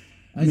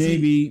 I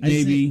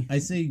Maybe. I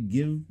say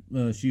give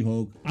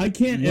She-Hulk. I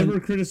can't One- ever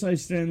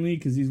criticize Stan Lee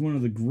because he's one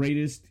of the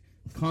greatest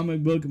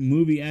comic book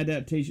movie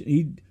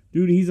adaptation.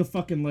 He's a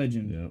fucking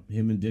legend. Yeah,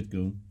 him and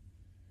Ditko.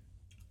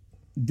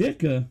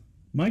 Ditka,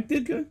 Mike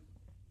Ditka.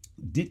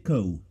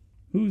 Ditko.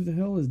 Who the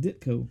hell is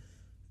Ditko?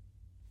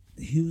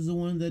 He was the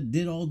one that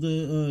did all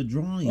the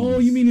drawings. Oh,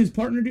 you mean his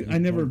partner? Dude, His I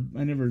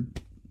never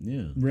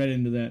Yeah. read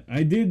into that.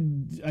 I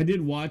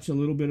did watch a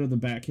little bit of the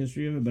back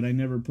history of it, but I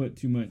never put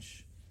too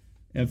much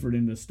effort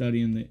into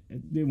studying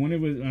the.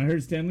 When I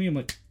heard Stan Lee, I'm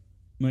like,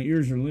 my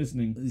ears are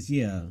listening.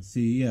 Yeah.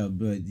 See, yeah,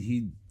 but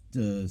he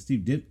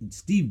Steve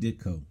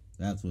Ditko.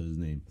 That's what his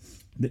name.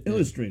 The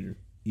illustrator.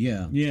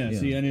 Yeah. Yeah.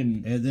 See, I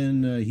didn't. And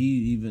then he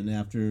even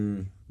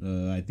after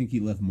I think he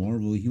left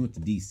Marvel, he went to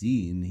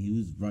DC and he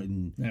was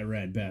writing. That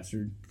rad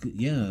bastard.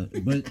 Yeah,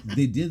 but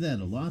they did that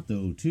a lot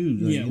though too.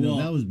 Like, Yeah, you know, well,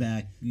 that was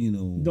back. You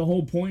know, The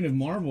whole point of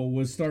Marvel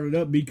was started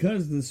up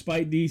because of the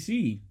spite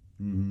DC.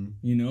 mm-hmm.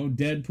 You know,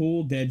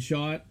 Deadpool,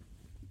 Deadshot.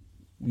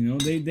 You know,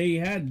 they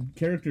had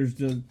characters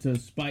to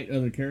spite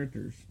other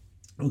characters.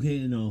 Okay,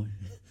 you know,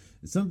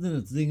 it's something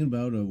that's thinking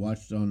about. I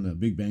watched on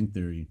Big Bang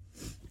Theory.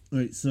 All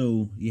right,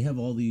 so you have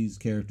all these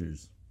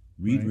characters: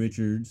 Reed Right.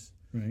 Richards,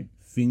 Right.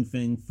 Fing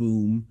Fang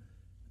Foom,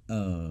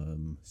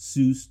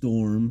 Sue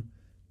Storm.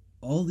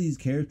 All these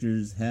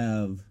characters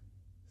have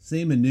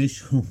same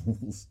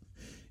initials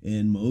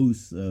in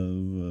most of.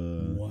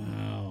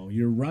 Wow,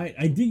 you're right.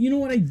 I did. You know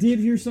what? I did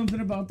hear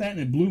something about that, and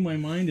it blew my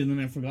mind. And then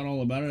I forgot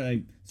all about it.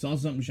 I saw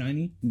something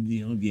shiny.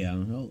 You know, yeah.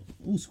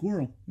 Oh,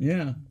 squirrel.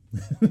 Yeah,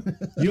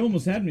 you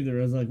almost had me there.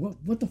 I was like, "What?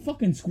 What the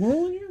fucking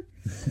squirrel in here?"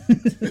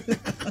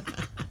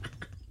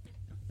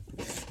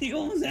 You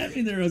almost had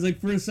me there. I was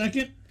like, for a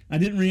second, I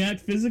didn't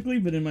react physically,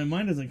 but in my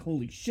mind, I was like,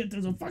 "Holy shit!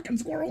 There's a fucking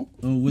squirrel!"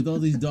 Oh, with all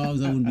these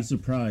dogs, I wouldn't be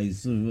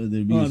surprised.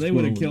 There'd be Oh, a they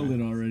would have squirrel. killed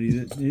it already.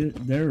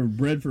 They're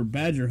bred for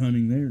badger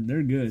hunting.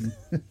 They're good.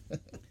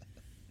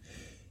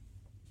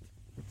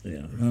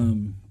 Yeah.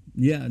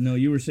 Yeah. No,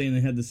 you were saying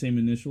they had the same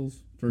initials,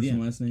 first and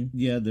Yeah. last name.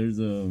 Yeah, there's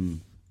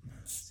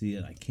see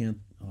it. I can't.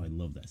 Oh, I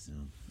love that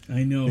sound.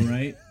 I know,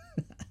 right?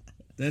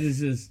 That is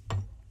just,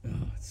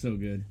 it's so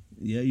good.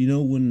 Yeah, you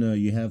know when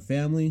you have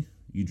family,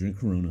 you drink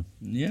Corona.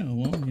 Yeah,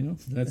 well, you know,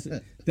 that's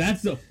it.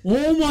 That's the.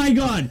 Oh my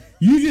God!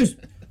 You just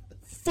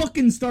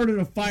fucking started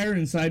a fire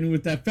inside me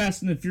with that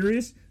Fast and the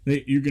Furious.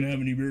 You're gonna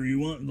have any beer you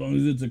want as long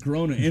as it's a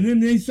Corona. And then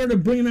they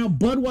started bringing out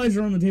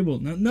Budweiser on the table.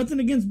 Now, nothing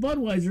against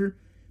Budweiser,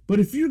 but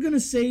if you're gonna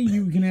say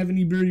you can have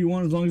any beer you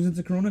want as long as it's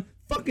a Corona,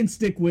 fucking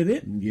stick with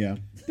it. Yeah.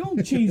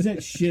 Don't change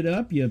that shit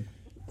up, you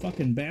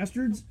fucking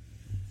bastards.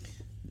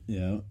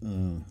 Yeah.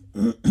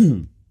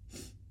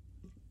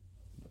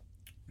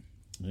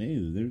 Hey,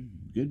 they're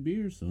good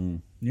beers, so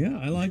Yeah,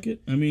 I like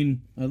it. I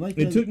mean, I like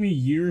it that. took me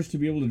years to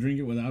be able to drink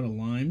it without a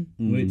lime,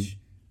 which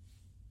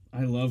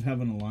I love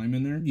having a lime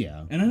in there.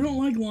 Yeah. And I don't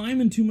like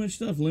lime and too much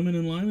stuff, lemon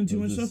and lime and too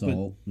much the stuff,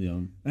 salt. Yeah.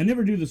 but I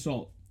never do the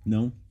salt.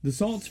 No. The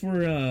salt's for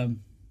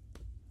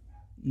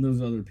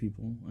those other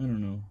people. I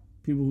don't know.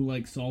 People who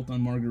like salt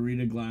on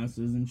margarita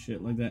glasses and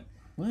shit like that.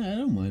 Well, I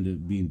don't mind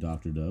it being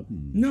doctored up.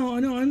 And, No,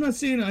 I'm not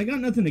saying I got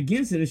nothing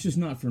against it. It's just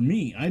not for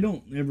me. I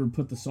don't ever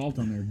put the salt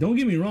on there. Don't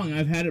get me wrong.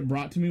 I've had it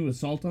brought to me with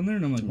salt on there,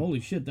 and I'm like, holy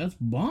shit, that's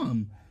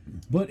bomb.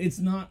 But it's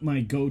not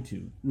my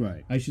go-to,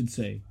 right. I should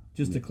say,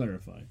 just to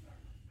clarify.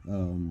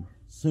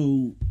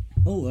 So,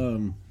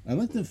 I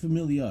like the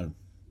Familiar.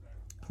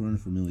 Corona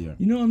Familiar.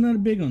 You know, I'm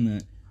not big on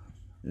that.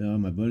 Yeah,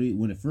 my buddy,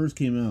 when it first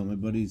came out, my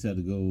buddies had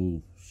to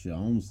go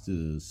almost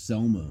to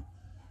Selma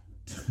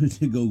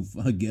to go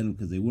get them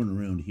because they weren't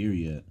around here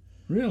yet.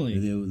 Really?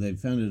 They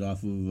found it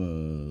off of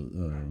the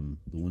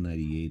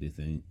 198, I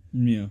think.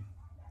 Yeah.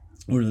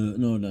 Or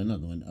no,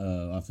 not the one.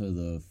 Off of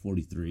the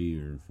 43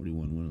 or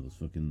 41, one of those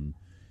fucking.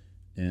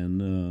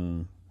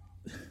 And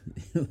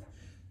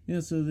yeah,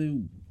 so they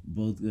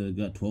both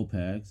got 12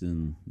 packs,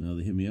 and now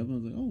they hit me up. And I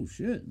was like, oh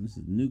shit, this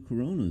is new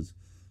Coronas.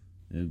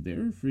 And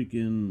they're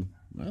freaking.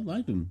 I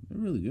liked them. They're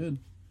really good.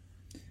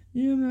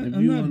 Yeah,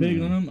 I'm you not big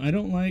wanna- on them. I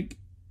don't like.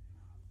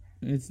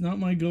 It's not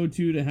my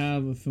go-to to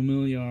have a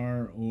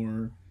Familiar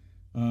or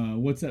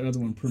what's that other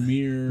one?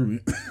 Premier.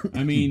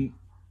 I mean,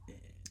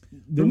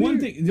 the one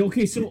thing.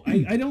 Okay, so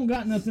I don't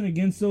got nothing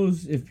against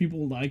those if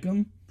people like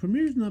them.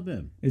 Premier's not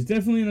bad. It's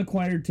definitely an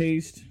acquired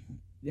taste,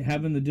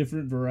 having the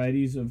different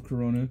varieties of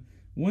Corona.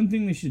 One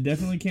thing they should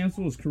definitely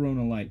cancel is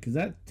Corona Light, because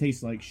that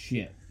tastes like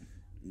shit.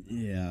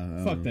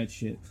 Yeah. Fuck that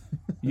shit.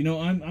 You know,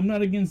 I'm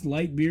not against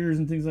light beers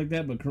and things like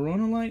that, but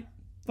Corona Light,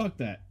 fuck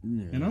that.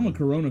 Yeah. And I'm a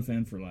Corona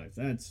fan for life.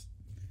 That's,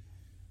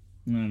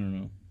 I don't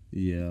know.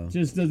 Yeah.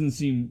 Just doesn't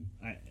seem,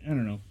 I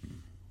don't know.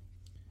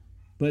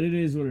 But it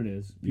is what it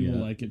is. People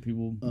Yeah. like it.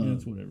 People,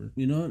 it's whatever.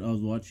 You know what? I was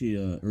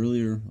watching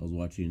earlier. I was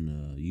watching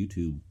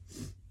YouTube,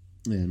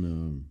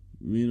 and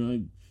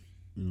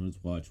let's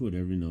watch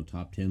whatever,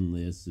 top 10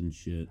 lists and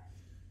shit.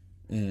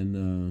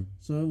 And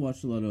so I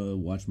watched a lot of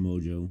Watch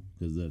Mojo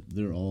because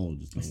they're all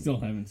just I still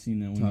haven't seen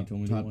that one you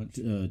told me to watch.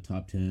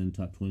 top 10,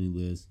 top 20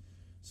 lists.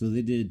 So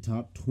they did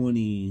top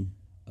 20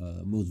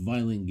 most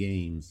violent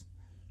games,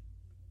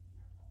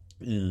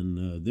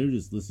 and they're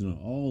just listing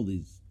all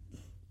these.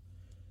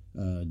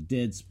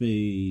 Dead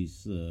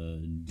Space,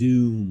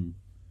 Doom,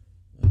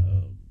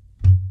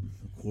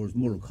 of course,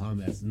 Mortal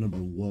Kombat's number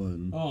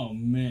one. Oh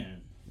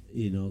man,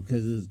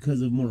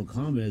 because of Mortal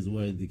Kombat is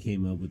why they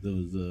came up with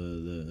those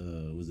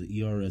was it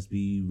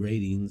ERSB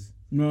ratings.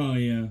 Oh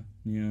yeah.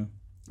 And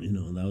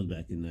that was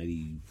back in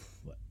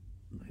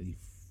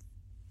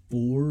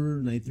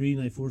 93,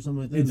 94,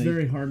 something like that. It's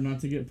very hard not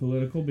to get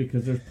political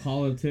because there's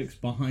politics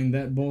behind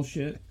that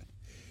bullshit.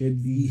 It's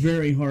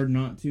very hard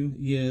not to.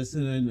 Yes,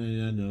 and I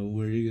know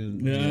where you're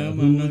gonna. Yeah,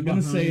 who I'm was not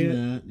gonna say it.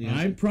 that, yeah.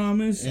 I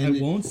promise And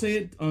I won't say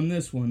it on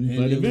this one, and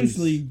but it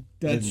eventually was-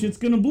 that and- shit's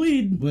gonna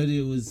bleed. But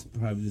it was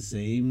probably the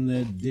same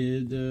that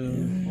did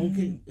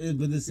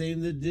but the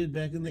same that did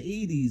back in the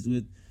 80s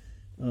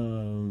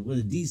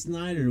with D.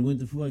 Snyder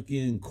went to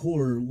fucking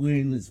court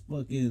wearing his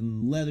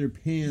fucking leather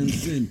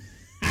pants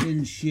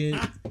and shit.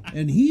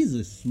 And he's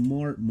a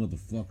smart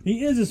motherfucker.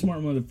 He is a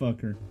smart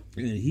motherfucker.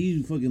 And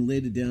he fucking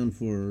laid it down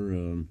for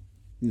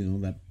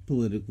that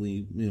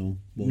politically,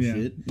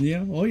 bullshit.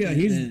 Yeah. Oh yeah.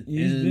 He's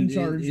been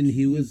charged. And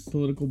he with was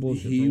political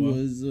bullshit. He for a while.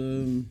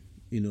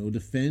 was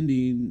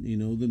defending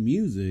the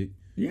music.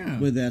 Yeah.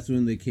 But that's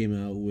when they came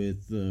out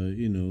with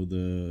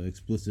the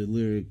explicit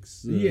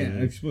lyrics.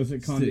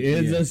 Explicit content.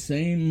 It's the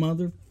same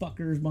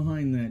motherfuckers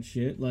behind that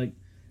shit. Like,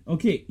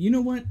 okay, you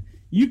know what?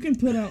 You can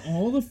put out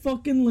all the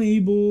fucking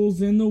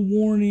labels and the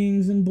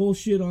warnings and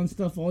bullshit on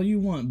stuff all you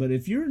want, but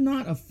if you're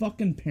not a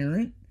fucking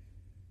parent,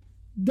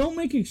 don't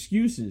make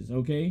excuses,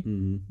 okay?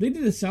 Mm-hmm. They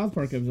did a South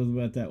Park episode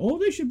about that. Oh,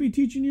 they should be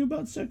teaching you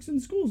about sex in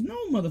schools. No,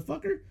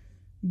 motherfucker.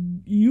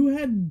 You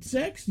had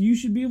sex, you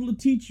should be able to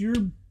teach your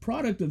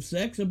product of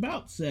sex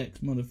about sex,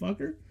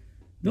 motherfucker.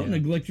 Don't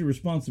neglect your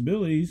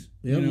responsibilities.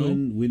 Yeah, you know?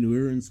 when we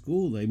were in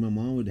school, like my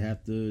mom would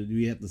have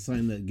to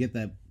sign that, get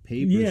that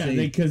paper. Yeah, saying-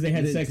 because they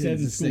had that- sex ed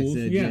in sex schools.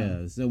 ed,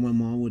 Yeah. So my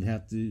mom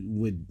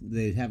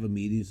they'd have a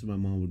meeting, so my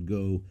mom would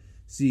go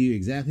see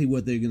exactly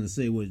what they're gonna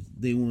say, what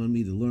they wanted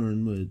me to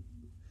learn, but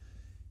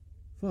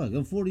fuck,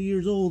 I'm 40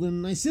 years old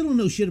and I still don't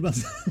know shit about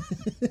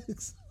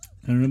sex.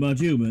 I don't know about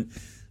you,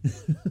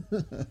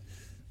 but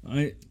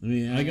I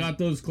mean, I got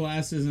those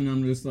classes and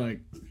I'm just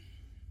like,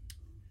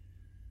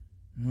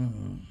 oh.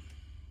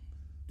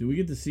 Do we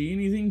get to see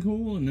anything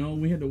cool? And no,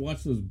 we had to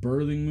watch those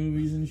birthing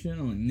movies and shit.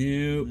 I'm like,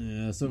 nope.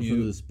 Yeah, something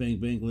for the spank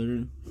bank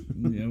later.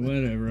 Yeah,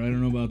 whatever. I don't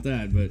know about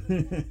that, but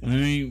I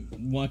ain't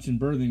watching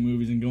birthing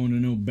movies and going to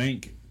no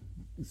bank,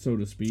 so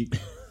to speak.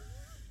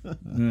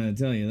 I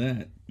tell you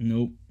that.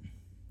 Nope.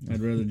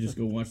 I'd rather just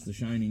go watch The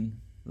Shining.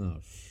 Oh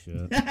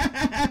shit!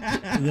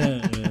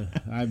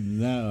 I've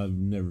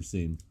never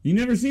seen. You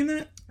never seen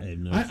that? I have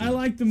not. I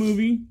like the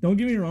movie. Don't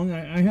get me wrong.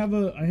 I have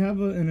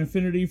an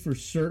affinity for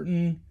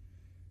certain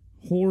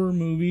horror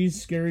movies,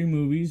 scary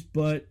movies,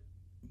 but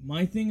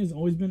my thing has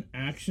always been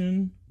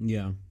action,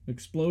 Yeah,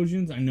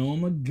 explosions. I know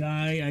I'm a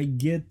guy. I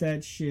get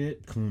that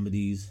shit.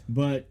 comedies.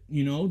 But,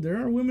 there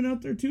are women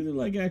out there too that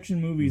like action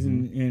movies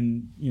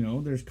and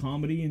there's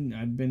comedy, and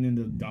I've been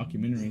into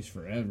documentaries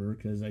forever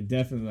because I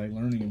definitely like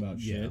learning about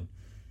shit.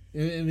 I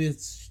mean,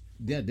 it's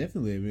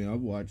definitely. I mean, I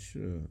watch.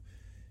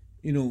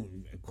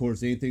 Of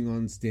course, anything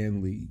on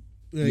Stan Lee,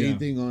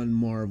 anything on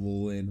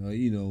Marvel, and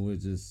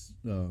it's just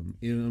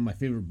my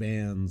favorite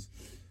bands.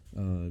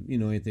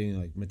 Anything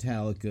like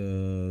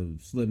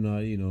Metallica,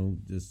 Slipknot.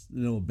 Just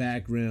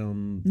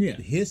background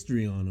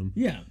history on them.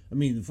 Yeah. I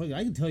mean,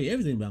 I can tell you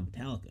everything about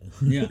Metallica.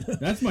 Yeah.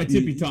 That's my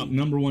tippy top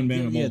number one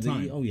band of all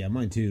time. Oh yeah,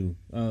 mine too.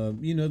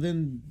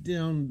 Then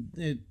down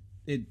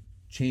it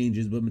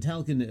changes, but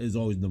Metallica is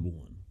always number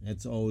one.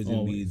 That's always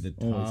gonna be the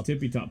top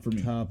tippy top for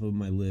me. top of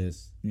my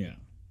list. Yeah.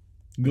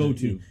 Go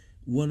to.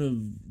 One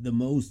of the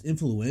most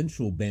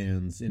influential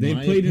bands in They've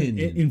my played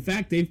opinion. in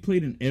fact, they've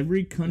played in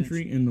every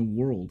country in the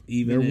world.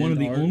 Even They're one of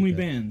the Antarctica. only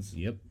bands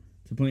Yep.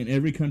 to play in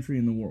every country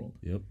in the world.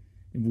 Yep.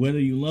 Whether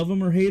you love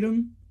them or hate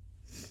them,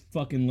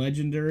 fucking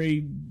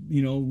legendary,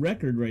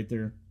 record right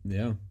there.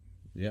 Yeah.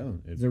 Yeah.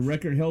 It's a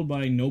record held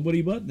by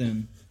nobody but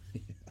them.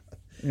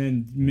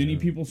 And many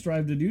people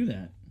strive to do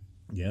that.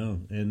 Yeah.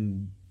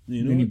 And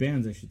Many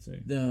bands, I should say.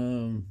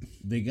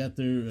 they got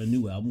a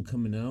new album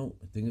coming out.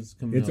 I think it's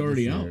coming out. It's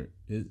already this out.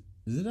 year.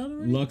 Is it out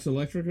already? Lux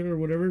Electrica or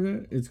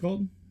whatever it's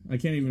called. I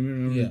can't even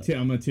remember. Yeah.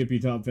 I'm a Tippy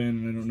Top fan,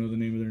 and I don't know the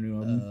name of their new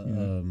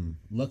album.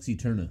 Luxy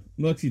Turner.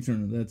 Luxy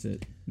Turner, that's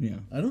it. Yeah.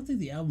 I don't think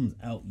the album's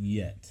out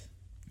yet.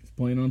 It's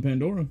playing on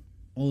Pandora.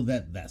 Oh,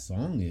 that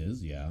song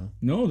is, yeah.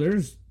 No,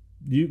 there's...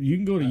 You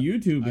can go to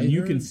YouTube, and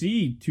you can heard-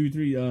 see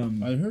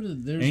 2-3... I heard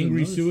that there's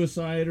Angry another,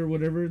 Suicide or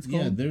whatever it's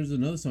called. Yeah, there's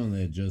another song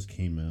that just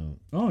came out.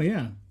 Oh,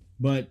 yeah.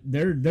 But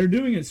they're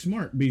doing it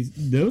smart, because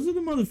those are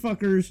the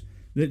motherfuckers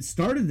that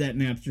started that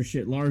Napster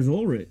shit, Lars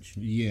Ulrich.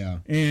 Yeah.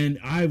 And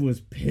I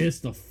was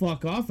pissed the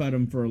fuck off at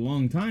them for a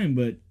long time,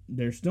 but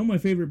they're still my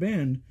favorite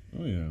band.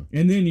 Oh, yeah.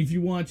 And then if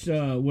you watch,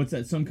 what's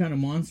that, Some Kind of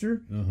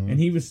Monster? Uh-huh.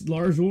 And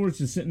Lars Ulrich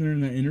is sitting there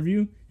in that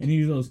interview, and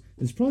he goes,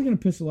 it's probably going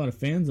to piss a lot of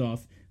fans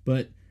off,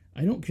 but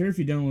I don't care if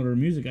you download our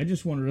music. I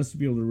just wanted us to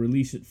be able to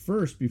release it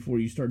first before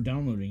you start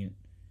downloading it.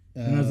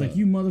 And I was like,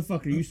 you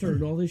motherfucker, you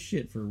started all this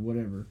shit for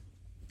whatever.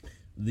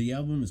 The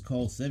album is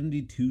called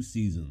 72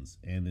 Seasons,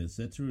 and is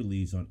set to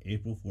release on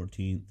April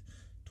 14th,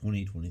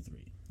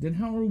 2023. Then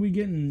how are we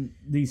getting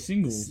these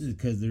singles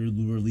Because they're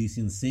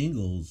releasing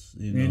singles.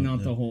 You know, and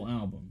not the whole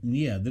album?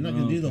 Yeah, they're not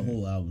going to do the Okay.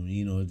 whole album.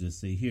 You know, just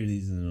say, here,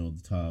 these are the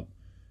top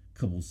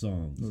couple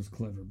songs. Those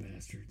clever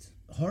bastards.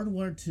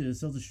 Hardwired to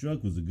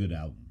Self-Destruct was a good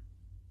album.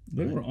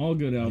 They were all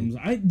good albums.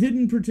 I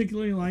didn't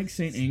particularly like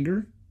Saint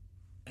Anger.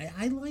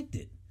 I liked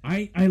it.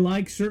 I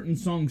like certain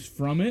songs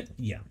from it,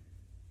 Yeah.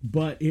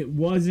 but it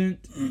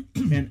wasn't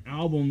an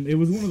album. It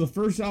was one of the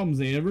first albums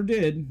they ever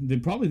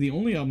did. Probably the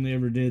only album they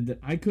ever did that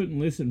I couldn't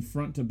listen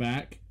front to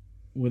back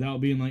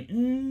without being like,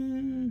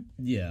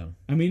 Yeah.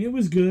 I mean, it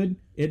was good.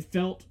 It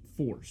felt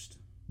forced.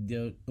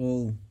 The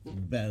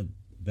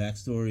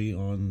backstory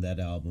on that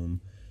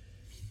album.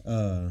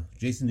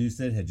 Jason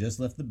Newsted had just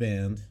left the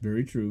band.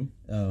 Very true.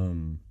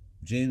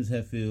 James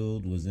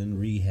Hetfield was in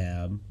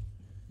rehab.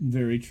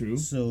 Very true.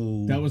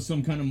 So That was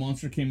Some Kind of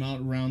Monster came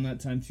out around that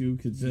time too,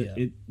 because Yeah.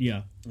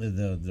 yeah.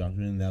 the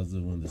documentary. That was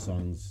one of the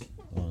songs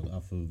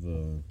off of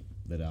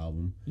that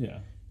album, Yeah.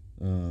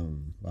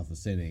 off of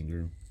Saint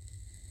Anger.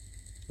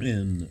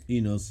 And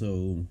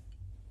so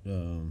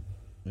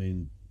I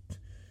mean,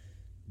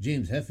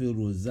 James Hetfield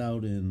was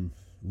out in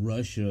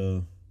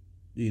Russia,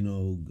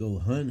 go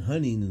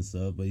hunting and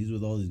stuff, but he's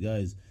with all these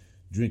guys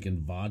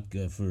drinking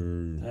vodka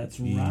for. That's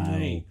you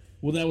right.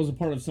 Well, that was a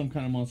part of Some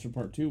Kind of Monster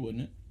Part 2,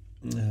 wasn't it?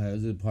 It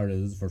was a part of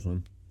it was the first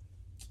one.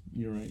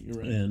 You're right.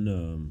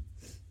 And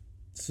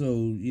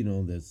so they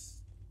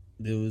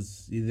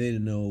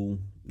didn't know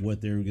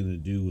what they were gonna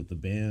do with the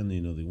band. They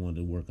wanted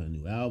to work on a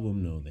new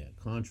album. No, they had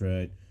a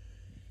contract,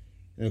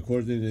 and of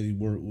course they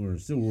were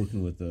still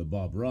working with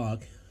Bob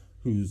Rock,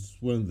 who's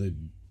one of the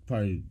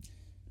probably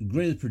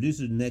greatest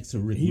producers next to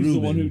Rick He's Rubin.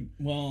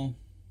 the one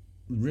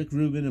who, Rick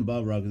Rubin and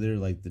Bob Rock, they're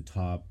like the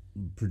top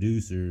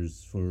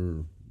producers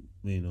for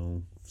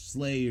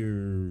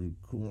Slayer,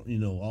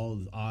 all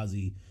of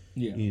Ozzy.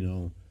 yeah.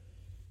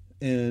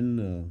 And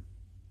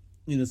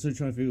so they're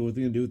trying to figure out what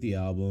they're gonna do with the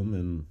album.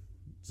 And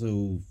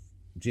so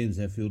James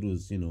Hetfield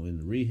was in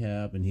the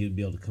rehab, and he'd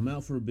be able to come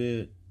out for a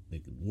bit. They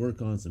could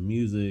work on some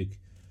music,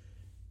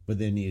 but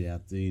then he'd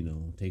have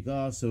to take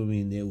off. So I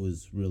mean, it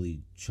was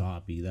really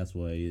choppy. That's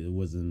why it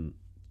wasn't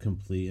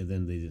complete. And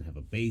then they didn't have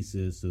a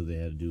bassist, so they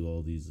had to do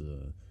all these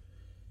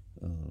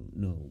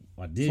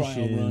auditions,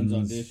 Trial runs,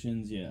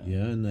 auditions, yeah.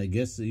 Yeah, and I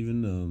guess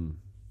even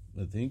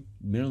I think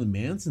Marilyn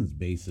Manson's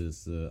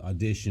bassist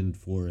auditioned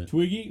for it.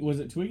 Twiggy? Was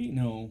it Twiggy?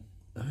 No.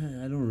 I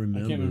don't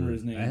remember. I can't remember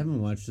his name. I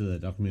haven't watched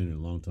that documentary in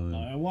a long time.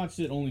 I watched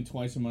it only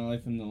twice in my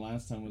life, and the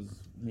last time was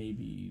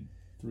maybe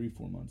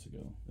 3-4 months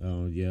ago.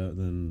 Oh yeah,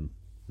 then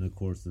of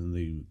course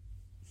they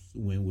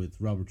went with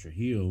Robert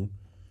Trujillo,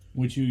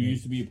 Which you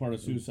used to be a part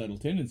of Suicidal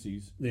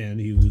Tendencies. and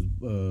he was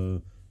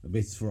a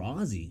bassist for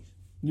Ozzy.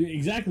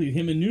 Exactly.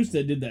 Him and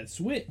Newsted did that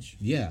switch,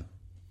 Yeah,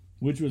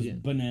 which was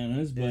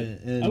bananas. But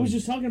And- I was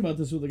just talking about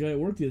this with a guy at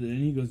work the other day,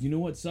 and he goes, "You know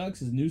what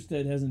sucks is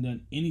Newsted hasn't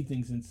done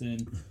anything since then."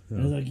 And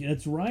I was like,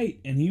 "That's right,"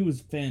 and he was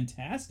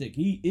fantastic.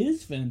 He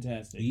is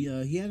fantastic. he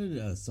had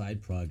a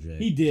side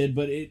project. He did,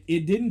 but it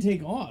didn't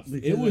take off.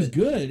 It Because was it-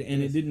 good,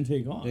 and it didn't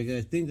take off. Like, I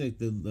think like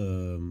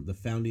the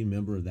founding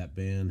member of that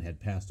band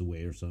had passed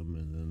away or something,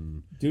 and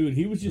then Dude,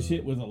 he was just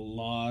hit with a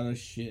lot of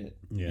shit.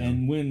 Yeah.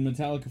 And when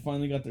Metallica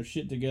finally got their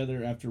shit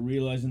together after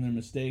realizing their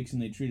mistakes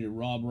and they treated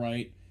Rob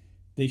right,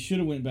 they should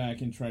have went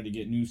back and tried to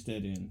get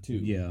Newsted in too.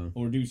 Yeah.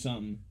 Or do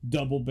something.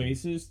 Double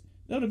bassist.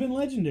 That would have been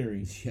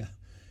legendary.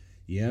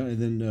 yeah, and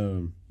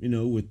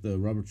then with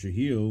Robert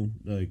Trujillo,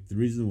 like the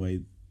reason why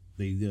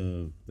they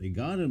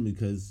got him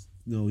because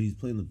he's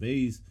playing the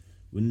bass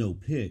with no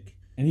pick,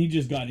 And he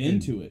just got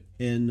into it.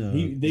 and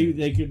They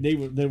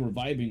were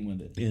vibing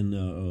with it.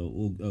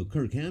 and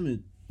Kirk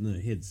Hammett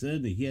had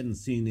said that he hadn't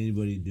seen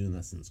anybody doing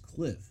that since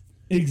Cliff.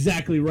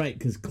 Exactly right,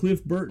 because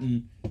Cliff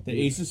Burton, the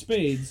Ace of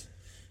Spades,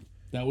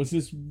 that was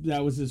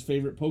his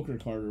favorite poker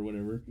card or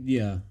whatever.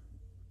 Yeah,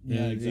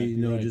 Yeah, And,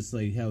 exactly right. just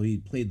like how he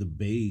played the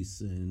bass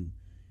and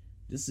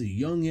just a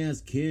young ass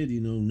kid,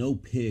 no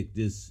pick,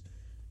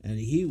 and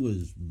he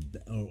was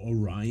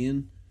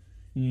Orion.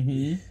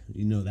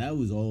 Mm-hmm. That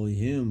was all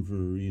him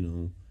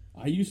for.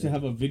 I used to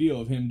have a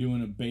video of him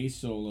doing a bass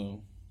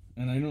solo,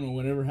 and I don't know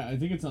whatever. I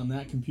think it's on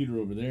that computer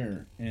over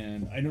there,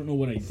 and I don't know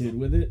what I did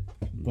with it,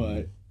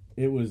 but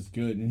it was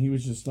good. And he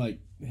was just like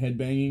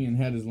headbanging and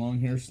had his long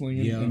hair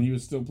slinging, Yeah. and he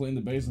was still playing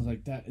the bass. I was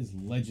like, that is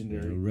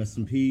legendary. Rest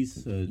in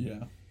peace.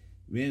 Yeah.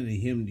 Man,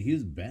 he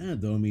was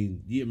bad though. I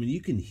mean,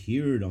 you can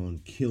hear it on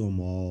Kill 'Em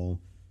All,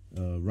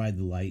 Ride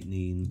the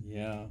Lightning.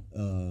 Yeah.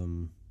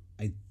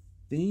 I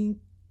think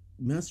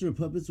Master of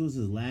Puppets was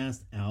his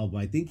last album.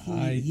 I think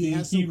he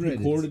has he some credits.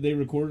 recorded. They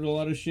recorded a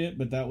lot of shit,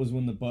 but that was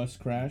when the bus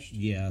crashed.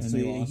 Yeah, and so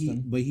they lost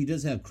him. but he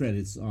does have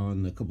credits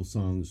on a couple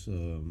songs.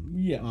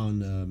 Yeah.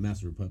 On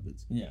Master of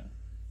Puppets. Yeah.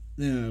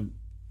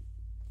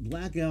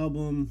 Black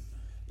Album,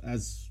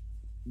 it's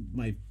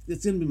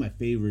gonna be my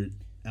favorite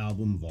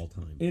album of all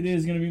time. It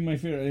is going to be my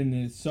favorite, and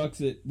it sucks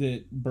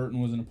that Burton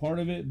wasn't a part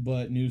of it,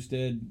 but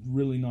Newstead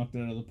really knocked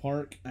it out of the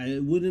park. I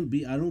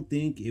don't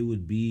think it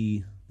would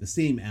be the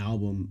same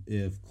album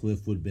if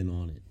Cliff would have been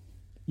on it.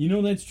 You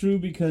know that's true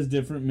because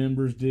different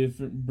members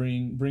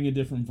bring a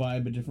different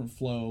vibe, a different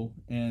flow,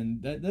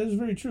 and that is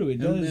very true. It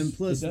does, and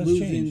plus it does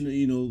losing,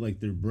 change. like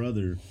their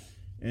brother,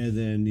 and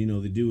then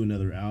they do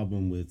another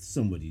album with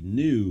somebody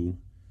new,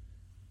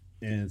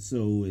 and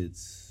so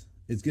it's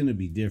gonna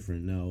be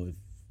different now. If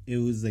it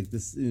was like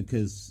this,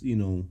 because you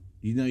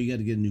got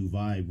to get a new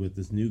vibe with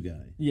this new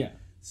guy. Yeah,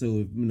 So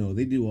if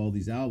they do all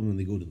these albums and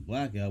they go to the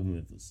Black Album,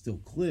 if it's still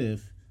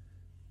Cliff,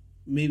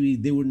 maybe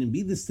they wouldn't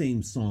be the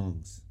same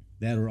songs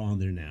that are on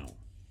there now.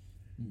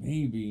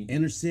 maybe.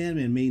 Enter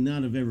Sandman may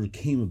not have ever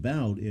came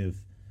about if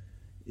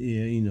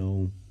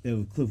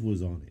Cliff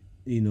was on it.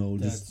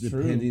 That's just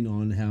true. depending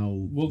on how.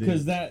 Well,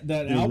 because that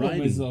album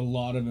writing. is a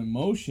lot of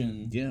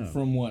emotion Yeah.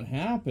 from what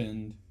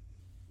happened.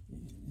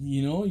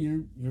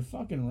 You're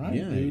fucking right,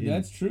 Yeah, dude. it-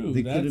 That's true.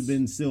 They could have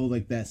been still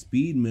like that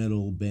speed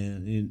metal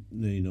band,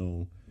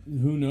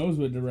 Who knows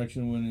what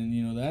direction it went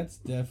in? That's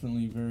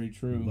definitely very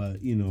true.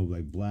 but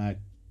like Black.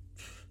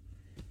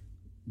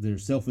 They're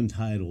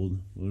self-entitled.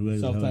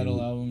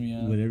 Self-titled album,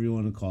 yeah. Whatever you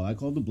want to call it. I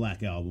call it the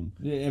Black Album.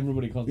 Yeah,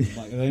 everybody calls it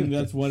Black. I think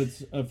that's what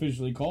it's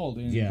officially called.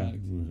 In Yeah,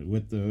 fact.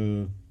 with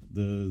the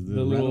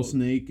little-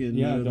 rattlesnake and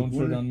Yeah, the Don't Tread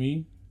corner. on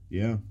Me.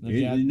 Yeah,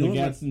 The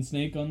Gadsden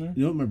snake on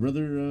there. My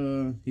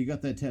brother he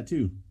got that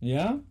tattoo.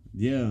 Yeah,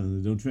 Yeah,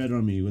 Don't Tread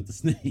on Me with the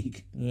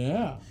snake.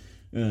 yeah.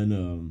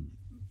 And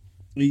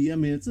yeah, I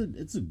mean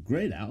it's a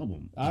great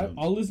album.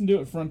 I'll listen to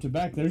it front to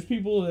back. There's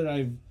people that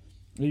I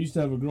used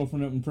to have a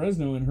girlfriend up in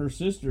Fresno, and her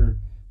sister,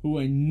 who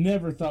I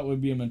never thought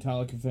would be a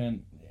Metallica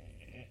fan.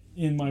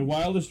 In my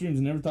wildest dreams,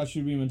 I never thought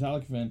she'd be a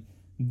Metallica fan.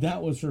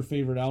 That was her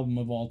favorite album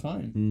of all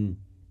time. Mm.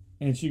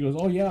 And she goes,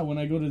 "Oh yeah, when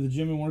I go to the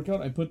gym and work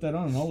out, I put that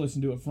on and I'll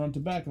listen to it front to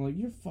back." I'm like,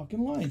 "You're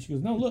fucking lying." She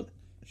goes, "No, look."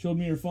 Showed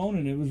me her phone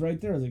and it was right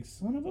there. I was like,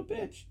 "Son of a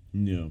bitch."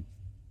 Yeah.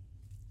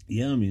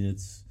 Yeah, I mean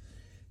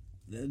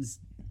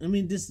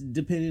just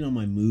depending on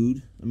my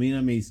mood. I mean,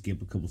 I may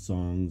skip a couple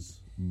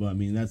songs, but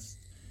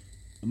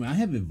I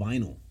have it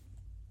vinyl.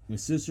 My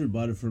sister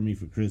bought it for me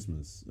for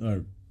Christmas,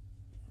 or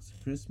was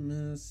it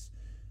Christmas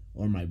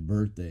or my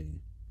birthday.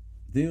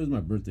 I think it was my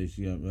birthday.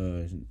 She got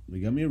they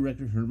got me a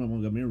record. Her and my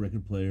mom got me a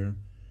record player,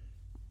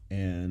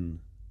 and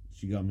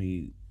she got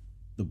me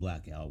the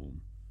Black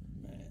Album.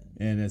 Man.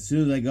 And as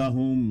soon as I got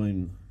home,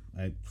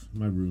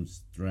 my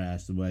room's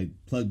thrashed. So I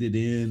plugged it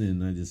in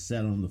and I just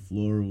sat on the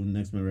floor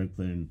next to my record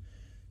player and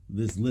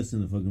just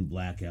listened to the fucking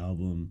Black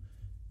Album.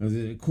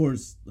 Of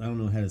course, I don't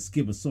know how to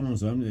skip a song,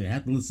 so I'm gonna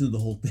have to listen to the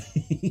whole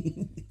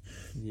thing.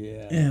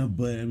 Yeah.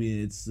 But I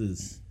mean, it's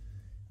just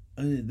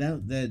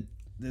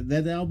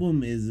that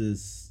album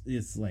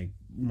it's like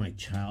my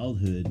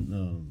childhood.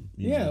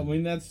 Yeah, I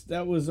mean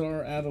that was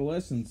our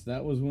adolescence.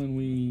 That was when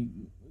we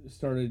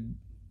started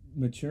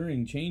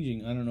maturing,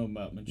 changing. I don't know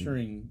about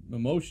maturing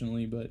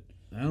emotionally, but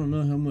I don't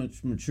know how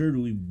much matured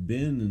we've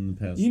been in the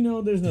past.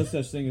 there's no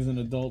such thing as an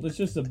adult. It's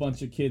just a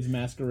bunch of kids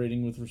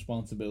masquerading with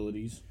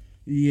responsibilities.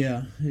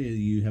 Yeah,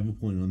 you have a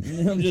point on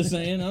that. I'm just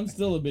saying, I'm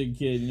still a big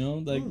kid,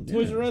 Like, Oh, yeah.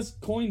 Toys R Us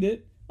coined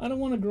it. I don't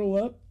want to grow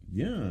up.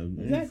 Yeah,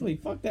 Exactly.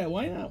 Fuck that.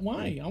 Why not?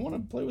 Why? I want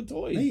to play with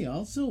toys. Hey,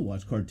 I'll still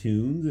watch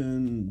cartoons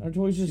and. Our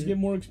toys just get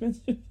more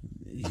expensive.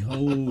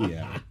 Oh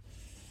yeah.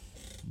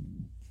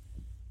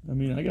 I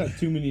mean, I got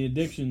too many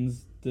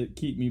addictions that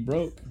keep me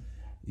broke.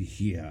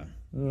 Yeah.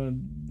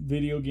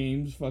 Video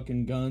games,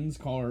 fucking guns,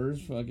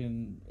 cars,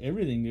 fucking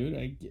everything,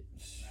 dude.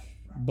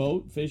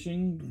 Boat,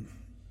 fishing.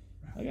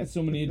 I got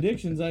so many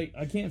addictions, I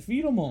can't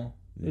feed them all.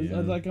 Yeah.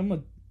 I'm a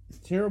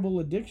terrible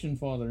addiction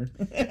father.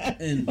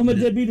 And I'm a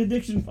deadbeat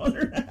addiction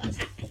father.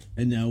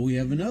 And now we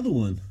have another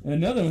one.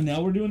 Another one.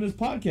 Now we're doing this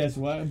podcast.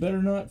 Well, I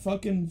better not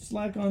fucking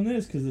slack on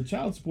this because the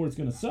child support's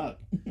gonna suck.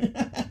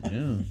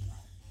 Yeah.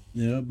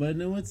 Yeah, but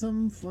no, it's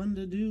something fun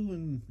to do,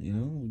 and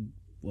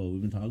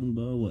we've been talking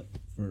about what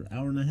for an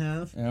hour and a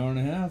half. Hour and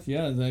a half,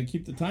 yeah. I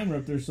keep the timer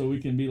up there so we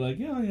can be like,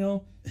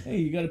 hey,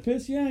 you got to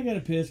piss? Yeah, I got to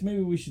piss.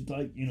 Maybe we should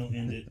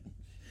end it.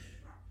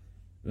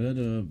 But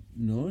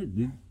no,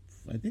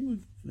 I think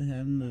we've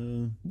had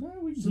No,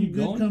 we can some keep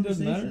good going. It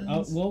doesn't matter.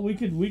 conversations. Well,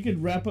 we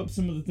could wrap up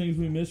some of the things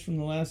we missed from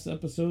the last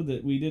episode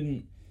that we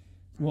didn't.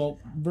 Well,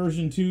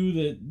 version 2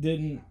 that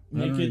didn't I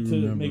make don't it even to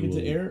remember make it to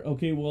what- air.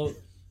 Okay, well,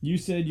 You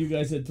said you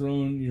guys had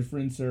thrown your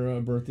friend Sarah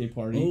a birthday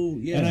party. Oh,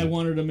 yeah. And I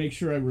wanted to make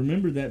sure I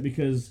remembered that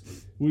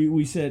because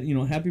we said,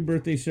 happy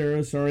birthday,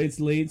 Sarah. Sorry it's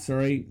late.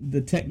 Sorry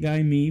the tech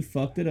guy, me,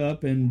 fucked it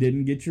up and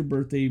didn't get your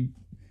birthday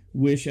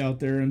wish out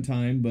there in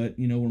time. But,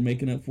 we're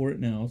making up for it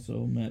now.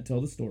 So, Matt, tell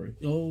the story.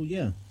 Oh,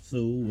 yeah. So,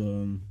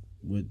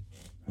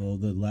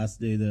 the last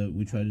day that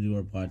we tried to do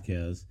our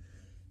podcast,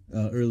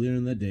 earlier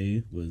in that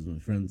day was my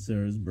friend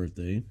Sarah's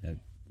birthday.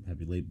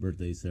 Happy late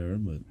birthday, Sarah,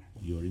 but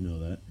you already know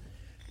that.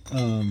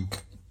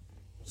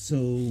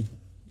 So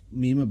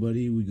me and my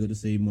buddy, we go to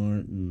Save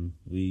Mart and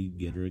we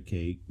get her a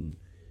cake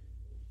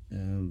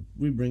and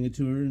we bring it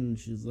to her and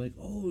she's like,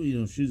 oh,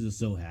 she's just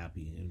so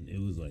happy. And it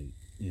was like,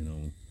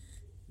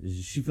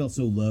 she felt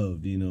so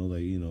loved,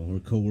 her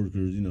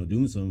coworkers,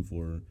 doing something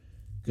for her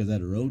because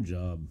at her old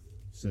job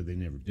said they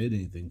never did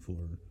anything for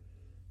her.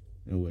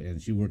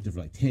 And she worked there for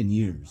like 10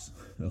 years.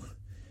 And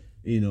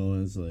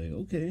it's like,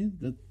 okay,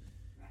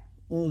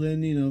 well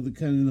then,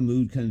 the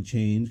mood kind of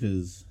changed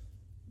because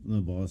the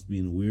boss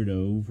being a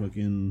weirdo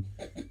fucking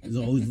is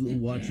always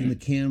watching the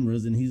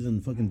cameras and he's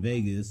in fucking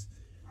Vegas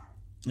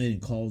and he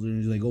calls her and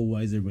he's like, oh,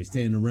 why is everybody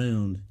standing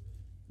around?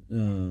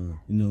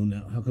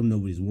 Now how come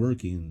nobody's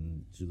working?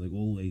 And she's like,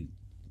 oh,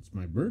 it's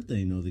my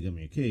birthday. They got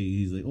me a cake.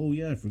 He's like, oh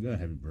yeah, I forgot.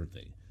 Happy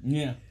birthday.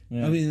 Yeah.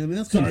 I mean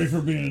that's sorry for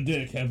being a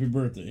dick. Happy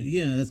birthday.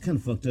 Yeah, that's kind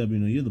of fucked up.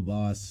 You're the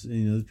boss.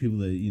 And, there's people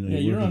that Yeah,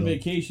 you're on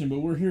vacation, but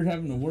we're here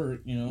having to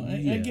work.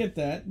 I get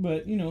that,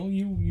 but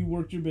you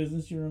worked your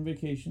business. You're on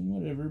vacation,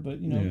 whatever.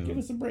 But give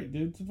us a break,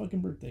 dude. It's a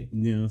fucking birthday.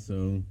 Yeah.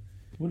 So.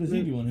 What does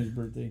he do on his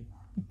birthday?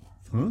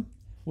 Huh?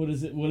 What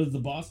does the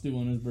boss do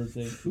on his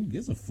birthday? Who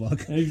gives a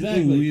fuck?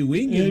 Exactly.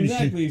 We ain't giving a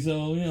shit. Exactly.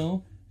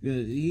 So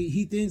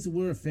he thinks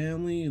we're a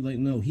family. Like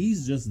no,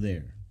 he's just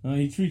there.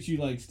 He treats you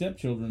like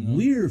stepchildren. Though.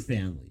 We're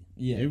family.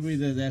 Yeah,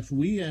 everybody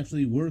we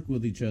actually work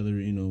with each other.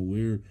 I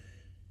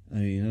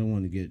don't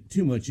want to get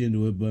too much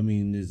into it, but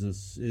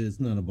it's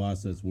not a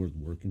boss that's worth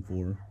working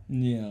for.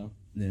 Yeah.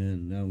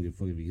 And I don't give a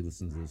fuck if he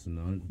listens to this or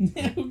not.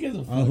 Yeah, who gives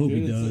a fuck? I hope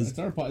dude? he does. This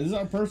is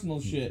our personal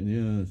shit.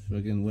 Yeah,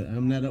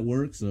 I'm not at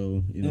work,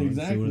 so I can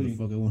say whatever the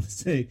fuck I want to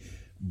say.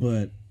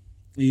 But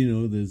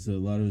there's a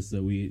lot of us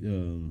that we,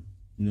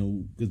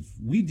 because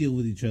we deal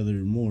with each other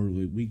more.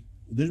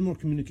 There's more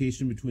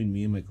communication between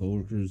me and my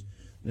coworkers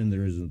than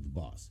there is with the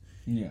boss.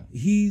 Yeah,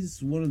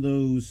 he's one of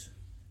those.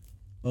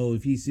 Oh,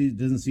 if he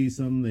doesn't see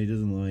something that he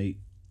doesn't like,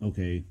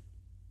 okay,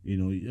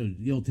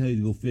 he'll tell you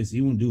to go fix it.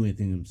 He won't do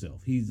anything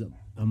himself. He's a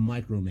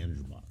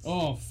micromanager boss.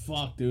 Oh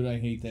fuck, dude, I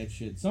hate that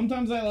shit.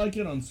 Sometimes I like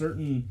it on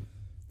certain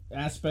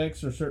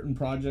aspects or certain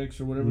projects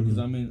or whatever because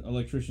I'm an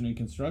electrician in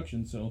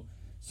construction. So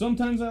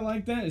sometimes I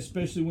like that,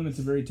 especially when it's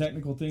a very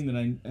technical thing that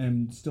I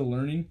am still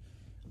learning.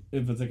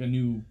 If it's like a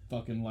new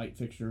fucking light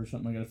fixture or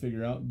something I got to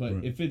figure out.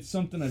 But if it's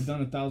something I've done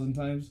 1,000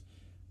 times.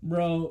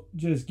 Bro,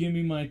 just give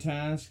me my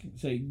task.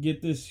 Say,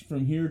 get this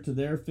from here to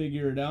there,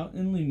 figure it out,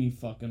 and leave me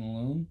fucking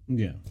alone.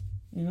 Yeah.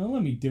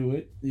 Let me do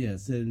it.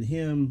 Yes, and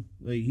him,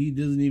 he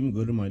doesn't even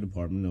go to my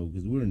department, no,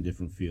 because we're in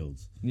different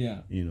fields.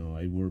 Yeah.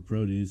 I work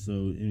produce,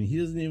 so he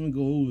doesn't even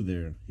go over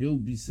there. He'll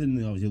be sitting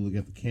there, he'll look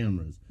at the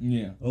cameras.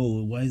 Yeah.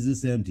 Oh, why is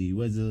this empty?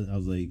 Why is this? I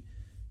was like,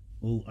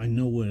 well, I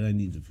know what I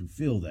need to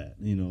fill that.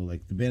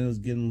 Like the bandwidth's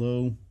getting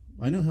low.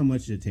 I know how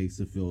much it takes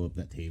to fill up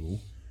that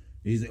table.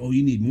 He's like, oh,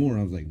 you need more.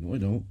 I was like, no, I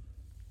don't.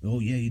 Oh,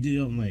 yeah, you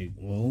do. I'm like,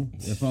 well,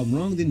 if I'm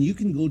wrong, then you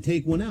can go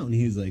take one out. And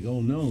he's like, oh,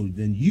 no,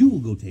 then you will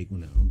go take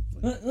one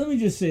out. Like, let me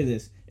just say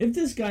this. If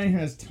this guy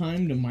has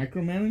time to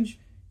micromanage,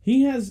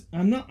 he has...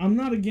 I'm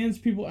not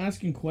against people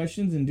asking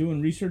questions and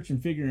doing research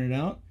and figuring it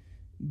out.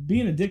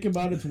 Being a dick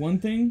about it's one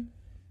thing.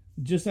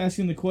 Just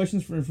asking the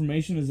questions for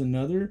information is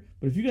another.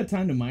 But if you got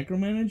time to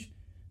micromanage,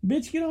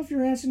 bitch, get off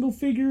your ass and go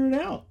figure it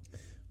out.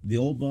 The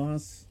old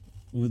boss,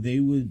 they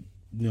would,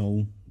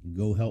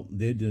 go help.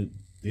 They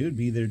would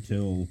be there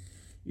till...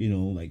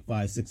 like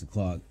 5, 6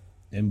 o'clock,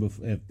 and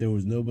if there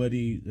was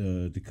nobody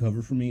to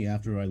cover for me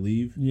after I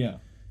leave,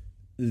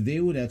 they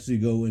would actually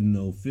go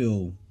and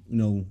fill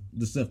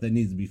the stuff that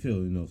needs to be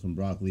filled. Some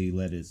broccoli,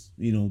 lettuce,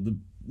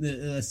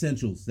 the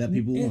essentials that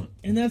people want.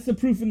 And that's the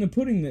proof in the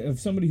pudding of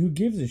somebody who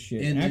gives a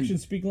shit. And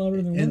actions speak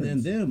louder than words.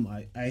 And them,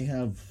 I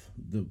have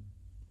the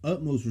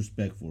utmost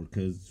respect for,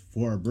 because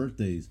for our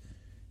birthdays,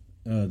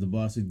 the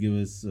boss would give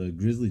us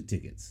Grizzly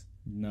tickets.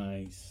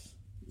 Nice.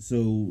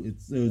 So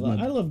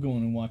I love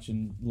going and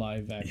watching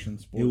live action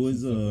sports.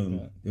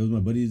 It was my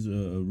buddy's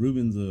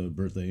Ruben's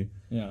birthday.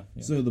 Yeah.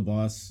 So the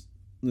boss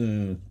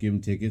gave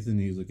him tickets, and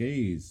he was like, "Hey,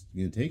 he's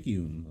gonna take you."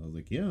 And I was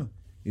like, "Yeah."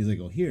 He's like,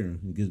 "Oh, here."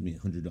 He gives me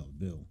 $100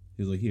 bill.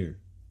 He was like, "Here,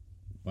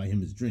 buy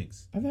him his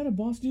drinks." I've had a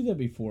boss do that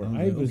before.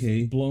 I I was was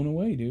okay. blown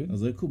away, dude. I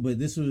was like, "Cool," but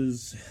this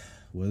was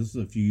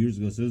a few years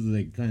ago, so it was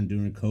like kind of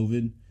during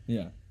COVID.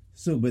 Yeah.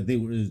 So, but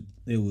it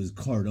was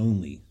card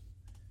only.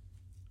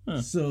 Huh.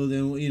 So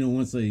then,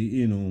 once I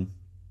used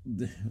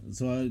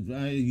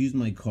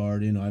my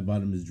card, I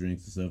bought him his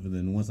drinks and stuff, and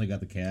then once I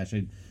got the cash,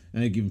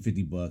 I give him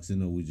 $50,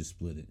 and we just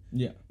split it.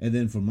 Yeah. And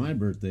then for my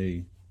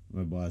birthday,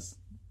 my boss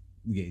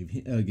gave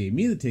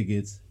me the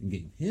tickets and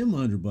gave him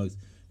 $100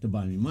 to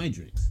buy me my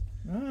drinks.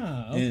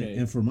 Ah, okay.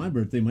 And for my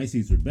birthday, my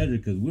seats were better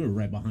because we were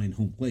right behind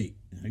home plate.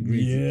 I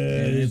agree.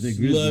 Yes, the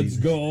Grizzlies. let's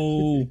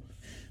go.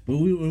 But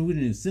we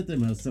didn't sit there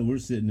outside. We're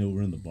sitting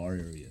over in the bar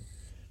area.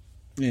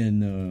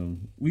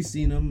 And we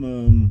seen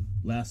them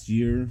last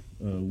year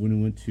when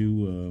we went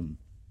to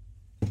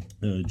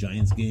a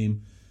Giants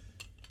game.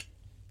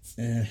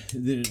 Him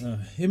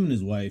and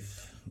his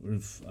wife were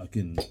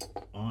fucking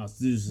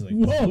awesome. Just like,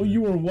 Whoa,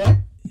 you were what?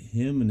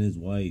 him and his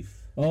wife.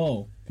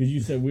 Oh, because you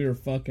said we were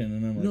fucking,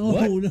 and I'm like, No,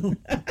 what? no.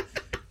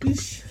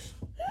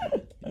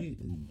 You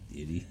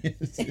idiot.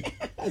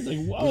 I was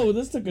like, whoa,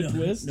 this took a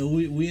twist. No,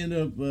 we end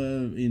up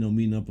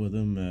meeting up with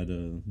him at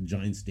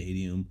Giant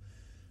Stadium.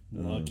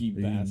 Lucky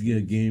a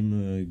bastards.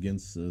 game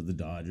against the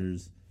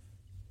Dodgers,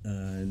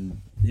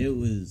 and it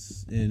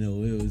was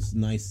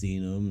nice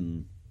seeing him,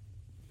 and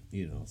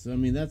so I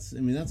mean that's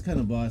kind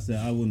of boss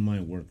that I wouldn't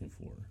mind working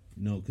for,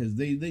 because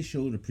they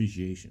showed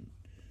appreciation.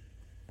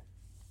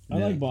 I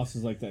Yeah. like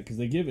bosses like that because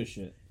they give a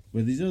shit.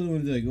 But these other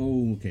ones are like,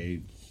 oh,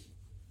 okay,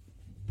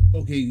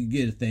 you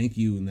get a thank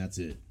you and that's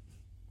it.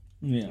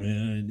 Yeah.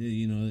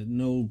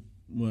 No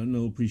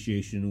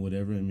appreciation or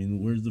whatever. I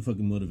mean, where's the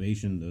fucking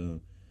motivation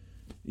to,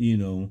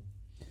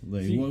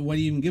 like, See- why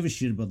do you even give a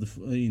shit about the,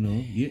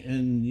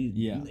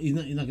 Yeah.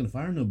 You're not gonna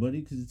fire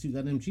nobody because it's too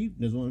goddamn cheap.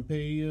 Doesn't want to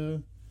pay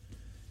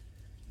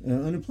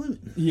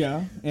unemployment.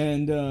 Yeah,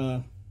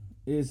 and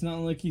it's not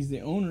like he's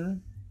the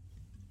owner.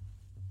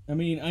 I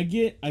mean, I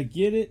get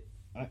it.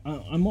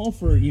 I'm all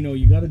for,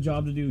 you got a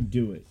job to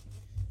do it.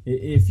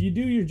 If you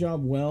do your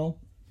job well,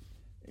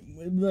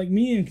 like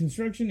me in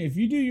construction, if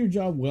you do your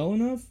job well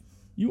enough,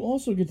 you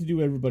also get to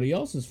do everybody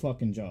else's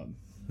fucking job,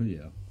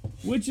 Yeah.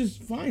 which is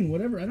fine,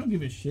 whatever. I don't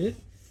give a shit.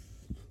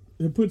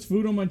 It puts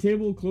food on my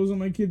table, clothes on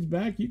my kid's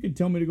back. You can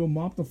tell me to go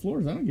mop the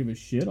floors. I don't give a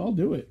shit. I'll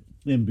do it.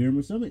 And beer in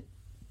my stomach.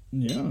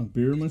 Yeah,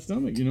 beer in my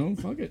stomach,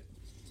 fuck it.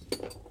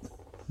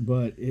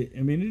 But, it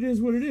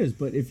is what it is.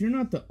 But if you're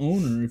not the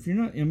owner,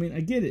 I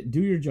get it,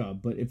 do your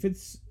job. But if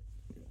it's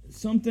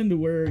something to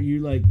where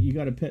you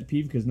got a pet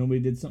peeve because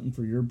nobody did something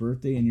for your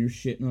birthday and you're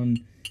shitting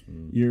on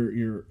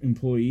your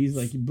employees,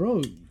 like,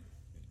 bro,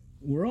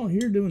 we're all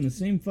here doing the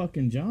same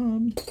fucking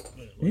job.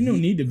 Ain't no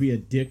need to be a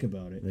dick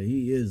about it. But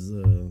he is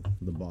the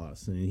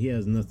boss, and he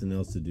has nothing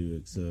else to do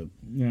except.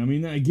 Yeah,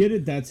 I get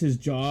it. That's his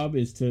job,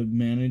 is to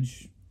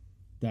manage.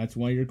 That's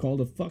why you're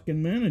called a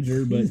fucking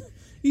manager, but...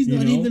 He's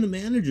not even a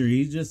manager.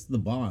 He's just the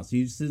boss.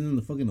 He's sitting in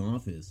the fucking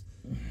office.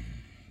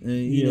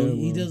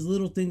 He does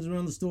little things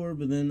around the store,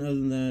 but then other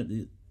than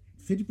that,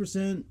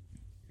 50%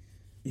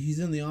 he's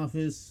in the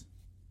office.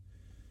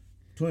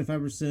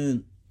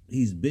 25%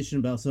 he's bitching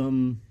about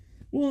something.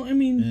 Well,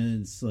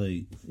 And it's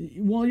like,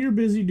 while you're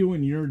busy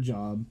doing your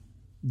job,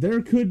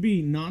 there could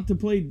be, not to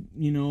play,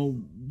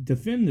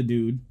 defend the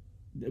dude,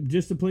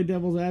 just to play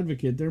devil's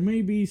advocate, there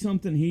may be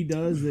something he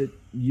does that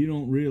you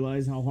don't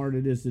realize how hard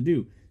it is to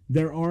do.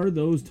 There are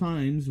those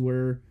times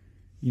where,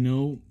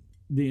 the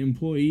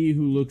employee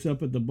who looks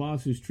up at the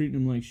boss who's treating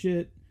him like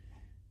shit,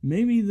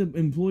 maybe the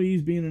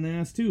employee's being an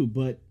ass too,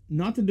 but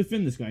not to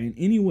defend this guy in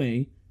any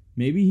way.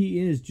 Maybe he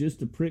is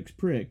just a prick's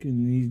prick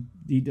and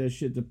he does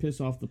shit to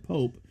piss off the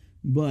Pope,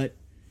 but,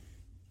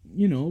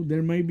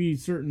 there may be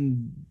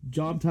certain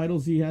job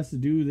titles he has to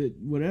do that,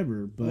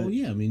 whatever, but...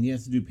 he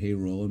has to do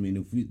payroll.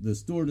 If the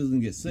store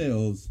doesn't get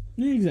sales...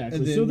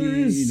 Exactly. then So there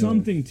is you know.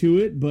 something to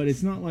it, but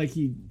it's not like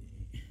he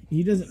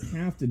doesn't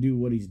have to do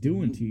what he's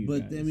doing to you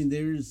But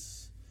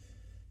guys.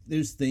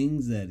 there's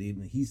things that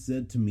he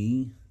said to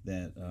me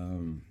that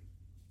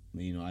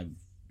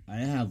I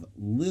have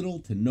little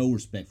to no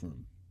respect for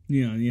him.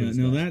 Yeah. this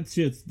No, guy. that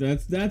shit's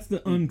that's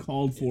the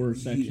uncalled for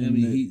section.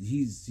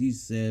 He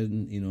said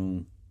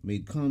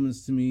made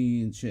comments to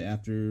me and shit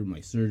after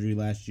my surgery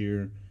last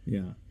year.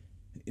 yeah.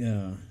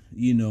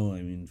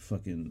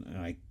 Fucking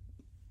I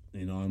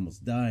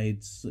almost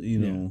died. So,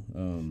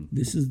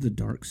 This is the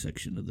dark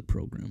section of the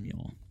program,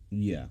 y'all.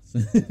 Yeah.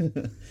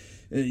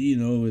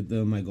 With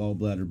my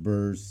gallbladder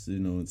burst,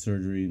 in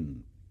surgery,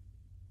 and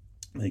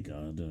thank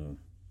God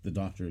the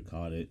doctor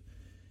caught it.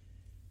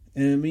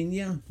 And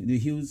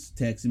he was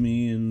texting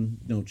me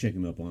and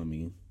checking up on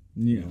me.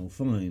 Yeah.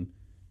 Fine.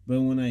 But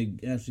when I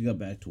actually got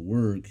back to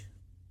work,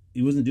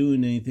 he wasn't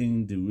doing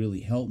anything to really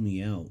help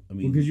me out.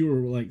 Because you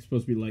were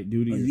supposed to be light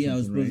duty. Or I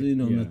was supposed right?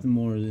 to, nothing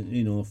more than,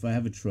 if I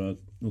have a truck,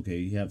 okay,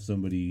 you have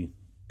somebody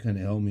kind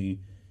of help me.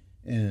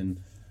 And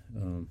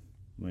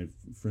my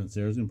friend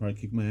Sarah's going to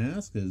probably kick my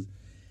ass because,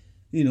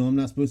 I'm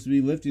not supposed to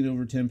be lifting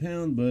over 10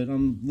 pounds, but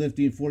I'm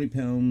lifting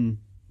 40-pound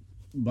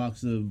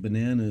box of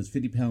bananas,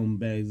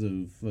 50-pound bags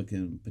of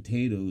fucking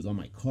potatoes on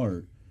my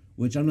cart,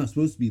 which I'm not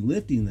supposed to be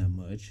lifting that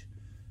much.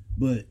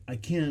 But I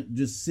can't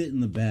just sit in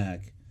the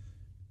back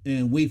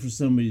and wait for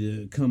somebody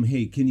to come,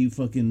 hey, can you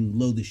fucking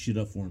load this shit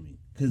up for me?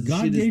 Because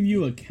God gave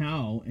you a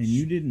cow and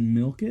you didn't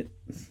milk it?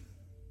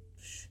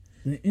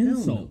 The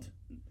insult.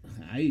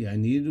 I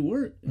needed to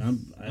work.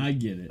 I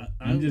get it.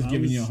 I'm just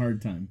giving you a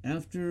hard time.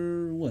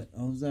 After what?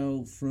 I was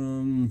out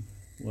from,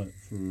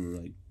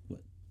 for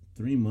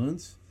 3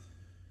 months?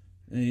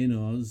 And, you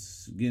know, I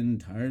was getting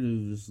tired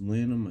of just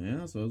laying on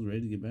my ass. I was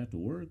ready to get back to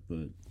work,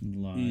 but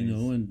Lies. you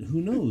know, and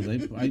who knows? I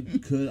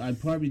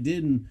probably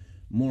did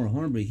more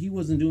harm, but he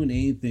wasn't doing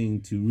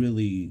anything to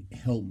really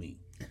help me.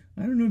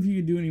 I don't know if you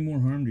could do any more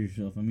harm to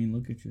yourself. I mean,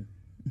 look at you.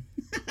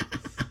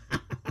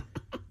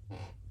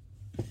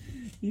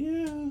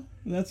 Yeah,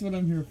 that's what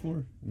I'm here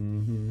for.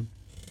 Mm-hmm.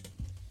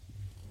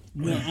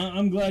 No,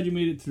 I'm glad you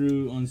made it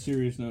through. On a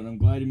serious note, I'm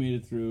glad you made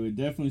it through. It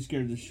definitely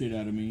scared the shit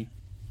out of me.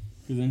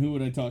 Because then who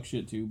would I talk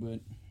shit to? But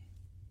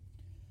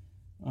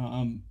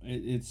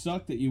it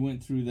sucked that you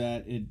went through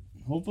that.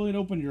 Hopefully it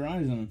opened your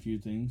eyes on a few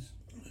things.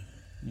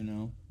 You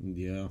know.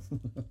 Yeah.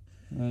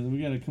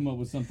 We got to come up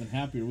with something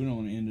happier. We don't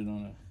want to end it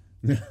on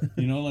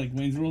a, you know, like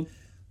Wayne's World.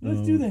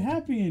 Let's do the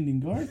happy ending,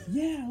 Garth.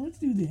 Yeah, let's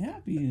do the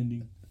happy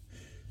ending.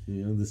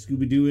 You know, the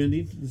Scooby-Doo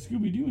ending? The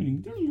Scooby-Doo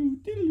ending. Diddle-oo,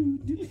 diddle-oo,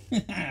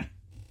 diddle-oo.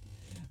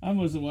 I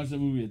must have watched that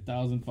movie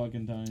 1,000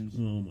 fucking times.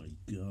 Oh my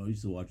god, I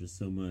used to watch it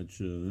so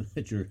much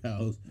at your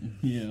house.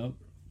 Yeah.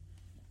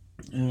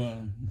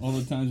 Well, all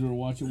the times we were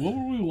watching. What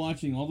were we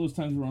watching? All those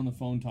times we were on the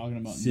phone talking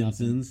about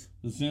Simpsons.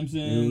 nothing. The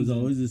Simpsons. It was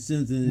always the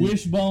Simpsons.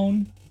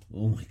 Wishbone.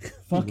 Oh my god.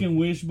 Fucking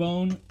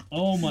Wishbone.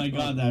 Oh my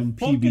god, that on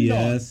fucking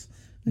PBS. dog.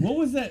 What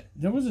was that?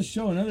 There was a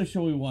show, another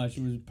show we watched.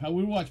 We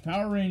watched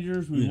Power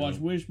Rangers. We watched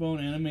Wishbone,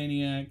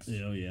 Animaniacs.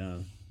 Oh yeah.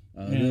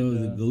 And, there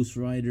was a Ghost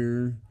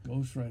Rider.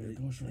 Ghost Rider.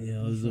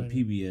 Yeah, it was a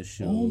PBS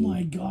show. Oh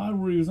my god,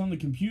 where he was on the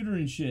computer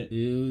and shit.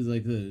 It was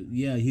like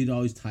he'd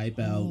always type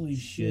out. Holy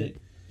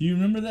shit. Do you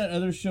remember that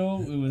other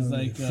show? It was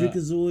like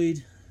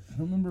Freakazoid. I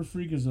don't remember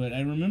Freakazoid. I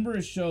remember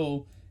a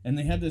show, and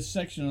they had this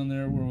section on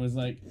there where it was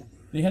like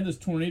they had this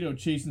tornado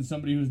chasing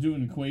somebody who was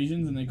doing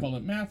equations, and they called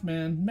it Math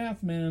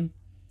Man.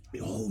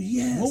 Oh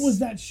yes. What was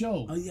that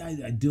show? Oh yeah,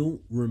 I don't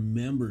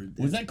remember.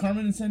 Was that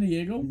Carmen in San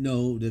Diego?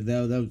 No,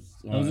 that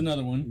was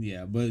another one.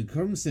 Yeah, but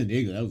Carmen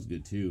Sandiego, that was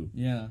good too.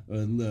 Yeah.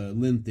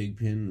 Lynn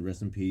Thigpen,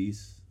 rest in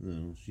peace.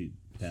 She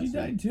passed. She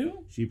died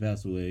too. She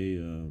passed away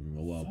a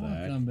while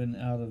back. I've been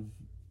out of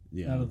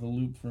the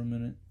loop for a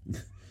minute.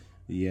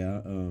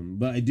 Yeah,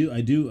 but I do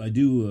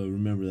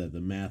remember that the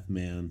Math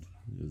Man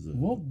was.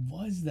 What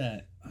was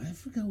that? I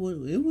forgot what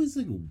it was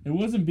like. It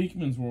wasn't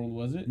Beekman's World,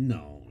 was it?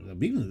 No,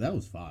 Beekman. That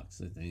was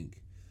Fox, I think.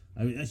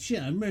 I mean,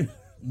 shit. I remember.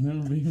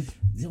 Remember Beekman?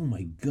 Oh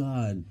my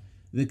god.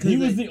 He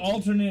was the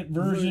alternate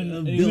version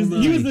of Bill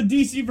Nye. He was the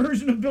DC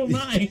version of Bill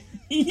Nye.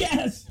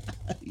 Yes.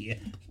 Yeah.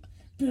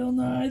 Bill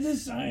Nye, the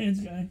science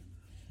guy.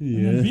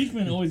 Yeah. And then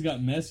Beekman always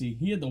got messy.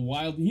 He had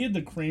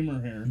the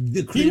Kramer hair.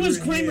 He was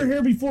Kramer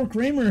hair before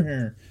Kramer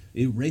hair.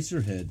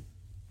 Eraserhead.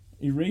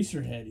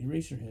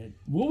 Eraserhead.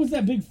 What was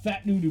that big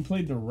fat dude who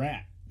played the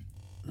rat?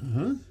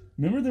 Huh?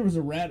 Remember there was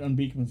a rat on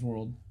Beekman's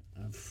World?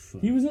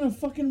 He was in a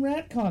fucking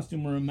rat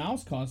costume or a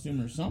mouse costume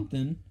or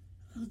something.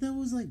 Oh, that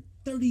was like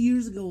 30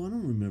 years ago. I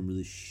don't remember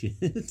this shit.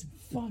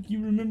 Fuck,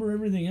 you remember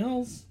everything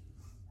else?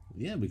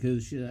 Yeah,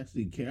 because shit, I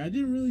actually care. I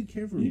didn't really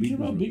care for You care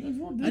about Beekman's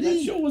World? Dude,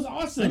 that show was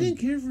awesome. I didn't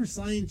care for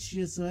science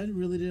shit, so I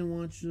really didn't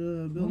watch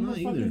Bill I'm Nye a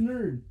either. fucking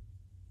nerd.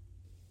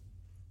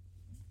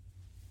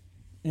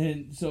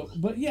 And so,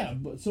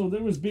 so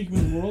there was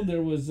Beekman's World.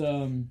 There was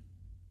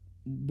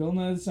Bill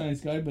Nye the Science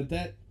Guy, but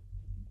that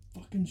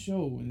fucking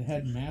show it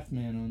had Math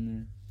Man on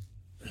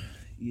there.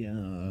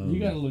 Yeah, you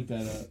gotta look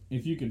that up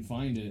if you can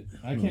find it.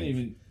 I can't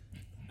even.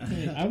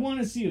 I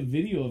want to see a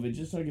video of it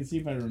just so I can see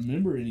if I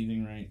remember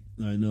anything right.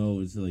 I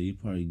know it's like you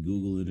probably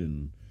Google it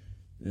and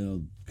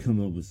it'll come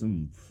up with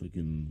some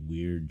fucking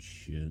weird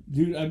shit.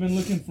 Dude, I've been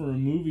looking for a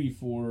movie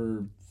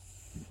for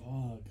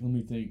let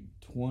me think,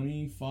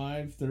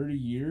 25, 30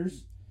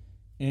 years,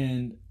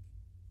 and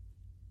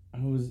I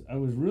was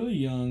really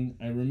young.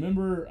 I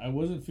remember I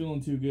wasn't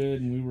feeling too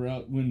good, and we were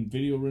out when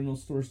video rental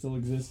stores still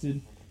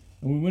existed,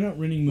 and we went out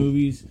renting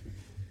movies,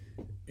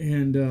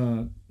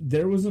 and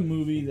there was a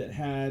movie that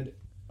had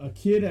a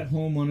kid at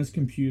home on his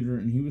computer,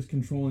 and he was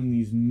controlling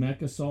these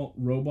mech assault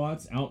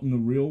robots out in the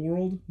real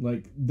world.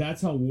 Like,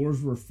 that's how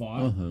wars were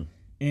fought. Uh-huh.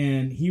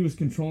 And he was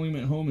controlling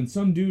them at home, and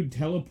some dude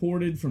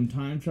teleported from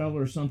time travel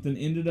or something,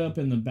 ended up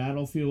in the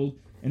battlefield,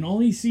 and all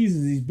he sees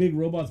is these big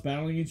robots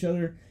battling each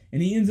other,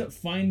 and he ends up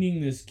finding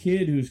this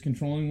kid who's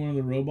controlling one of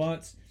the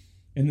robots,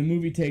 and the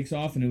movie takes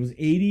off, and it was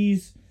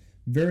 80s,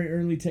 very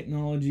early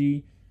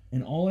technology,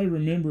 and all I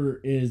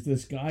remember is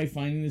this guy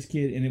finding this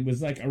kid, and it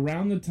was like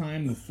around the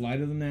time of Flight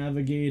of the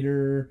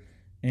Navigator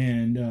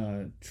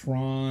and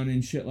Tron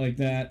and shit like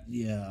that.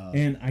 Yeah.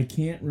 And I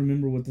can't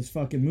remember what this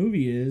fucking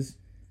movie is.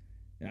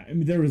 I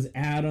mean, there was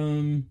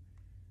Adam.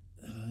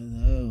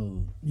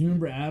 No. You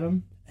remember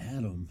Adam?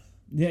 Adam.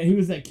 Yeah, he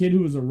was that kid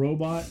who was a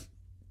robot,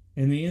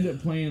 and they ended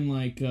up playing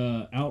like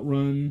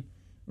Outrun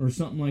or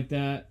something like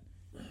that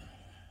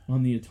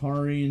on the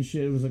Atari and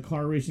shit. It was a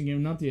car racing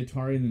game, not the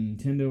Atari, the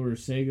Nintendo or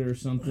Sega or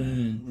something.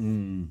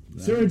 And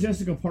Sarah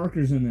Jessica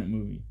Parker's in that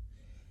movie.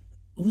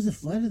 What was it,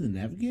 Flight of the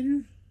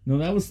Navigator? No,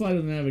 that was Flight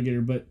of the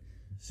Navigator, but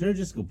Sarah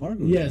Jessica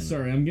Parker. Yeah,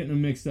 sorry, I'm getting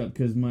them mixed up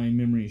because my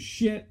memory is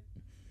shit.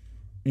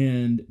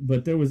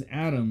 But there was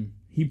Adam.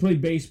 He played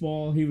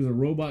baseball. He was a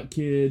robot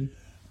kid.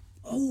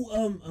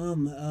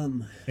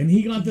 And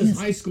he got this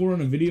high score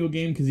on a video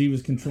game because he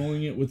was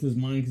controlling it with his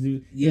mind. Because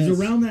it was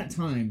around that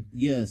time.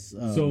 Yes.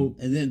 So-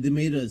 and then they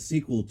made a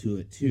sequel to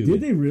it too.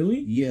 Did they really?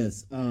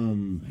 Yes. I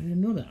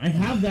didn't know that. I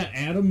have that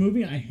Adam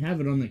movie. I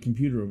have it on that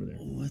computer over there.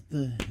 What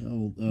the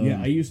hell?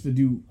 Yeah, I used to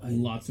do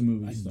lots of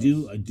movies.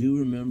 I do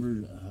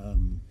remember.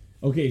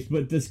 Okay,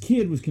 but this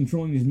kid was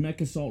controlling these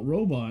Mech Assault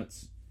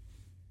robots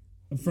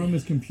from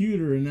his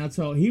computer, and that's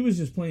how he was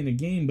just playing a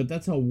game. But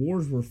that's how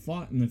wars were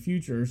fought in the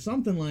future, or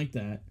something like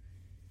that.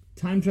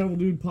 Time travel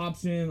dude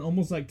pops in,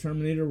 almost like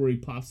Terminator, where he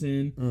pops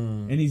in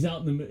and he's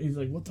out in the. He's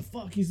like, "What the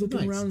fuck?" He's looking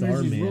Like around. And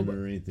there's these Starman robots.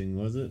 or anything,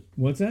 was it?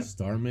 What's that?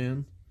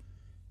 Starman.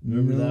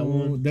 Remember that No,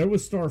 one? There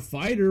was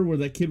Starfighter, where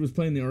that kid was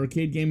playing the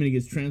arcade game and he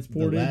gets The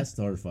transported. Last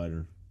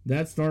Starfighter. The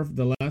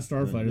Last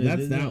Starfighter.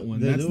 That's that one.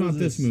 That's not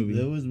this movie.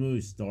 There was a movie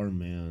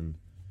Starman.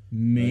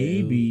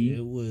 Maybe.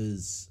 It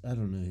was. I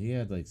don't know. He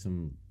had like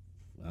some.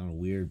 I don't know,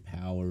 weird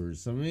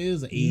powers. Something. It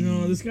was 80s.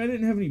 No, this guy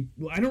didn't have any.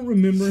 I don't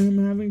remember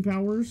him having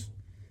powers,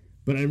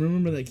 but I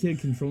remember that kid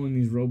controlling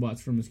these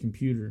robots from his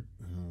computer.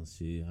 Oh,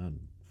 see,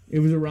 It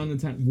was around the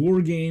time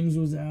War Games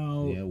was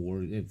out.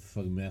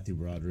 fucking Matthew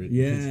Broderick.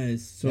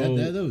 Yes. So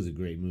that was a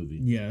great movie.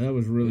 yeah, that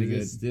was really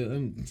good. It's still,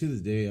 and to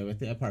this day, I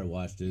think I probably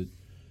watched it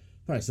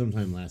probably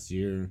sometime last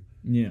year.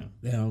 Yeah,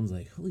 Yeah, I was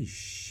like, holy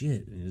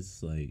shit! And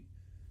it's like,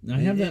 I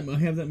have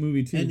that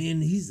movie too. and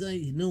he's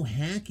like, no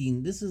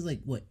hacking. This is like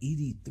what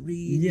 83,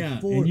 yeah,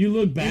 84. and you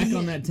look back And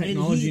on that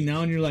technology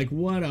now, and you're like,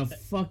 what a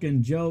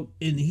fucking joke.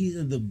 And he's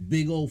in the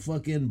big old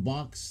fucking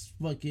box,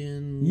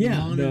 fucking Yeah,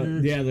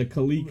 monitor. the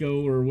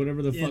Coleco or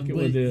whatever the Yeah, fuck it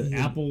but was, the he-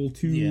 Apple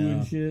II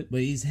and shit. But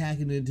he's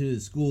hacking into the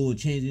school,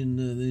 changing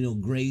the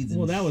grades.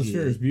 Well, and that was shit.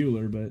 Ferris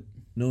Bueller, but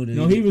No,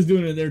 he was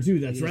doing it there too.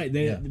 That's Yeah, right.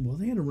 They yeah.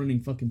 they had a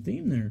running fucking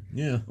theme there.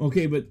 Yeah.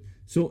 Okay, but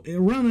so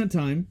around that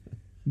time,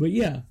 but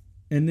yeah,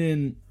 and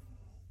then,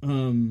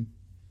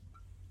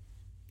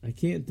 I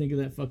can't think of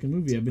that fucking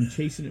movie. I've been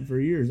chasing it for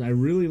years. I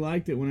really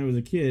liked it when I was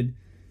a kid.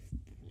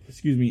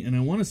 Excuse me, and I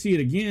want to see it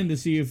again to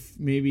see if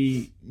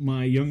maybe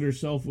my younger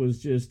self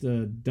was just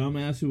a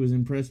dumbass who was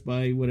impressed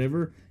by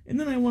whatever. And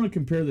then I want to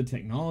compare the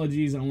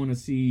technologies. I want to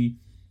see,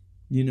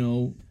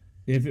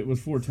 if it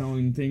was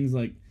foretelling things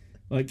like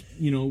Back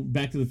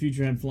to the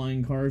Future had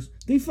flying cars.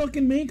 They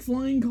fucking make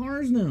flying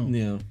cars now.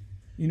 Yeah.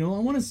 I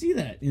want to see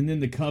that. And then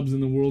the Cubs in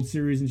the World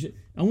Series and shit.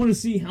 I want to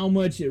see how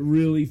much it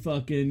really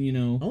fucking,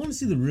 I want to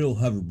see the real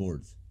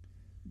hoverboards.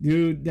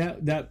 Dude,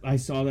 that I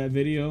saw that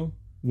video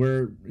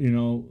where,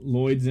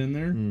 Lloyd's in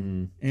there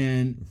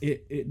and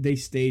they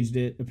staged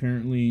it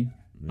apparently.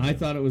 Yeah. I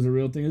thought it was a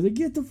real thing. I was like,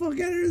 get the fuck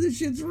out of here, this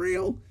shit's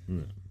real. Yeah.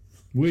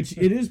 Which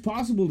it is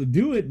possible to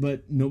do it,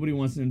 but nobody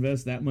wants to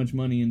invest that much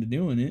money into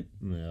doing it.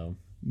 Yeah.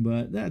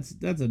 But that's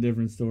a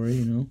different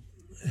story,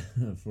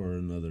 For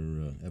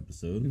another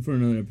episode. For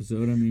another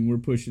episode. I mean, we're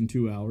pushing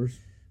 2 hours.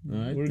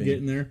 We're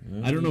getting there.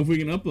 I don't know if we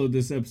can upload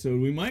this episode.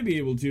 We might be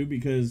able to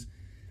because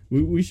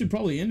we should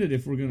probably end it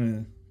if we're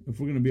gonna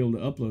be able to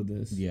upload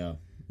this. Yeah.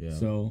 Yeah.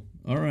 So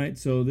all right.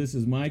 So this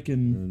is Mike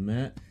and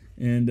Matt.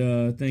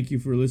 And thank you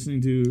for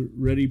listening to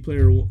Ready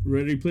Player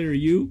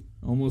U.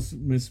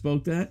 Almost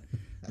misspoke that.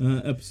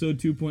 Episode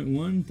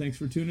 2.1. Thanks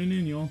for tuning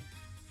in, y'all.